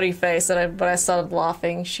making a funny face, and when I started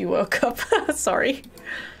laughing, she woke up. Sorry.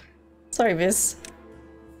 Sorry, miss.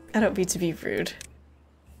 I don't mean to be rude.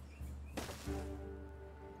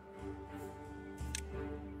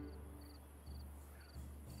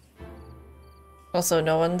 Also,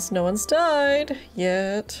 no one's died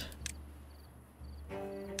yet.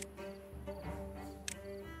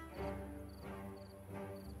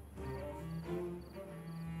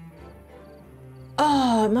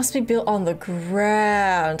 Oh, it must be built on the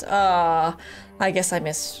ground. Ah, I guess I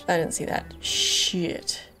didn't see that.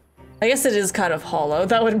 Shit. I guess it is kind of hollow.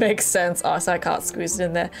 That would make sense. Oh, so I can't squeeze it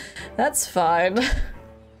in there. That's fine.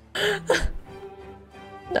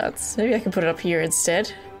 Nuts. Maybe I can put it up here instead.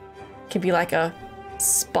 It could be like a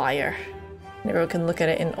spire. Everyone can look at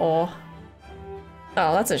it in awe.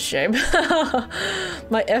 Oh, that's a shame.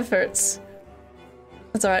 My efforts.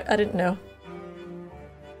 That's alright, I didn't know.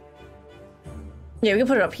 Yeah, we can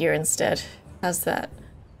put it up here instead. How's that?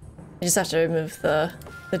 You just have to remove the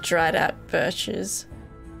dried out birches.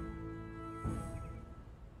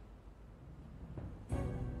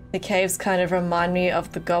 The caves kind of remind me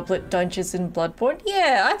of the goblet dungeons in Bloodborne.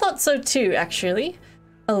 Yeah, I thought so too, actually.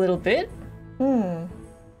 A little bit.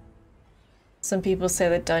 Some people say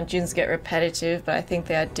that dungeons get repetitive, but I think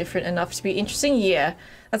they are different enough to be interesting. Yeah,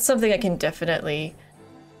 that's something I can definitely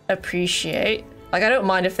appreciate. Like, I don't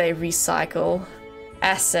mind if they recycle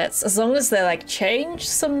assets, as long as they like change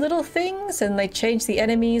some little things and they change the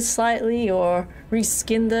enemies slightly or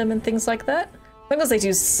reskin them and things like that. As long as they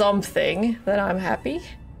do something, then I'm happy.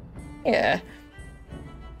 Yeah.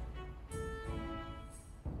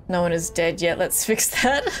 No one is dead yet, let's fix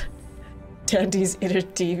that. Dandy's inner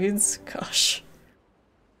demons, gosh.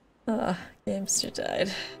 Ah, Gamester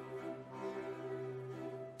died.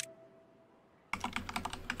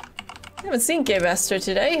 I haven't seen Gamester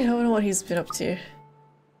today. I don't know what he's been up to.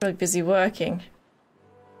 Probably busy working.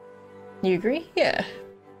 You agree? Yeah.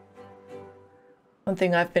 One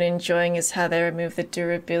thing I've been enjoying is how they remove the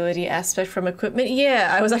durability aspect from equipment.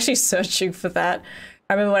 Yeah, I was actually searching for that.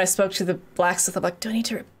 I remember when I spoke to the blacksmith, I'm like, do I need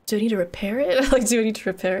to repair it? Like, do I need to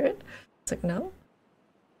repair it? It's like, no.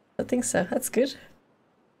 I don't think so. That's good.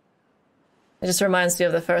 It just reminds me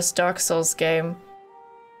of the first Dark Souls game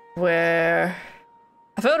where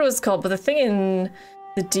I forgot what it was called, but the thing in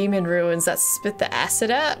the demon ruins that spit the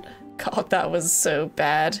acid out? God, that was so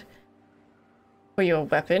bad. For your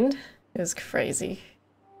weapon. It was crazy.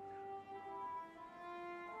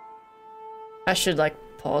 I should like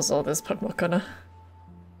pause all this, but I'm not gonna.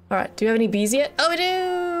 Alright, do you have any bees yet? Oh, we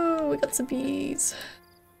do! We got some bees.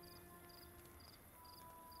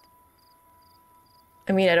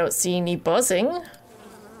 I mean, I don't see any buzzing.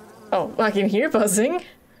 Oh, I can hear buzzing.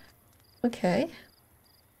 Okay.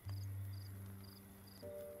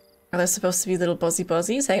 Are there supposed to be little buzzy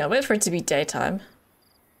buzzies? Hang on, wait for it to be daytime.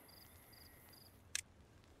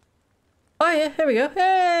 Oh yeah, here we go.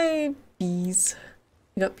 Hey, bees.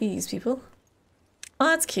 We got bees, people. Oh,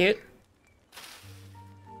 that's cute.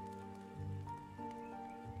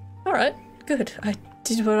 Alright, good. I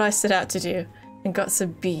did what I set out to do and got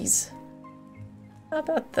some bees. How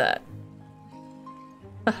about that?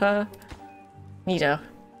 Haha. Neato.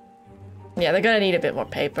 Yeah, they're gonna need a bit more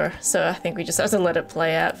paper, so I think we just have to let it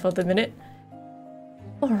play out for the minute.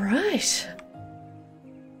 Alright.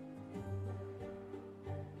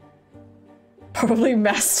 Probably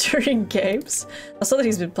mastering games. I saw that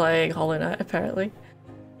he's been playing Hollow Knight, apparently.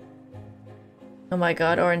 Oh my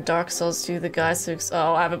god, or in Dark Souls 2, the guys who—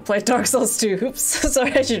 oh, I haven't played Dark Souls 2, oops.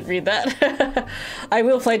 Sorry, I should read that. I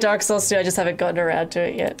will play Dark Souls 2, I just haven't gotten around to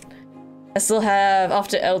it yet. I still have,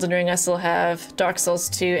 after Elden Ring, I still have Dark Souls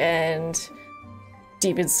 2 and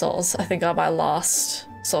Demon Souls. I think are my last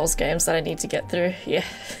Souls games that I need to get through, yeah.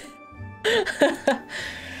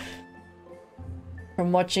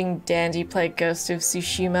 From watching Dandy play Ghost of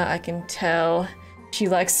Tsushima, I can tell she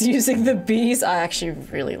likes using the bees. I actually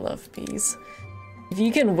really love bees. If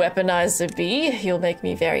you can weaponize a bee, you'll make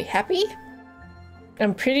me very happy.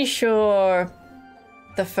 I'm pretty sure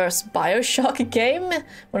the first Bioshock game,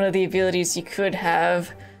 one of the abilities you could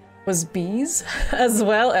have was bees as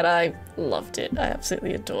well, and I loved it. I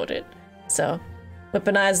absolutely adored it. So,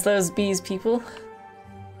 weaponize those bees, people.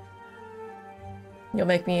 You'll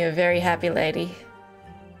make me a very happy lady.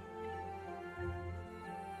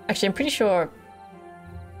 Actually, I'm pretty sure...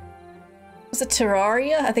 Was it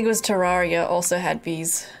Terraria? I think it was Terraria also had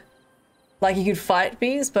bees. Like, you could fight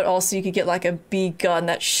bees, but also you could get like a bee gun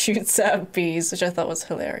that shoots out bees, which I thought was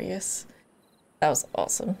hilarious. That was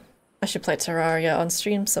awesome. I should play Terraria on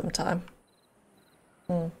stream sometime.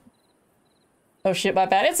 Oh shit, my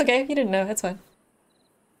bad. It's okay. You didn't know. It's fine.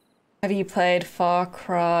 Have you played Far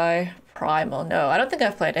Cry Primal? No, I don't think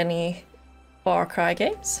I've played any Far Cry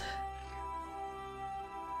games.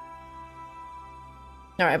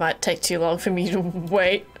 Alright, it might take too long for me to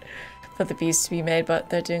wait for the bees to be made, but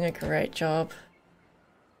they're doing a great job.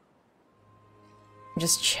 I'm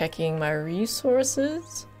just checking my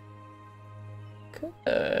resources.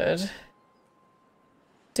 Good.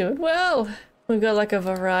 Doing well. We've got like a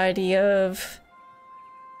variety of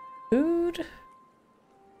food.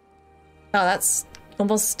 Oh, that's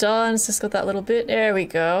almost done. It's just got that little bit. There we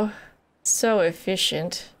go. So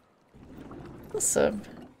efficient. Awesome.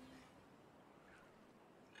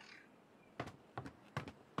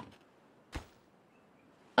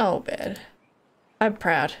 Oh, bad. I'm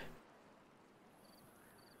proud.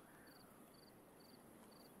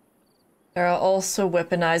 There are also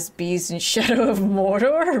weaponized bees in Shadow of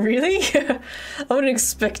Mordor? Really? I wouldn't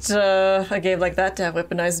expect a game like that to have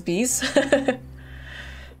weaponized bees.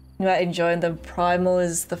 You might enjoy them. Primal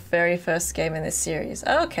is the very first game in this series.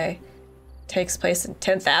 Oh, okay. Takes place in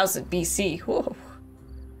 10,000 BC. Whoa.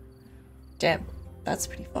 Damn, that's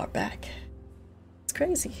pretty far back. It's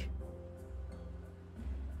crazy.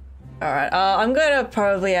 Alright, I'm gonna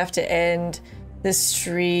probably have to end this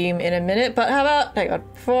stream in a minute, but how about, hang on,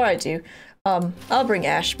 before I do, I'll bring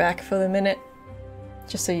Ash back for the minute,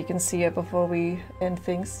 just so you can see her before we end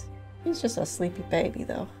things. He's just a sleepy baby,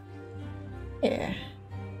 though. Yeah,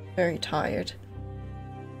 very tired.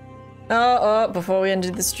 Oh, before we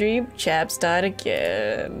ended the stream, Chabs died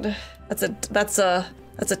again. That's a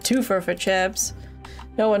twofer for Chabs.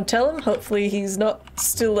 No one tell him. Hopefully he's not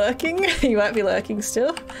still lurking. He might be lurking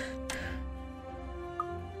still.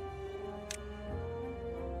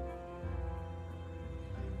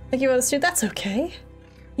 Thank you for the stream. That's okay.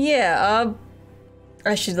 Yeah,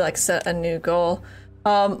 I should like set a new goal.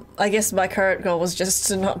 I guess my current goal was just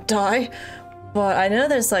to not die, but I know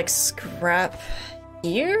there's like scrap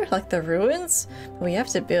here, like the ruins, but we have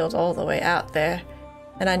to build all the way out there.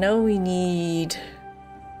 And I know we need...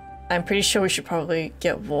 I'm pretty sure we should probably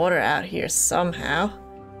get water out here somehow.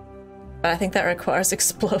 But I think that requires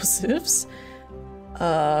explosives.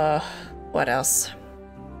 What else?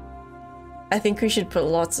 I think we should put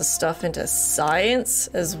lots of stuff into science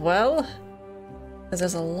as well, because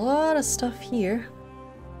there's a lot of stuff here.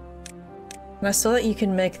 And I saw that you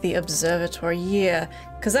can make the observatory. Yeah,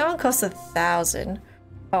 because that one costs 1,000.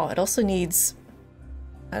 Oh, it also needs...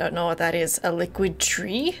 I don't know what that is. A liquid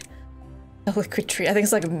tree? A liquid tree. I think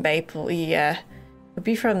it's like maple. Yeah. It would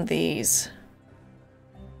be from these.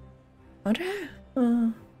 I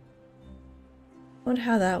wonder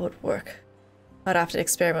how that would work. I'd have to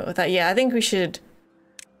experiment with that. Yeah, I think we should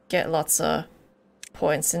get lots of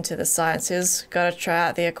points into the sciences. Gotta try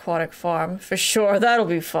out the aquatic farm for sure. That'll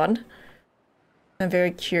be fun. I'm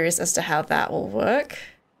very curious as to how that will work.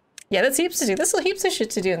 Yeah, that's heaps to do. There's heaps of shit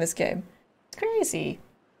to do in this game. It's crazy.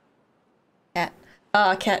 Cat.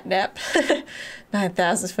 Cat nap.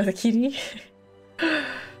 9,000 for the kitty.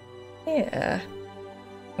 Yeah.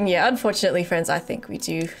 Yeah, unfortunately, friends, I think we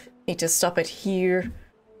do need to stop it here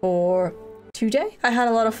for today. I had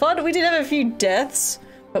a lot of fun. We did have a few deaths,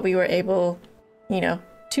 but we were able, you know,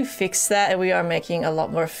 to fix that, and we are making a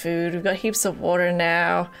lot more food. We've got heaps of water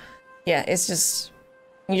now. Yeah, it's just,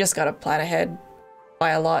 you just gotta plan ahead by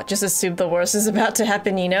a lot. Just assume the worst is about to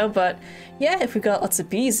happen, you know, but yeah, if we got lots of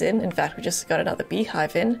bees in fact, we just got another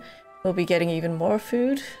beehive in, we'll be getting even more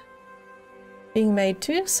food being made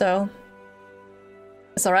too, so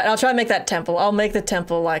it's alright. I'll try and make that temple. I'll make the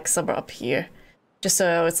temple like somewhere up here, just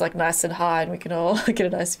so it's like nice and high and we can all get a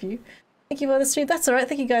nice view. Thank you for the stream. That's alright.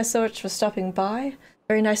 Thank you guys so much for stopping by.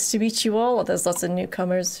 Very nice to meet you all. There's lots of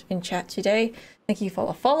newcomers in chat today. Thank you for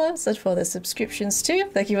the follows and for the subscriptions too.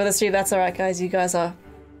 Thank you for the stream. That's alright, guys. You guys are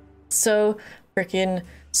so freaking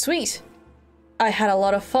sweet. I had a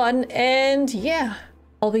lot of fun, and yeah,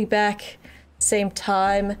 I'll be back same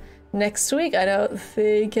time next week. I don't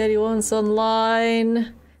think anyone's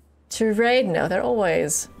online to raid. No, they're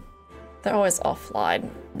always They're always offline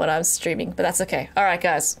when I'm streaming, but that's okay. All right,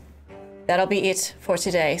 guys. That'll be it for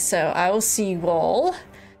today. So I will see you all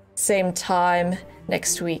same time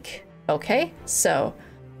next week. Okay? So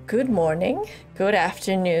good morning, good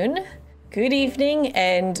afternoon, good evening,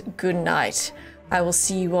 and good night. I will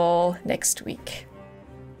see you all next week.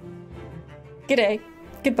 Good day.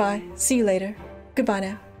 Goodbye. See you later. Goodbye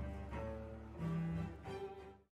now.